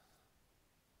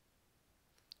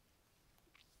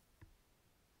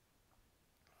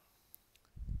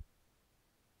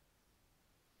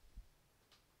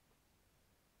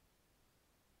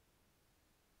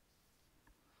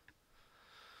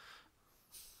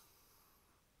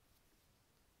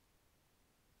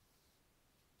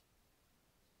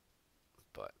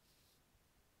 But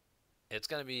it's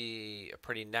going to be a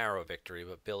pretty narrow victory,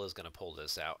 but Bill is going to pull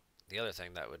this out. The other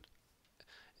thing that would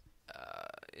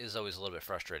is always a little bit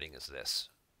frustrating is this.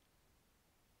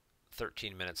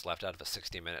 13 minutes left out of a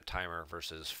 60-minute timer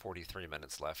versus 43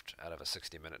 minutes left out of a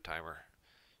 60-minute timer.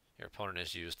 Your opponent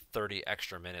has used 30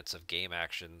 extra minutes of game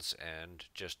actions and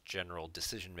just general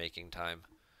decision-making time.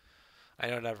 I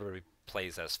know not everybody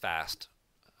plays as fast,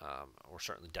 or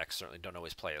certainly decks certainly don't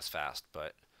always play as fast,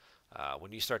 but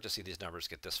when you start to see these numbers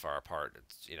get this far apart,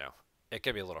 it's, you know, it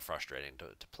can be a little frustrating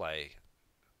to play,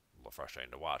 a little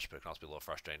frustrating to watch, but it can also be a little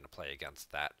frustrating to play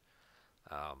against that.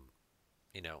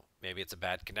 You know, maybe it's a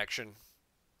bad connection.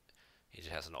 He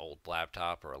just has an old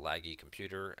laptop or a laggy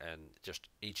computer, and just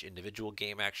each individual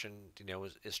game action,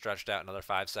 is stretched out another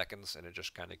 5 seconds, and it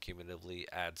just kind of cumulatively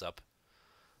adds up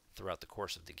throughout the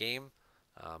course of the game.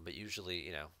 But usually,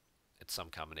 it's some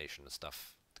combination of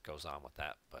stuff that goes on with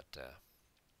that. But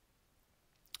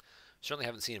certainly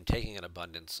haven't seen him taking an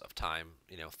abundance of time,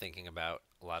 thinking about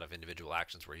a lot of individual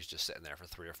actions where he's just sitting there for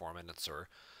 3 or 4 minutes, or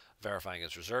verifying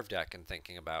his reserve deck and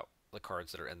thinking about the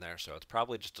cards that are in there. So it's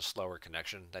probably just a slower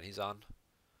connection that he's on.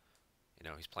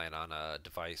 He's playing on a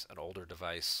device, an older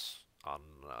device, on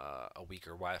a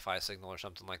weaker Wi-Fi signal or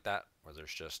something like that, where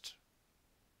there's just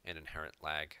an inherent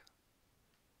lag.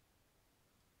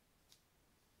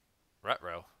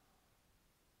 Retro.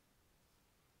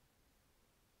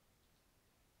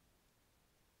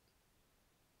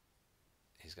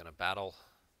 He's going to battle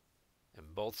in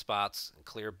both spots and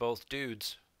clear both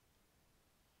dudes.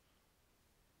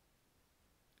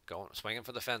 Going, swinging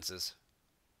for the fences.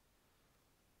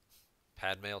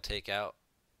 Padme will take out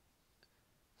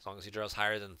as long as he draws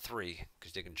higher than 3,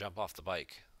 because he can jump off the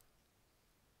bike.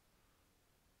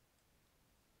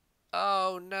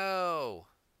 Oh no!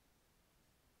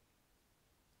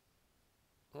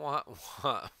 Wah,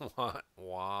 wah, wah,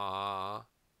 wah.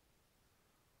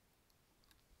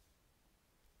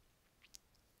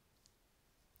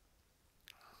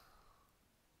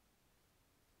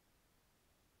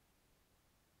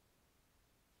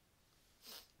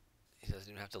 He doesn't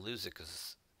even have to lose it,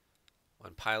 because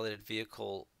when piloted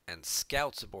vehicle and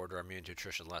scouts aboard are immune to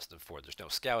attrition less than 4, there's no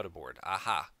scout aboard.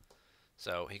 Aha!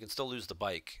 So he can still lose the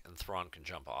bike, and Thrawn can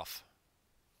jump off.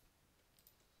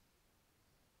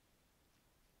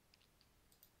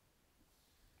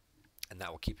 And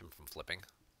that will keep him from flipping.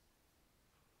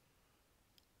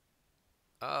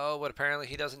 Oh, but apparently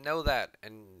he doesn't know that,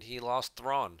 and he lost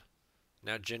Thrawn.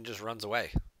 Now Jin just runs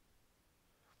away.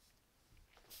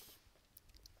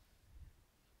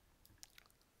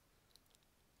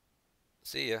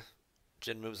 See ya.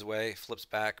 Jin moves away, flips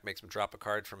back, makes him drop a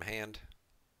card from hand.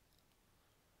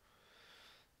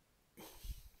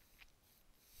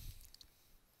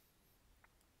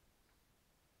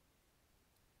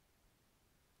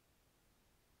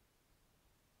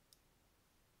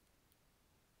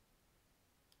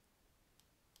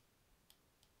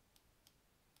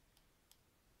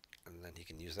 And then he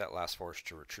can use that last force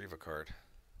to retrieve a card.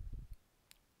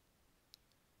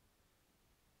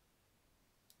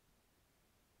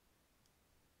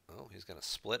 Oh, he's going to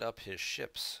split up his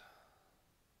ships.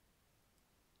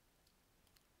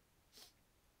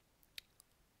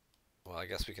 Well, I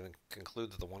guess we can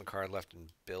conclude that the one card left in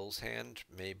Bill's hand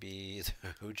may be the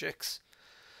Hujix.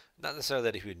 Not necessarily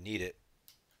that he would need it.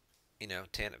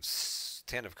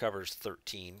 Tanev covers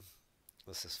 13.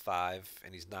 This is 5,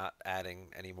 and he's not adding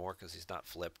any more because he's not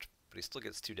flipped. But he still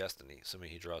gets 2 Destiny, assuming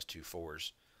he draws 2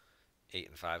 4s. 8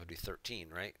 and 5 would be 13,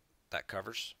 right? That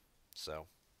covers. So,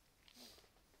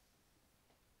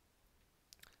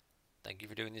 thank you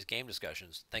for doing these game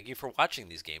discussions. Thank you for watching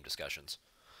these game discussions.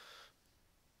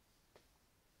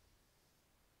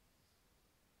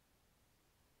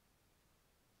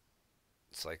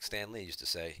 It's like Stan Lee used to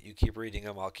say, you keep reading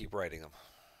them, I'll keep writing them.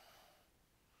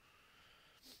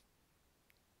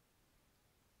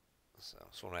 So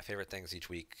it's one of my favorite things each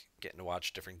week, getting to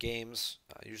watch different games.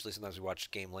 Usually sometimes we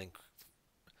watch Game Link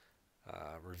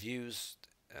reviews,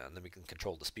 and then we can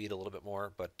control the speed a little bit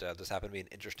more. But this happened to be an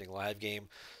interesting live game.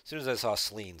 As soon as I saw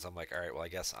Sleens, I'm like, all right, well, I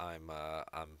guess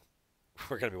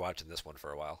we're going to be watching this one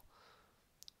for a while.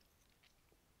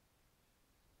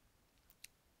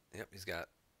 Yep, he's got,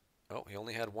 oh, he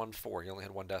only had 1 4. He only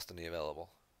had 1 Destiny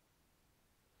available.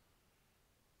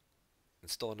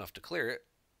 It's still enough to clear it,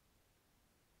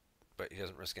 but he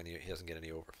doesn't risk any, he doesn't get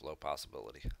any overflow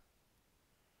possibility.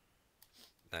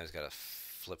 Now he's got to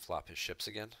flip-flop his ships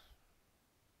again.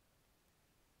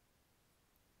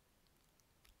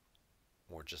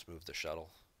 Or just move the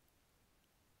shuttle.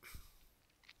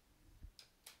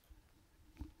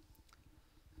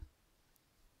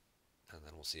 And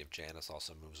then we'll see if Janice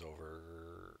also moves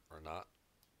over or not.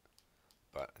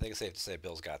 But I think it's safe to say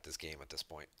Bill's got this game at this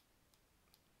point.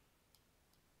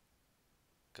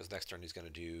 Because next turn he's going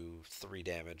to do 3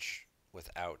 damage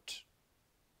without...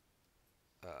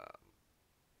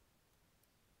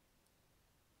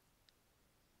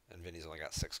 and Vinny's only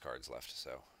got 6 cards left,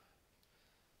 so...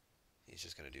 he's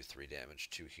just going to do 3 damage.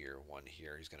 2 here, 1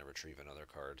 here. He's going to retrieve another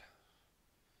card.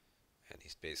 And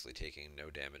he's basically taking no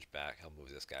damage back. He'll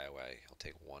move this guy away. He'll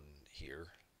take 1 here,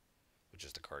 which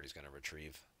is the card he's going to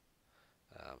retrieve.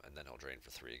 And then he'll drain for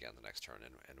 3 again the next turn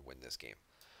and win this game.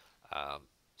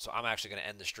 So I'm actually going to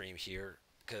end the stream here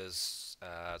because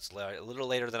it's a little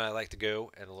later than I like to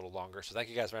go and a little longer. So thank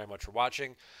you guys very much for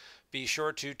watching. Be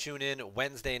sure to tune in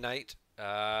Wednesday night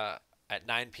at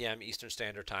 9 p.m. Eastern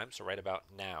Standard Time, so right about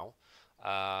now.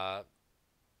 Uh,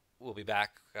 we'll be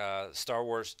back. Star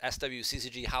Wars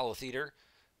SWCCG Hollow Theater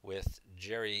with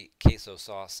Jerry Queso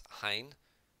Sauce Hein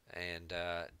and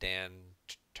Dan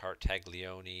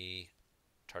Tartaglione.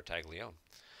 Tartaglione.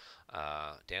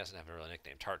 Dan doesn't have a real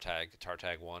nickname.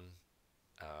 Tartag1.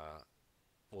 Uh,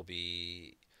 we'll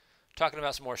be talking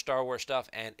about some more Star Wars stuff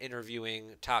and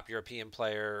interviewing top European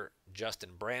player Justin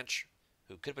Branch,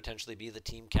 who could potentially be the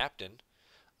team captain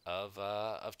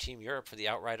of Team Europe for the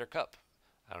Outrider Cup.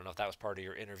 I don't know if that was part of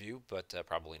your interview, but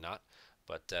probably not.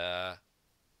 But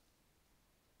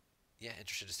yeah,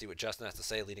 interested to see what Justin has to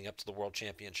say leading up to the World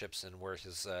Championships and where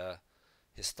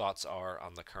his thoughts are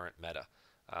on the current meta.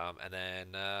 And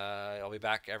then I'll be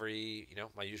back every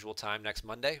my usual time next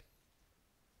Monday.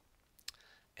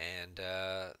 And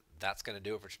that's going to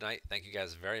do it for tonight. Thank you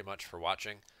guys very much for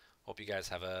watching. Hope you guys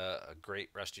have a great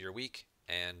rest of your week,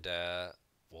 and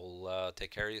we'll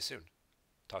take care of you soon.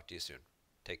 Talk to you soon.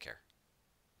 Take care.